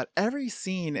once, but every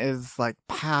scene is like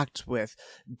packed with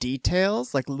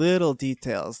details, like little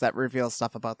details that reveal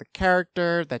stuff about the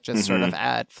character that just sort of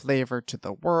add flavor to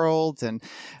the world. And,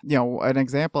 you know, an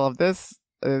example of this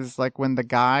is like when the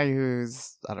guy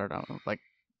who's, I don't know, like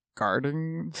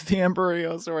guarding the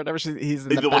embryos or whatever. He's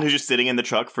in the one who's just sitting in the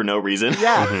truck for no reason.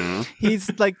 Yeah.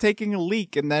 He's like taking a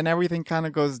leak, and then everything kind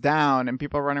of goes down, and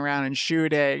people run around and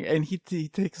shooting, and he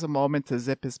takes a moment to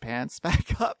zip his pants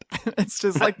back up. It's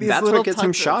just like these That's little what gets touches.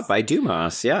 him shot by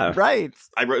Dumas, yeah. Right.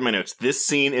 I wrote in my notes, this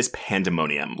scene is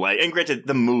pandemonium. Like, and granted,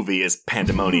 the movie is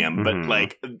pandemonium, but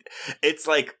like, it's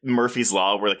like Murphy's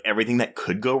Law, where like everything that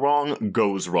could go wrong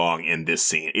goes wrong in this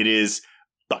scene. It is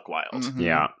buck wild. Mm-hmm.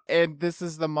 Yeah. And this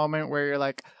is the moment where you're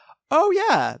like, oh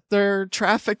yeah, they're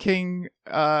trafficking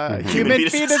human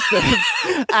fetuses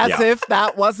as if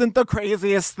that wasn't the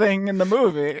craziest thing in the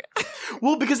movie.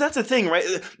 Well, because that's the thing, right?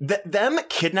 Them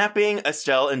kidnapping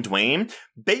Estelle and Dwayne,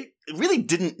 they really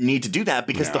didn't need to do that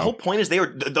because the whole point is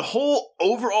the whole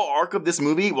overall arc of this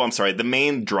movie, the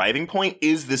main driving point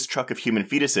is this truck of human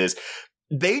fetuses.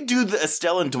 They do the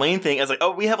Estelle and Dwayne thing as like,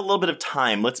 oh, we have a little bit of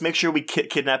time. Let's make sure we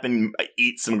kidnap and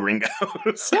eat some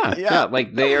gringos. Yeah.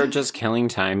 Like, they are just killing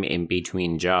time in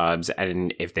between jobs.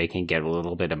 And if they can get a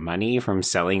little bit of money from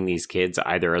selling these kids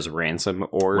either as ransom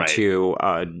or to,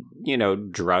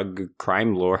 drug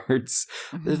crime lords,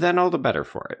 then all the better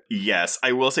for it. Yes.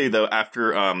 I will say, though,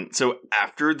 after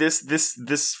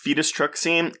this fetus truck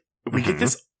scene, we get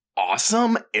this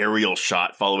awesome aerial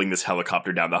shot following this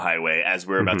helicopter down the highway as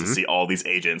we're about to see all these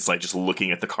agents like just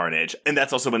looking at the carnage. And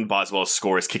that's also when Boswell's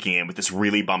score is kicking in with this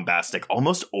really bombastic,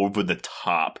 almost over the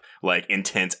top, like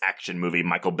intense action movie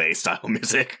Michael Bay style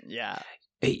music. Yeah.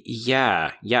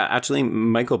 Actually,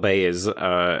 Michael Bay is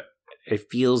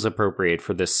it feels appropriate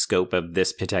for the scope of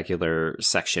this particular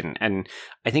section. And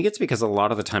I think it's because a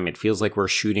lot of the time it feels like we're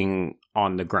shooting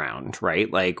on the ground, right?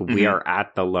 Like we are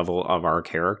at the level of our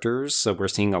characters. So we're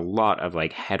seeing a lot of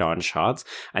like head-on shots.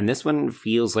 And this one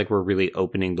feels like we're really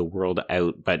opening the world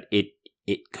out, but it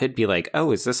could be like,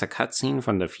 oh, is this a cutscene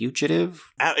from The Fugitive?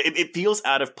 It feels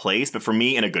out of place, but for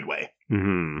me, in a good way.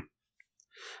 Mm-hmm.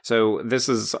 So this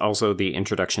is also the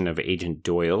introduction of Agent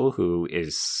Doyle, who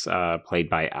is played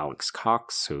by Alex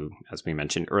Cox, who, as we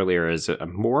mentioned earlier, is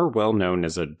more well-known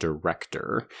as a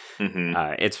director.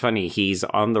 It's funny, he's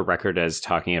on the record as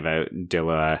talking about De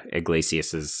La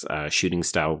Iglesias' shooting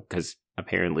style, because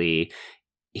apparently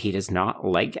he does not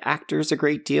like actors a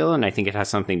great deal, and I think it has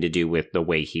something to do with the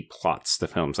way he plots the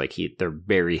films. Like they're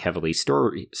very heavily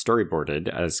storyboarded,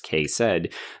 as Kay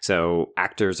said. So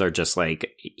actors are just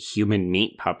like human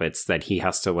meat puppets that he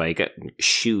has to like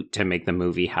shoot to make the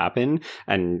movie happen.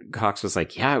 And Cox was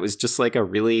like, yeah, it was just like a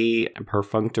really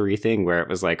perfunctory thing where it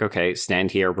was like, okay,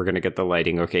 stand here, we're gonna get the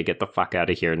lighting. Okay, get the fuck out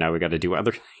of here. Now we got to do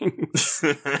other things.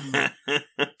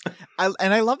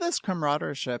 I love this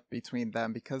camaraderie between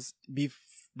them because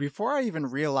before I even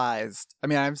realized, I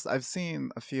mean, I've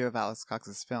seen a few of Alex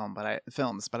Cox's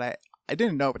films, but I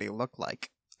didn't know what he looked like.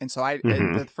 And so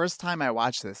the first time I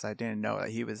watched this, I didn't know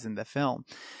that he was in the film.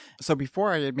 So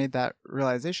before I had made that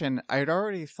realization, I had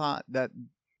already thought that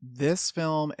this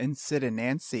film and Sid and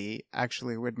Nancy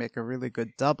actually would make a really good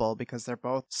double because they're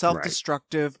both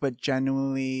self-destructive but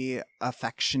genuinely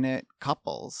affectionate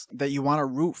couples that you want to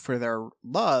root for their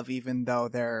love even though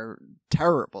they're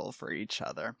terrible for each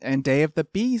other. And Day of the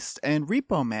Beast and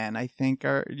Repo Man, I think,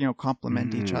 are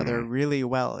complement each other really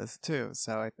well as too.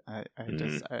 So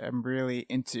I'm really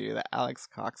into the Alex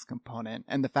Cox component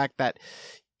and the fact that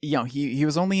he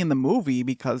was only in the movie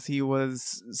because he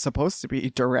was supposed to be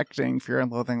directing Fear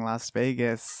and Loathing Las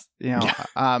Vegas,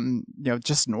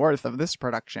 just north of this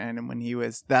production. And when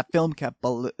that film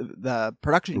the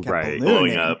production kept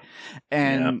ballooning up.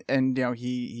 And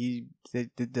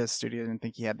the studio didn't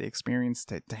think he had the experience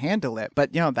to handle it.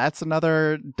 But, that's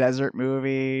another desert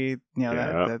movie,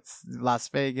 that's Las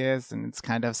Vegas and it's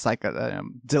kind of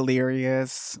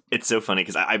delirious. It's so funny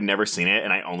because I've never seen it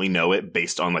and I only know it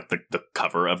based on like the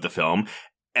cover of the film.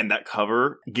 And that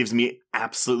cover gives me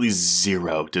absolutely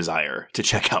zero desire to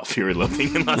check out Fear and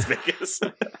Loathing in Las Vegas.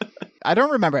 I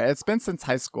don't remember. It's been since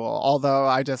high school. Although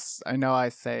I know I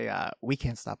say, we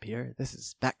can't stop here. This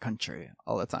is backcountry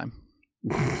all the time.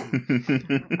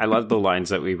 I love the lines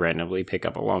that we randomly pick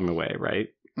up along the way, right?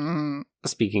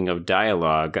 Speaking of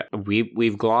dialogue,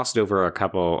 we've glossed over a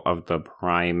couple of the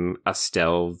prime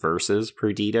Estelle versus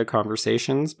Perdita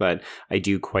conversations, but I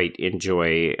do quite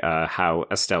enjoy how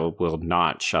Estelle will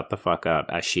not shut the fuck up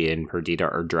as she and Perdita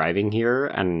are driving here.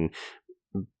 And,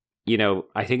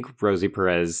 I think Rosie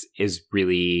Perez is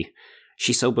really...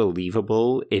 She's so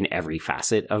believable in every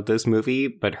facet of this movie,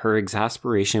 but her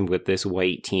exasperation with this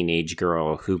white teenage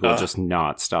girl who will just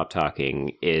not stop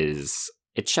talking it's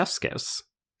chef's kiss.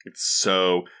 It's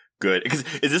so good.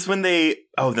 Is this when they...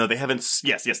 Oh, no, they haven't...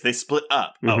 Yes, they split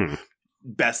up. Oh,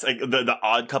 best, like the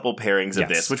odd couple pairings of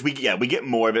this, which we get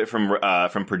more of it from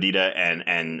Perdita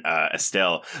and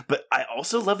Estelle. But I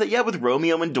also love that, with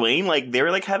Romeo and Dwayne, like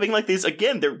they're like having like these,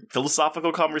 again, they're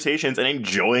philosophical conversations and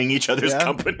enjoying each other's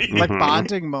company, like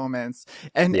bonding moments.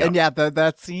 And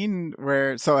that scene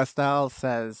where Estelle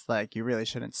says like, you really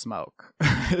shouldn't smoke.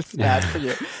 It's bad for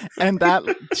you, and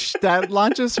that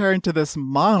launches her into this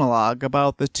monologue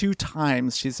about the 2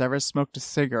 times she's ever smoked a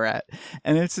cigarette,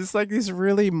 and it's just like these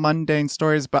really mundane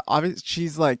stories, but obviously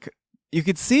she's like, you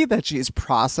could see that she's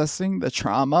processing the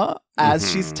trauma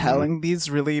as she's telling these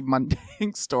really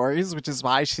mundane stories, which is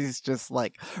why she's just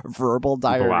like verbal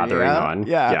diarrhea. Blathering on.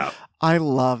 Yeah. I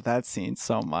love that scene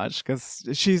so much because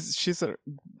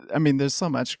there's so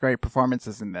much great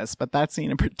performances in this, but that scene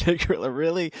in particular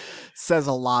really says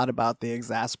a lot about the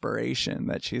exasperation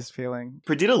that she's feeling.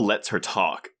 Perdita lets her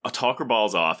talk her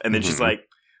balls off, and then she's like,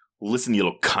 listen, you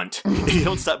little cunt. If you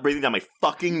don't stop breathing down my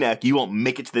fucking neck, you won't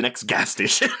make it to the next gas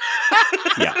station.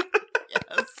 Yeah.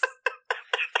 Yes.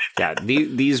 Yeah,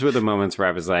 these were the moments where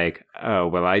I was like, oh,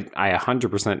 well, I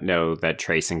 100% know that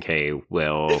Trace and Kay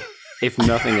will, if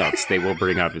nothing else, they will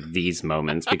bring up these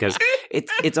moments, because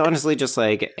it's honestly just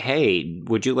like, hey,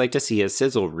 would you like to see a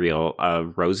sizzle reel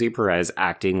of Rosie Perez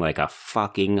acting like a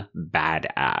fucking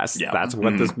badass? Yeah. That's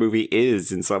what this movie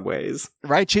is in some ways.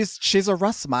 Right, she's a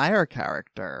Russ Meyer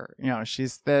character.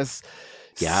 She's this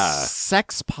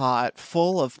sex pot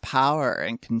full of power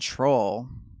and control.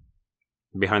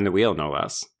 Behind the wheel, no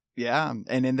less. Yeah,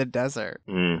 and in the desert.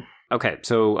 Okay,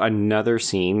 so another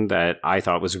scene that I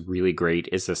thought was really great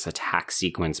is this attack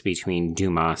sequence between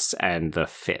Dumas and the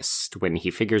Fist, when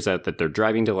he figures out that they're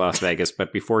driving to Las Vegas,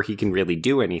 but before he can really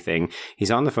do anything,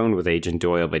 he's on the phone with Agent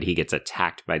Doyle, but he gets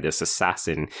attacked by this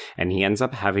assassin, and he ends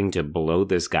up having to blow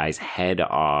this guy's head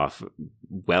off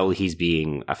while he's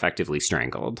being effectively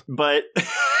strangled. But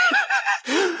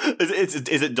is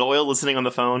it Doyle listening on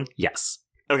the phone? Yes.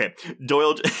 Okay,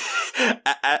 Doyle,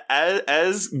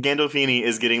 as Gandolfini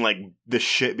is getting like the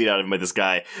shit beat out of him by this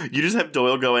guy, you just have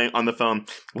Doyle going on the phone,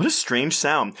 what a strange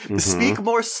sound. Speak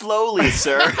more slowly,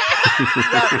 sir.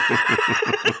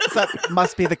 That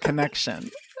must be the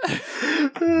connection. Oh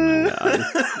my God.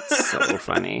 It's so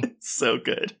funny. So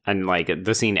good. And like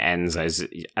the scene ends as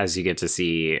you get to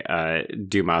see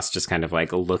Dumas just kind of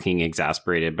like looking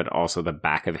exasperated, but also the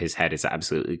back of his head is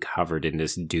absolutely covered in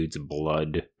this dude's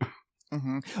blood.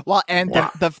 Well, and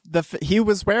he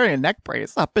was wearing a neck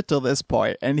brace up until this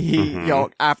point, and he,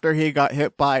 after he got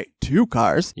hit by 2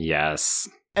 cars, yes,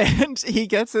 and he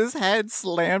gets his head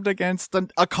slammed against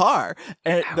a car,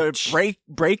 and the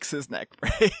breaks his neck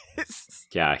brace.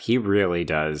 Yeah, he really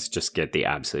does just get the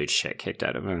absolute shit kicked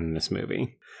out of him in this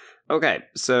movie. Okay,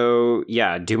 so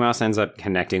yeah, Dumas ends up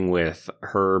connecting with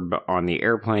Herb on the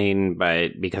airplane,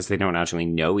 but because they don't actually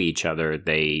know each other,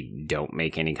 they don't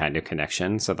make any kind of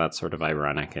connection, so that's sort of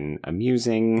ironic and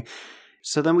amusing.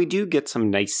 So then we do get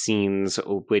some nice scenes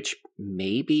which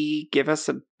maybe give us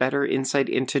a better insight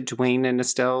into Dwayne and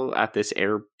Estelle at this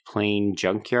airplane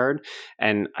junkyard.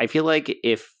 And I feel like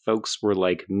if folks were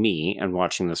like me and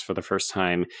watching this for the first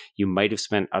time, you might have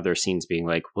spent other scenes being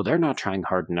like, well, they're not trying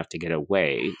hard enough to get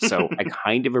away. So I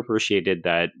kind of appreciated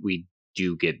that we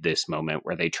do get this moment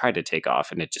where they try to take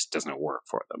off and it just doesn't work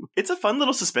for them. It's a fun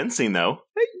little suspense scene, though.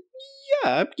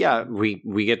 Yeah.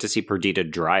 We get to see Perdita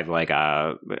drive like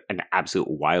an absolute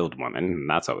wild woman, and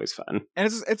that's always fun. And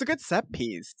it's a good set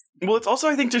piece. Well, it's also,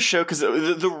 I think, to show, because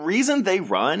the reason they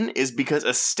run is because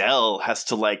Estelle has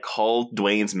to, like, call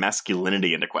Dwayne's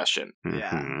masculinity into question.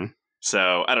 Yeah.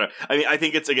 So, I don't know. I mean, I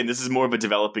think it's, again, this is more of a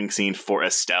developing scene for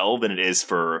Estelle than it is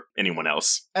for anyone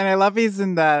else. And I love he's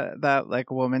in that like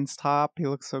woman's top. He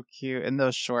looks so cute in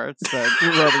those shorts that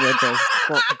Romeo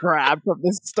just grabbed from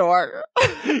the store.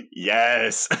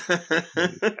 Yes.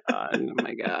 Oh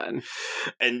my God.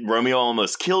 And Romeo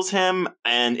almost kills him,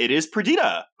 and it is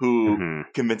Perdita who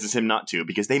convinces him not to,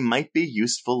 because they might be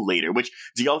useful later. Which,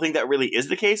 do y'all think that really is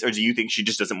the case, or do you think she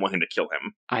just doesn't want him to kill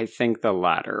him? I think the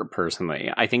latter,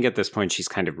 personally. I think at this point she's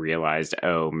kind of realized,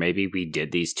 oh, maybe we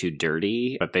did these two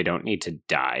dirty, but they don't need to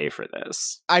die for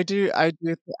this. I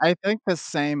think the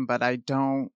same, but I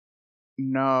don't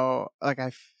know. Like,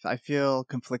 I feel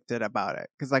conflicted about it,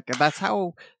 because like that's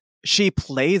how she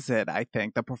plays it. I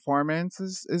think the performance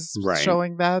is right.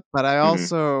 showing that, but I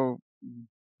also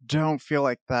don't feel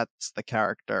like that's the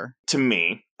character. To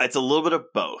me, it's a little bit of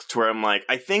both, to where I'm like,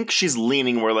 I think she's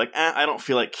leaning where like, I don't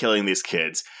feel like killing these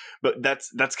kids. But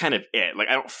that's kind of it. Like,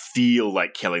 I don't feel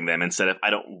like killing them, instead of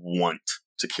I don't want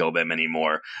to kill them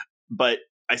anymore. But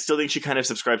I still think she kind of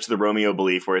subscribes to the Romeo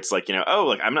belief, where it's like, oh,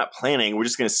 like, I'm not planning. We're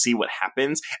just going to see what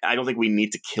happens. I don't think we need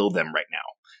to kill them right now.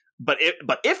 But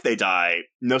if they die,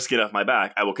 no skin off my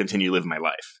back, I will continue living my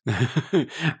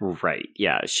life. Right.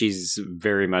 Yeah. She's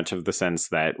very much of the sense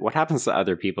that what happens to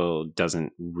other people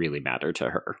doesn't really matter to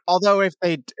her. Although if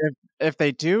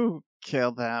they do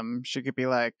kill them, she could be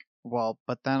like, well,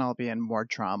 but then I'll be in more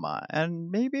trauma, and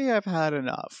maybe I've had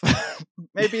enough.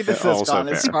 Maybe this has Also gone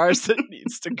as fair. far as it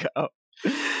needs to go.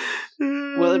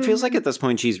 Well, it feels like at this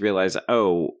point she's realized,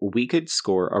 we could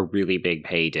score a really big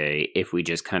payday if we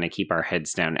just kind of keep our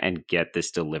heads down and get this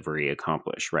delivery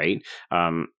accomplished, right?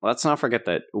 Let's not forget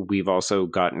that we've also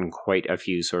gotten quite a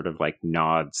few sort of like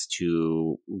nods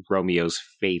to Romeo's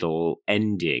fatal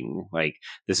ending. Like,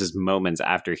 this is moments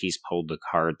after he's pulled the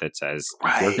card that says,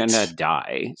 you're gonna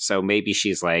die. So maybe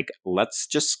she's like, let's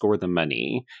just score the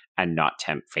money and not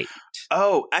tempt fate.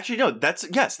 Oh, actually, no. That's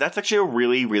actually a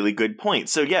really, really good point.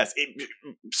 So yes,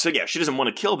 she doesn't want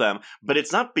to kill them, but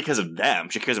it's not because of them.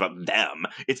 She cares about them.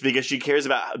 It's because she cares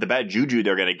about the bad juju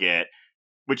they're gonna get,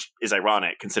 which is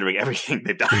ironic considering everything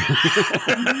they've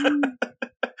done.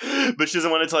 But she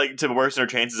doesn't want it to worsen her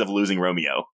chances of losing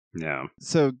Romeo. Yeah.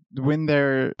 So when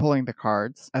they're pulling the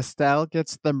cards, Estelle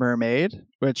gets the mermaid,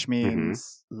 which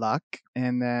means luck,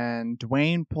 and then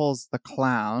Dwayne pulls the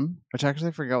clown, which I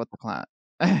actually forgot what the clown.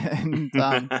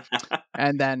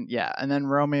 and then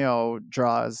Romeo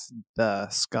draws the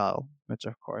skull, which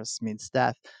of course means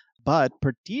death. But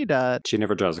Perdita, she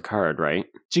never draws a card, right?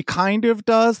 She kind of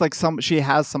does. Like she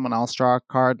has someone else draw a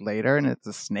card later, and it's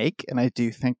a snake. And I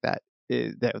do think that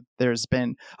there's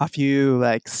been a few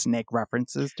like snake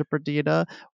references to Perdita,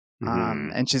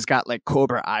 and she's got like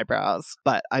cobra eyebrows.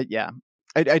 But I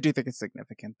do think it's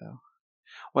significant though.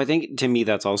 Well, I think to me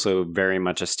that's also very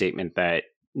much a statement that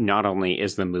not only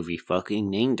is the movie fucking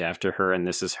named after her and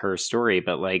this is her story,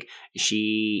 but like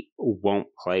she won't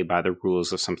play by the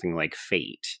rules of something like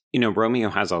fate. You know, Romeo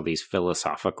has all these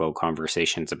philosophical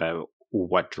conversations about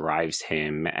what drives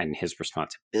him and his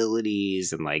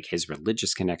responsibilities and like his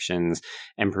religious connections.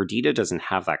 And Perdita doesn't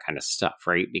have that kind of stuff,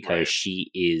 right? Because she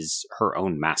is her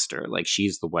own master. Like,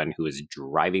 she's the one who is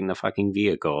driving the fucking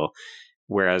vehicle.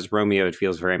 Whereas Romeo, it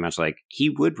feels very much like he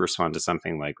would respond to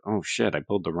something like, oh shit, I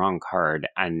pulled the wrong card,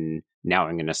 and now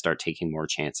I'm going to start taking more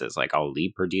chances. Like, I'll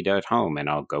leave Perdita at home and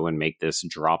I'll go and make this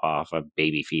drop off of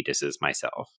baby fetuses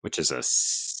myself, which is a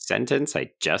sentence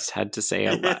I just had to say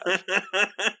out loud.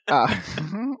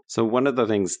 So one of the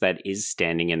things that is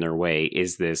standing in their way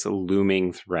is this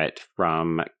looming threat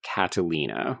from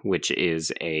Catalina, which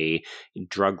is a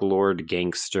drug lord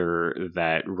gangster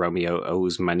that Romeo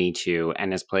owes money to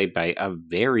and is played by a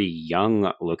very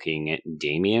young looking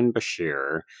Damien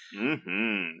Bashir.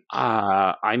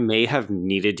 I may have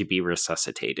needed to be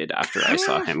resuscitated after I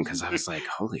saw him because I was like,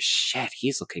 holy shit,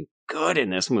 he's looking good in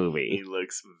this movie. He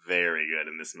looks very good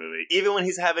in this movie. Even when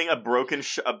he's having a broken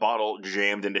a bottle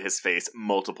jammed into his face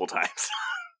multiple times.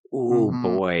 Oh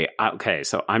boy. Okay,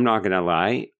 so I'm not going to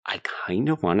lie. I kind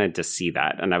of wanted to see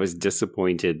that. And I was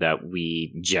disappointed that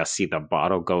we just see the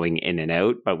bottle going in and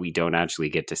out, but we don't actually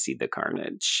get to see the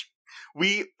carnage.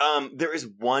 There is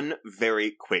one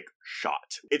very quick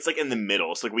shot. It's like in the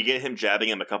middle. So like we get him jabbing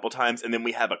him a couple times, and then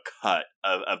we have a cut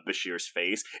of Bashir's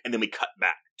face, and then we cut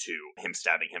back to him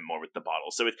stabbing him more with the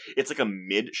bottle. So it's like a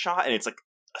mid shot, and it's like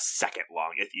a second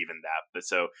long, if even that. But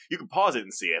so you can pause it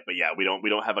and see it, but yeah, we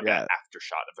don't have an after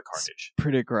shot of the carnage. It's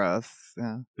pretty gross.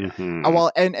 Yeah.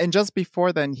 Well, and just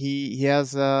before then, he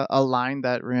has a line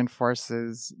that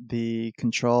reinforces the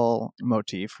control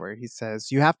motif, where he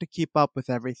says, "You have to keep up with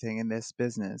everything in this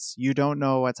business. You don't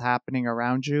know what's happening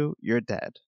around you. You're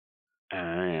dead."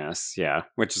 Yes, yeah,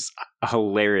 which is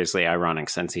hilariously ironic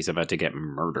since he's about to get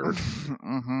murdered.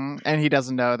 And he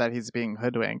doesn't know that he's being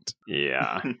hoodwinked.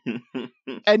 Yeah.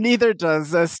 And neither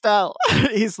does Estelle.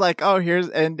 He's like, oh, here's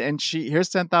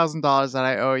 $10,000 that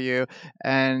I owe you,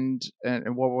 and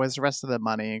what was the rest of the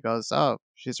money? He goes, oh,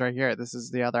 she's right here. This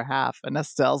is the other half. And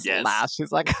Estelle's laughs.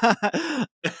 She's like,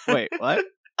 wait, what?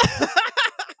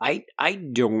 I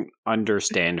don't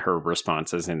understand her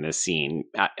responses in this scene.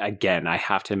 Again, I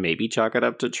have to maybe chalk it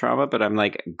up to trauma, but I'm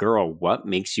like, girl, what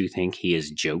makes you think he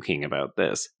is joking about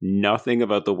this? Nothing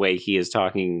about the way he is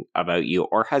talking about you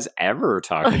or has ever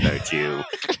talked about you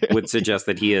would suggest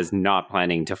that he is not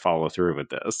planning to follow through with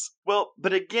this. Well,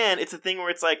 but again, it's a thing where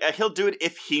it's like, he'll do it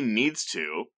if he needs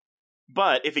to.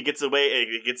 But if he gets away,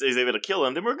 is able to kill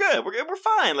him, then we're good. We're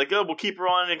fine. Like, we'll keep her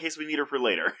on in case we need her for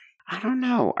later. I don't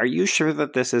know. Are you sure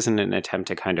that this isn't an attempt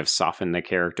to kind of soften the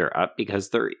character up? Because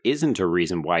there isn't a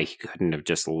reason why he couldn't have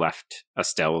just left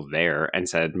Estelle there and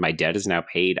said, my debt is now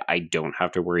paid. I don't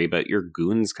have to worry about your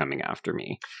goons coming after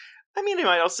me. I mean, it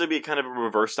might also be kind of a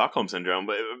reverse Stockholm Syndrome,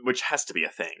 which has to be a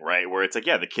thing, right? Where it's like,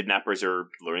 yeah, the kidnappers are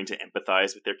learning to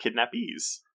empathize with their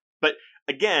kidnappees. But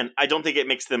again, I don't think it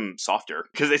makes them softer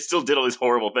because they still did all these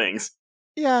horrible things.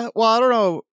 Yeah, well, I don't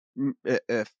know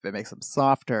if it makes him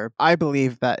softer. I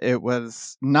believe that it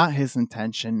was not his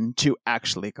intention to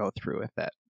actually go through with it.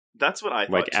 That's what I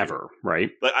thought, like too. ever,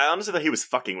 right? Like, I honestly thought he was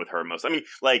fucking with her most. I mean,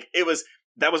 like,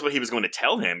 that was what he was going to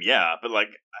tell him, yeah, but like,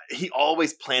 he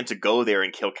always planned to go there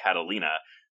and kill Catalina.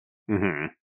 Mm-hmm.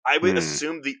 I would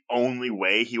assume the only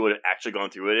way he would have actually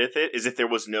gone through with it is if there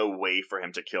was no way for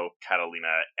him to kill Catalina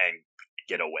and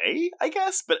get away, I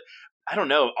guess. But I don't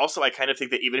know. Also, I kind of think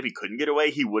that even if he couldn't get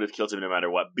away, he would have killed him no matter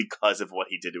what because of what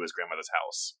he did to his grandmother's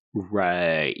house.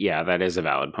 Right. Yeah, that is a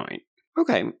valid point.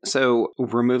 Okay, so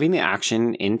we're moving the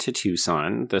action into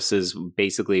Tucson. This is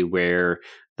basically where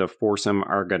the foursome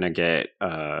are going to get,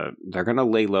 they're going to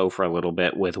lay low for a little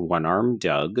bit with one-armed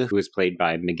Doug, who is played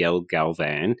by Miguel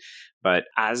Galvan. But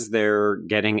as they're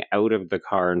getting out of the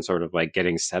car and sort of like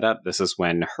getting set up, this is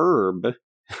when Herb,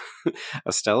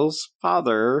 Estelle's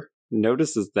father,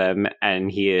 notices them, and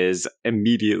he is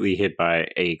immediately hit by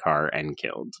a car and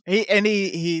killed.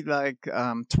 He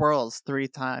twirls 3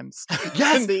 times.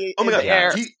 Yes! Oh my god,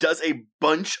 air. He does a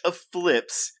bunch of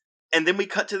flips, and then we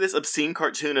cut to this obscene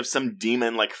cartoon of some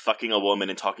demon like fucking a woman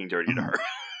and talking dirty to her.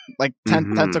 Like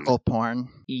tentacle porn.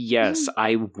 Yes,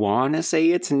 I want to say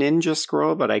it's Ninja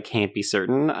Scroll, but I can't be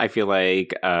certain. I feel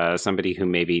like somebody who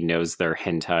maybe knows their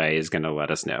hentai is going to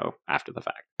let us know after the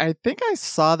fact. I think I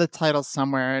saw the title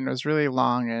somewhere, and it was really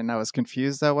long, and I was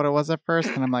confused at what it was at first,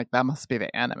 and I'm like, that must be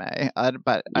the anime. I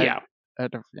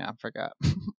forgot.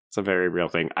 It's a very real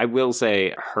thing. I will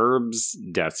say Herb's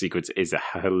death sequence is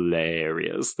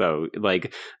hilarious, though.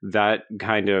 Like, that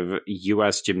kind of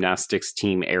U.S. gymnastics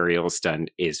team aerial stunt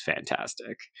is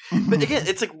fantastic. But again,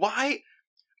 it's like, why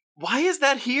is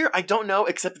that here? I don't know,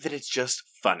 except that it's just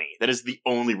funny. That is the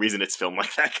only reason it's filmed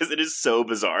like that, because it is so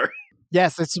bizarre.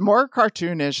 Yes, it's more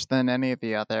cartoonish than any of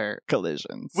the other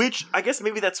collisions. Which, I guess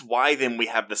maybe that's why then we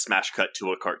have the smash cut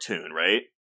to a cartoon, right?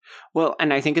 Well,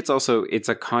 and I think it's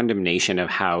a condemnation of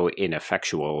how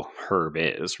ineffectual Herb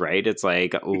is, right? It's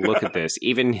like, look at this.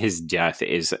 Even his death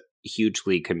is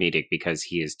hugely comedic because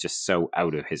he is just so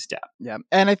out of his depth. Yeah,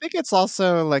 and I think it's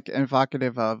also like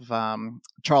evocative of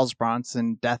Charles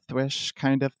Bronson Death Wish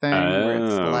kind of thing, where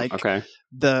it's like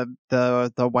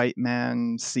the white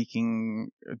man seeking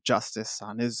justice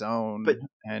on his own. But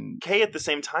and Kay, at the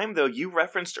same time, though, you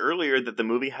referenced earlier that the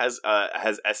movie has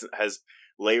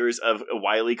layers of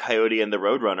Wile E. Coyote and the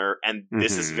Roadrunner, and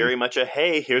this is very much a,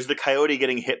 hey, here's the coyote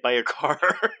getting hit by a car.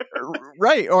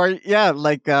 Right, or yeah,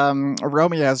 like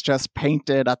Romeo has just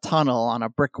painted a tunnel on a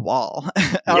brick wall,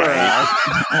 or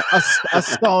a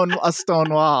stone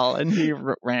wall, and he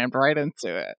rammed right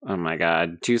into it. Oh my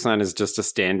god, Tucson is just a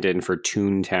stand-in for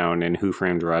Toontown and Who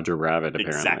Framed Roger Rabbit,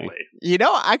 apparently. Exactly. You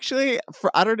know, actually,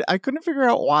 I couldn't figure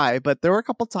out why, but there were a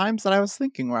couple times that I was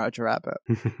thinking Roger Rabbit.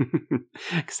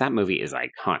 Because that movie is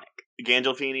iconic.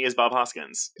 Gandolfini is Bob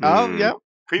Hoskins. Oh, yeah.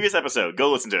 Previous episode.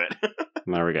 Go listen to it.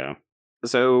 There we go.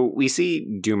 So we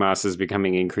see Dumas is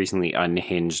becoming increasingly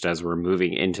unhinged as we're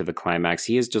moving into the climax.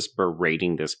 He is just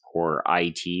berating this poor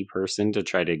IT person to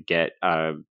try to get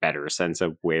a better sense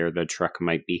of where the truck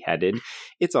might be headed.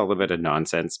 It's all a bit of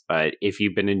nonsense, but if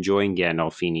you've been enjoying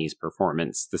Gandolfini's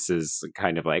performance, this is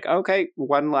kind of like, okay,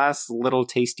 one last little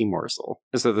tasty morsel.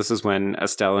 So this is when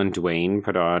Estelle and Dwayne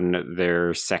put on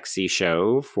their sexy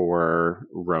show for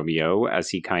Romeo as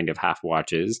he kind of half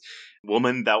watches.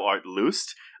 Woman, thou art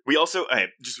loosed. We also,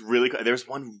 there's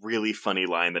one really funny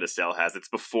line that Estelle has. It's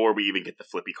before we even get the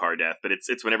flippy car death, but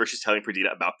it's whenever she's telling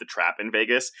Perdita about the trap in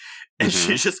Vegas. And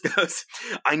she just goes,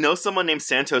 I know someone named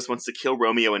Santos wants to kill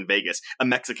Romeo in Vegas. A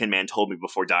Mexican man told me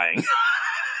before dying.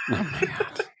 Oh my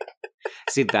god.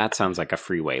 See, that sounds like a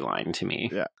Freeway line to me.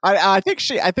 Yeah, I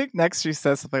think next she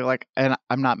says something like, and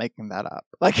I'm not making that up.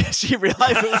 Like, she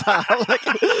realizes how, like,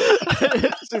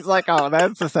 she's like, oh,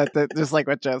 that's a sentence, just like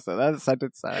what Joe said. That's a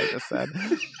sentence that I just said.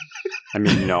 I'm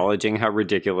acknowledging how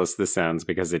ridiculous this sounds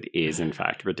because it is, in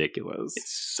fact, ridiculous.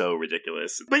 It's so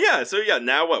ridiculous. But yeah,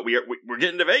 now what? We're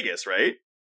getting to Vegas, right?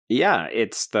 Yeah,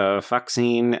 it's the fuck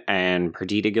scene, and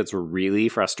Perdita gets really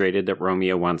frustrated that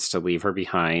Romeo wants to leave her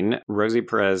behind. Rosie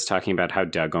Perez talking about how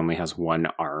Doug only has one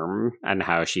arm, and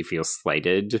how she feels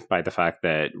slighted by the fact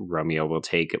that Romeo will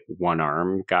take one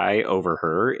arm guy over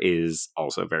her is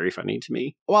also very funny to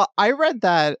me. Well, I read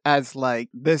that as like,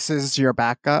 this is your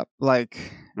backup,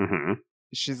 like... Mm-hmm.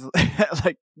 She's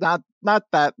like, not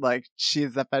that like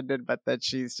she's offended, but that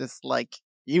she's just like,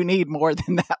 you need more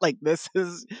than that. Like, this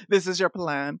is your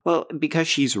plan. Well, because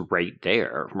she's right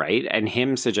there, right? And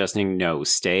him suggesting, no,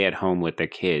 stay at home with the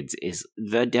kids is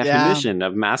the definition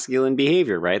of masculine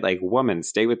behavior, right? Like, woman,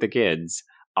 stay with the kids.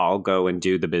 I'll go and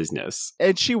do the business.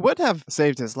 And she would have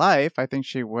saved his life. I think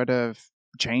she would have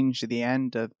changed the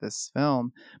end of this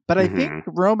film. But I think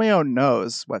Romeo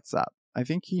knows what's up. I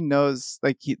think he knows,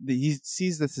 like, he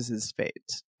sees this as his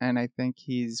fate. And I think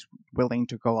he's willing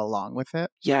to go along with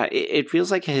it. Yeah, it feels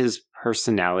like his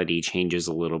personality changes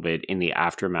a little bit in the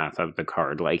aftermath of the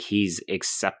card. Like, he's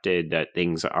accepted that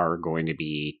things are going to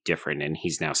be different, and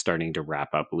he's now starting to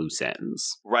wrap up loose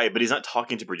ends. Right, but he's not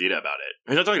talking to Perdita about it.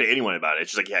 He's not talking to anyone about it.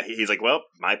 It's just like, yeah, he's like, well,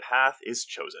 my path is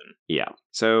chosen. Yeah.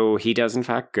 So he does, in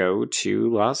fact, go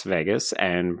to Las Vegas,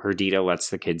 and Perdita lets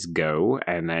the kids go,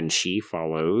 and then she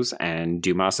follows, and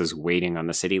Dumas is waiting on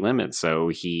the city limits, so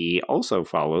he also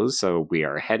follows. So we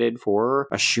are headed for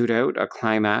a shootout, a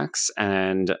climax,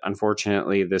 and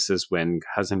unfortunately, this is when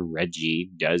Cousin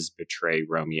Reggie does betray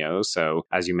Romeo. So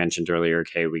as you mentioned earlier,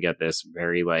 Kay, we get this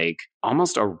very, like,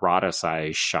 almost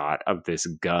eroticized shot of this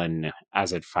gun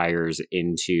as it fires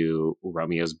into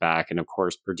Romeo's back. And of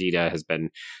course, Perdita has been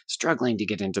struggling to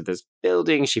get into this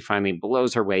building. She finally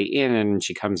blows her way in, and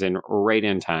she comes in right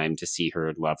in time to see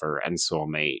her lover and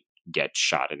soulmate get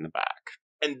shot in the back.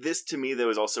 And this, to me, though,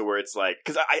 is also where it's like,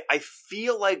 because I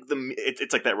feel like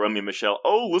it's like that Romeo and Michelle,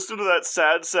 oh, listen to that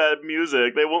sad, sad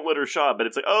music. They won't let her shot, but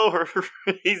it's like, oh,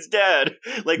 he's dead.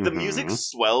 Like, the music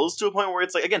swells to a point where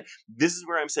it's like, again, this is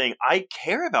where I'm saying, I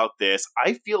care about this.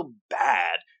 I feel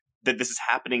bad that this is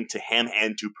happening to him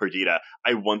and to Perdita.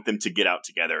 I want them to get out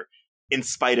together, in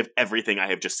spite of everything I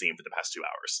have just seen for the past 2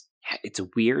 hours. It's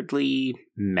weirdly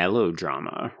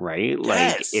melodrama, right?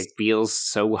 Yes. Like, it feels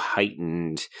so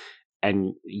heightened.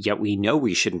 And yet we know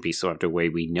we shouldn't be swept away.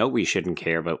 We know we shouldn't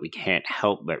care, but we can't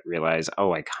help but realize,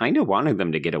 oh, I kind of wanted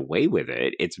them to get away with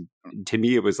it. To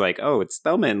me, it was like, oh, it's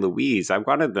Thelma and Louise. I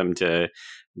wanted them to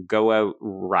go out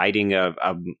riding a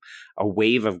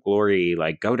wave of glory,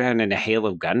 like go down in a hail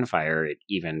of gunfire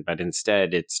even. But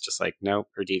instead, it's just like, no,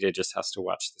 Perdita just has to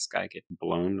watch this guy get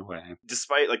blown away.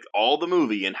 Despite like all the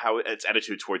movie and how its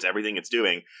attitude towards everything it's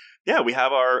doing, yeah, we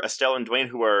have our Estelle and Dwayne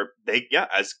who are,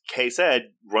 as Kay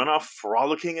said, run off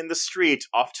frolicking in the street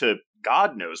off to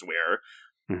God knows where.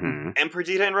 Mm-hmm. And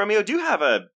Perdita and Romeo do have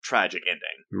a tragic ending.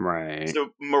 Right.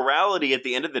 So morality at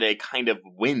the end of the day kind of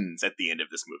wins at the end of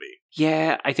this movie.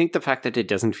 Yeah, I think the fact that it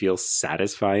doesn't feel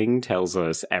satisfying tells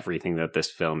us everything that this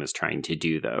film is trying to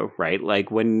do, though, right? Like,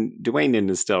 when Dwayne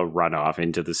and Estelle run off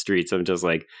into the streets, I'm just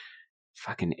like,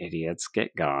 fucking idiots, get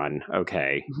gone.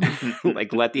 Okay.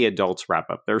 Like, let the adults wrap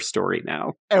up their story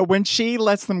now. And when she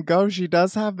lets them go, she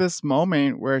does have this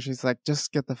moment where she's like,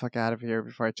 just get the fuck out of here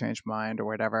before I change my mind or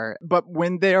whatever. But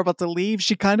when they're about to leave,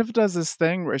 she kind of does this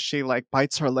thing where she like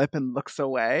bites her lip and looks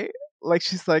away. Like,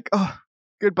 she's like, oh,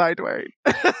 goodbye, Dwayne.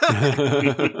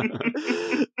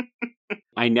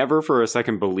 I never for a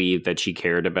second believed that she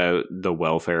cared about the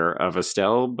welfare of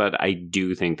Estelle, but I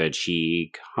do think that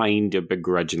she kind of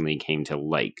begrudgingly came to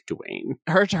like Dwayne.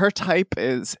 Her type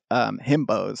is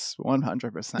himbos,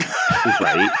 100%.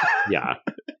 Right? Yeah.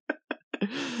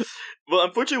 Well,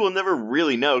 unfortunately, we'll never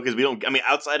really know because we don't. I mean,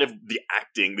 outside of the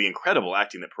acting, the incredible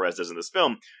acting that Perez does in this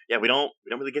film, yeah, we don't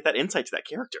really get that insight to that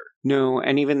character. No,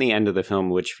 and even the end of the film,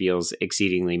 which feels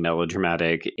exceedingly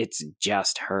melodramatic, it's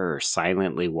just her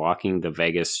silently walking the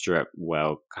Vegas Strip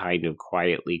while kind of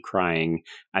quietly crying,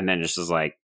 and then it's just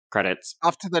like credits.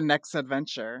 Off to the next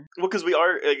adventure. Well, because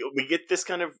we get this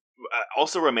kind of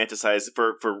also romanticized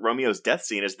for Romeo's death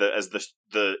scene as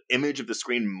the image of the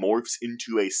screen morphs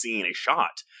into a scene, a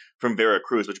shot from Vera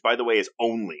Cruz, which, by the way, is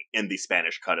only in the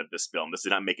Spanish cut of this film. This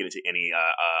did not make it into any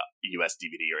US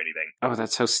DVD or anything. Oh,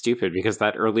 that's so stupid, because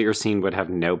that earlier scene would have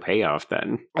no payoff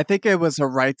then. I think it was a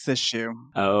rights issue.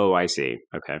 Oh, I see.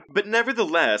 Okay. But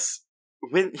nevertheless,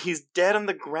 when he's dead on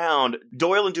the ground,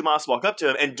 Doyle and Dumas walk up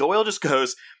to him, and Doyle just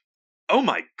goes, oh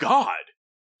my God,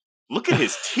 look at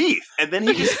his teeth. And then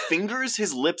he just fingers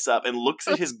his lips up and looks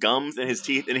at his gums and his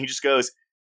teeth, and he just goes,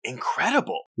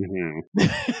 incredible.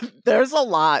 Mm-hmm. There's a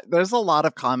lot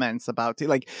of comments about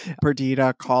like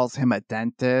Perdita calls him a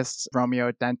dentist, Romeo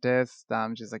a dentist.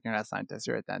 She's like, you're not a scientist,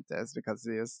 you're a dentist, because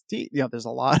he has teeth. There's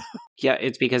a lot. Yeah,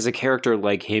 it's because a character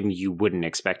like him, you wouldn't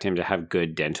expect him to have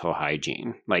good dental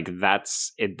hygiene. Like,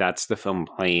 that's the film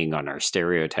playing on our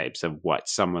stereotypes of what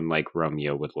someone like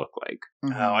Romeo would look like.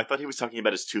 Mm-hmm. Oh, I thought he was talking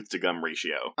about his tooth to gum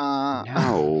ratio.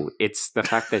 No, it's the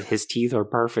fact that his teeth are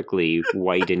perfectly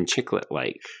white and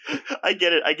chiclet-like. I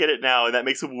get it now, and that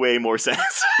makes way more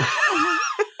sense.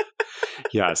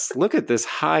 Yes, look at this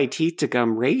high teeth to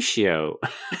gum ratio.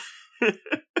 Oh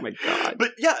my God.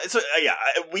 But yeah, so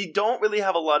we don't really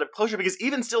have a lot of closure, because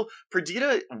even still,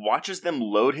 Perdita watches them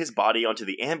load his body onto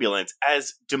the ambulance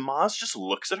as Dumas just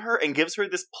looks at her and gives her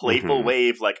this playful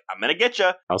wave like, I'm gonna get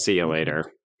you. I'll see you later.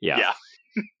 Yeah.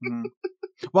 Mm-hmm.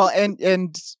 Well,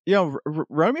 and you know,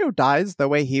 Romeo dies the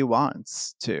way he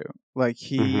wants to. Like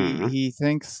he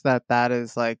thinks that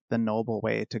is like the noble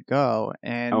way to go,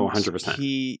 and 100%.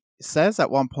 he says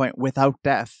at one point, "Without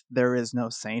death, there is no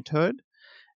sainthood."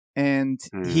 And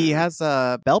he has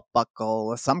a belt buckle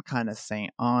with some kind of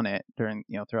saint on it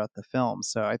throughout the film.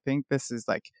 So I think this is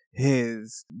like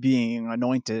his being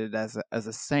anointed as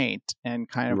a saint, and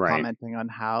kind of Right. commenting on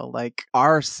how like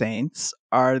our saints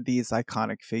are these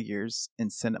iconic figures in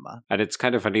cinema. And it's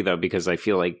kind of funny, though, because I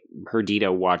feel like Perdita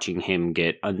watching him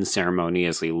get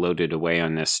unceremoniously loaded away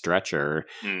on this stretcher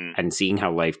and seeing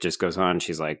how life just goes on,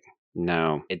 she's like,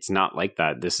 no, it's not like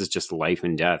that. This is just life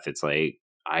and death. It's like,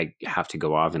 I have to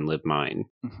go off and live mine.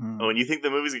 Oh, and you think the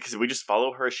movie's because we just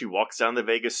follow her as she walks down the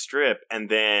Vegas Strip, and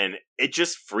then it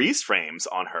just freeze frames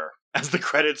on her as the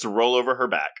credits roll over her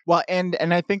back. Well, and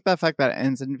I think the fact that it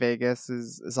ends in Vegas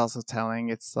is also telling.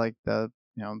 It's like the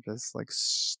this like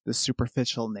the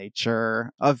superficial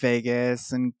nature of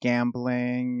Vegas and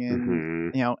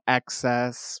gambling and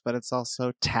excess, but it's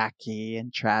also tacky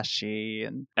and trashy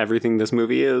and everything this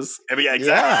movie is. Yeah,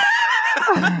 exactly.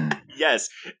 Yes,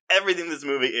 everything this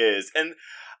movie is. And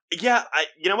yeah,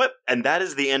 you know what? And that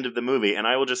is the end of the movie. And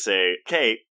I will just say,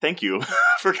 Kay, thank you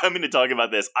for coming to talk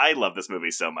about this. I love this movie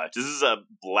so much. This is a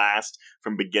blast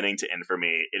from beginning to end for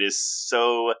me. It is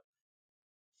so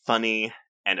funny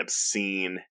and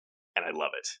obscene, and I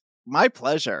love it. My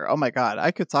pleasure. Oh my God.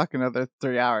 I could talk another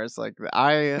 3 hours. Like,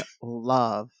 I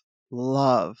love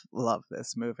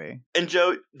this movie. And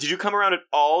Joe, did you come around at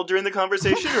all during the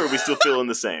conversation, or are we still feeling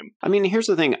the same? I mean, here's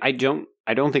the thing. I don't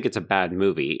think it's a bad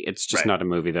movie. It's just not a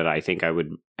movie that I think I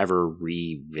would ever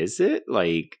revisit.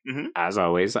 Like, as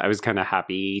always, I was kind of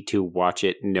happy to watch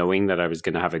it knowing that I was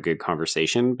going to have a good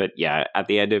conversation. But yeah, at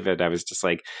the end of it, I was just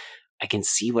like, I can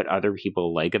see what other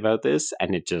people like about this,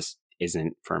 and it just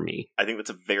isn't for me. I think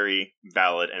that's a very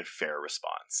valid and fair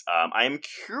response. I am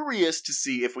curious to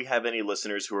see if we have any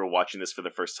listeners who are watching this for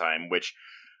the first time, which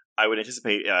I would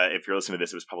anticipate if you're listening to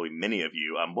this, it was probably many of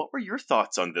you. What were your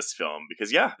thoughts on this film?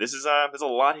 Because yeah, this is there's a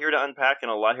lot here to unpack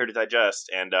and a lot here to digest.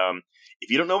 And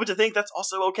if you don't know what to think, that's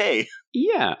also okay.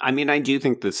 Yeah, I mean, I do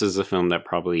think this is a film that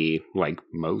probably, like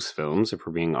most films, if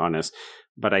we're being honest,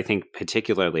 but I think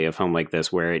particularly a film like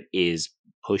this where it is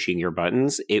pushing your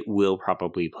buttons, it will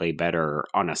probably play better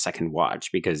on a second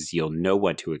watch because you'll know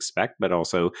what to expect, but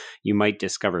also you might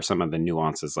discover some of the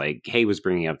nuances. Like Hay was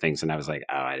bringing up things and I was like,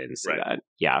 oh, I didn't see that.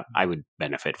 Yeah, I would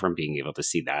benefit from being able to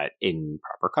see that in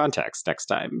proper context next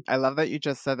time. I love that you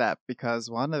just said that, because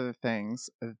one of the things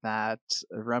that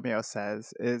Romeo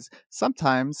says is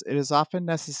sometimes it is often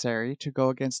necessary to go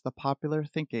against the popular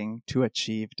thinking to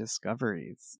achieve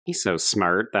discoveries. He's so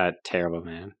smart, that terrible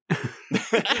man.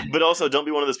 But also, don't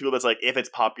be one of those people that's like, if it's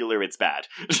popular, it's bad.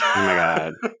 Oh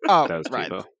my God. Those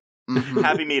people.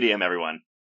 Happy medium, everyone.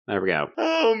 There we go.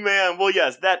 Oh, man. Well,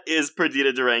 yes, that is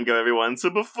Perdita Durango, everyone. So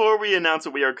before we announce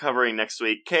what we are covering next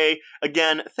week, Kay,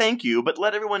 again, thank you, but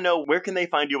let everyone know, where can they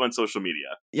find you on social media?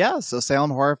 Yeah, so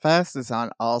Salem Horror Fest is on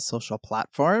all social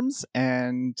platforms,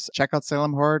 and check out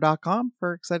salemhorror.com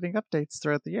for exciting updates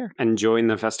throughout the year. And join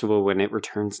the festival when it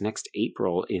returns next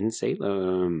April in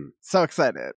Salem. So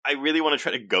excited. I really want to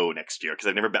try to go next year, because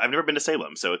I've never been to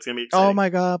Salem, so it's going to be exciting. Oh my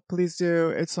God, please do.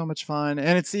 It's so much fun.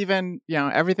 And it's even,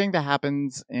 everything that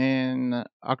happens in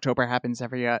October happens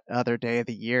every other day of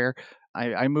the year.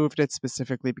 I moved it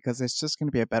specifically because it's just going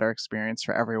to be a better experience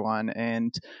for everyone.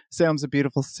 And Salem's a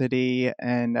beautiful city,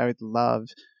 and I would love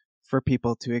for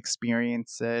people to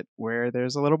experience it where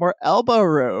there's a little more elbow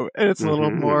room and it's a little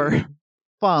more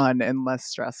fun and less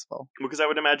stressful. Because I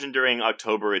would imagine during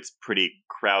October it's pretty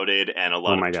crowded and a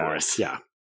lot of tourists. Yeah.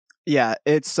 Yeah,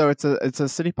 it's a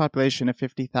city population of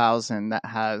 50,000 that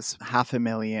has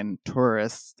 500,000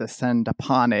 tourists descend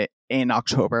upon it in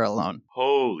October alone.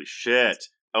 Holy shit.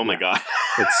 Oh my God.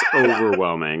 It's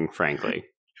overwhelming, frankly.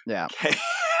 Yeah. Okay.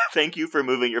 Thank you for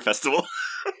moving your festival.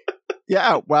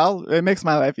 Yeah, well, it makes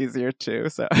my life easier too,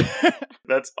 so.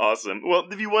 That's awesome. Well,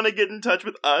 if you want to get in touch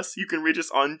with us, you can reach us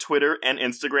on Twitter and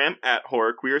Instagram at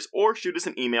HorrorQueers, or shoot us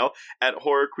an email at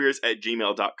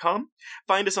horrorqueers@gmail.com.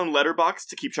 Find us on Letterboxd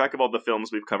to keep track of all the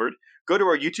films we've covered. Go to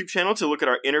our YouTube channel to look at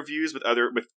our interviews with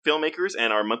filmmakers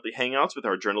and our monthly hangouts with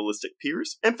our journalistic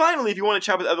peers. And finally, if you want to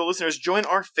chat with other listeners, join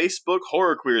our Facebook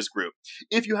Horror Queers group.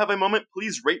 If you have a moment,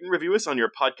 please rate and review us on your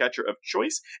podcatcher of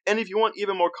choice. And if you want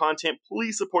even more content,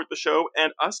 please support the show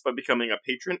and us by becoming a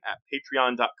patron at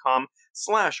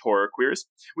patreon.com/horrorqueers.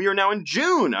 We are now in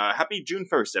June. Happy June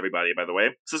 1st, everybody, by the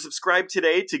way. So subscribe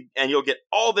today and you'll get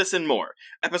all this and more.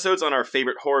 Episodes on our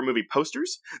favorite horror movie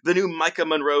posters, the new Micah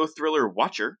Monroe thriller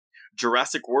Watcher,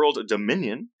 Jurassic World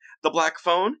Dominion, The Black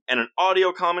Phone, and an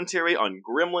audio commentary on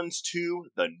Gremlins 2,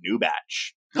 The New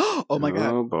Batch. Oh my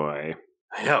god. Oh boy.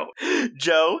 I know.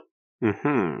 Joe,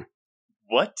 Mm-hmm.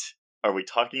 what are we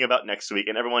talking about next week?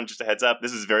 And everyone, just a heads up,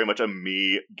 this is very much a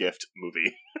me gift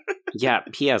movie. Yeah,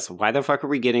 P.S. Why the fuck are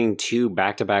we getting 2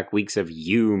 back-to-back weeks of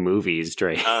you movies,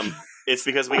 Dre? It's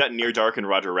because we got Near Dark and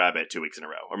Roger Rabbit 2 weeks in a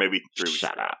row, or maybe 3 weeks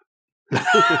Shut in a row. up.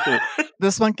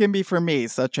 This one can be for me,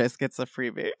 so Trace gets a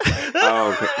freebie.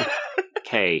 Oh,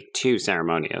 okay. Too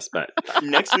ceremonious, but...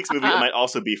 Next week's movie might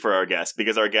also be for our guest,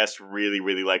 because our guest really,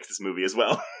 really likes this movie as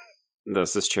well.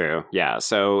 This is true. Yeah,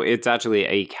 so it's actually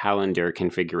a calendar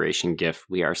configuration gift.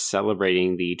 We are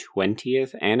celebrating the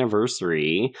 20th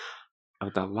anniversary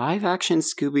of the live-action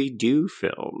Scooby-Doo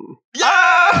film.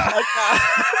 Yeah!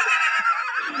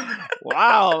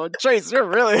 Wow, Trace, you're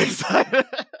really excited.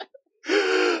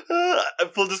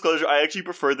 Full disclosure, I actually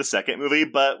prefer the second movie,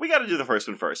 but we gotta do the first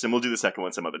one first, and we'll do the second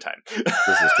one some other time.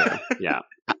 This is true. Yeah.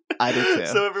 I do too.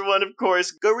 So everyone, of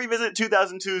course, go revisit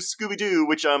 2002 Scooby-Doo,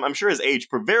 which I'm sure has aged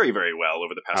very, very well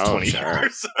over the past 20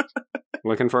 years.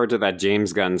 Looking forward to that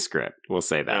James Gunn script. We'll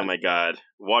say that. Oh my god.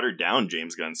 Watered down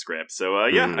James Gunn script. So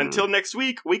until next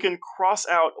week, we can cross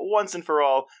out once and for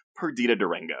all Perdita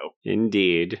Durango.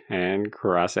 Indeed. And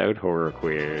cross out horror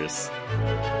queers.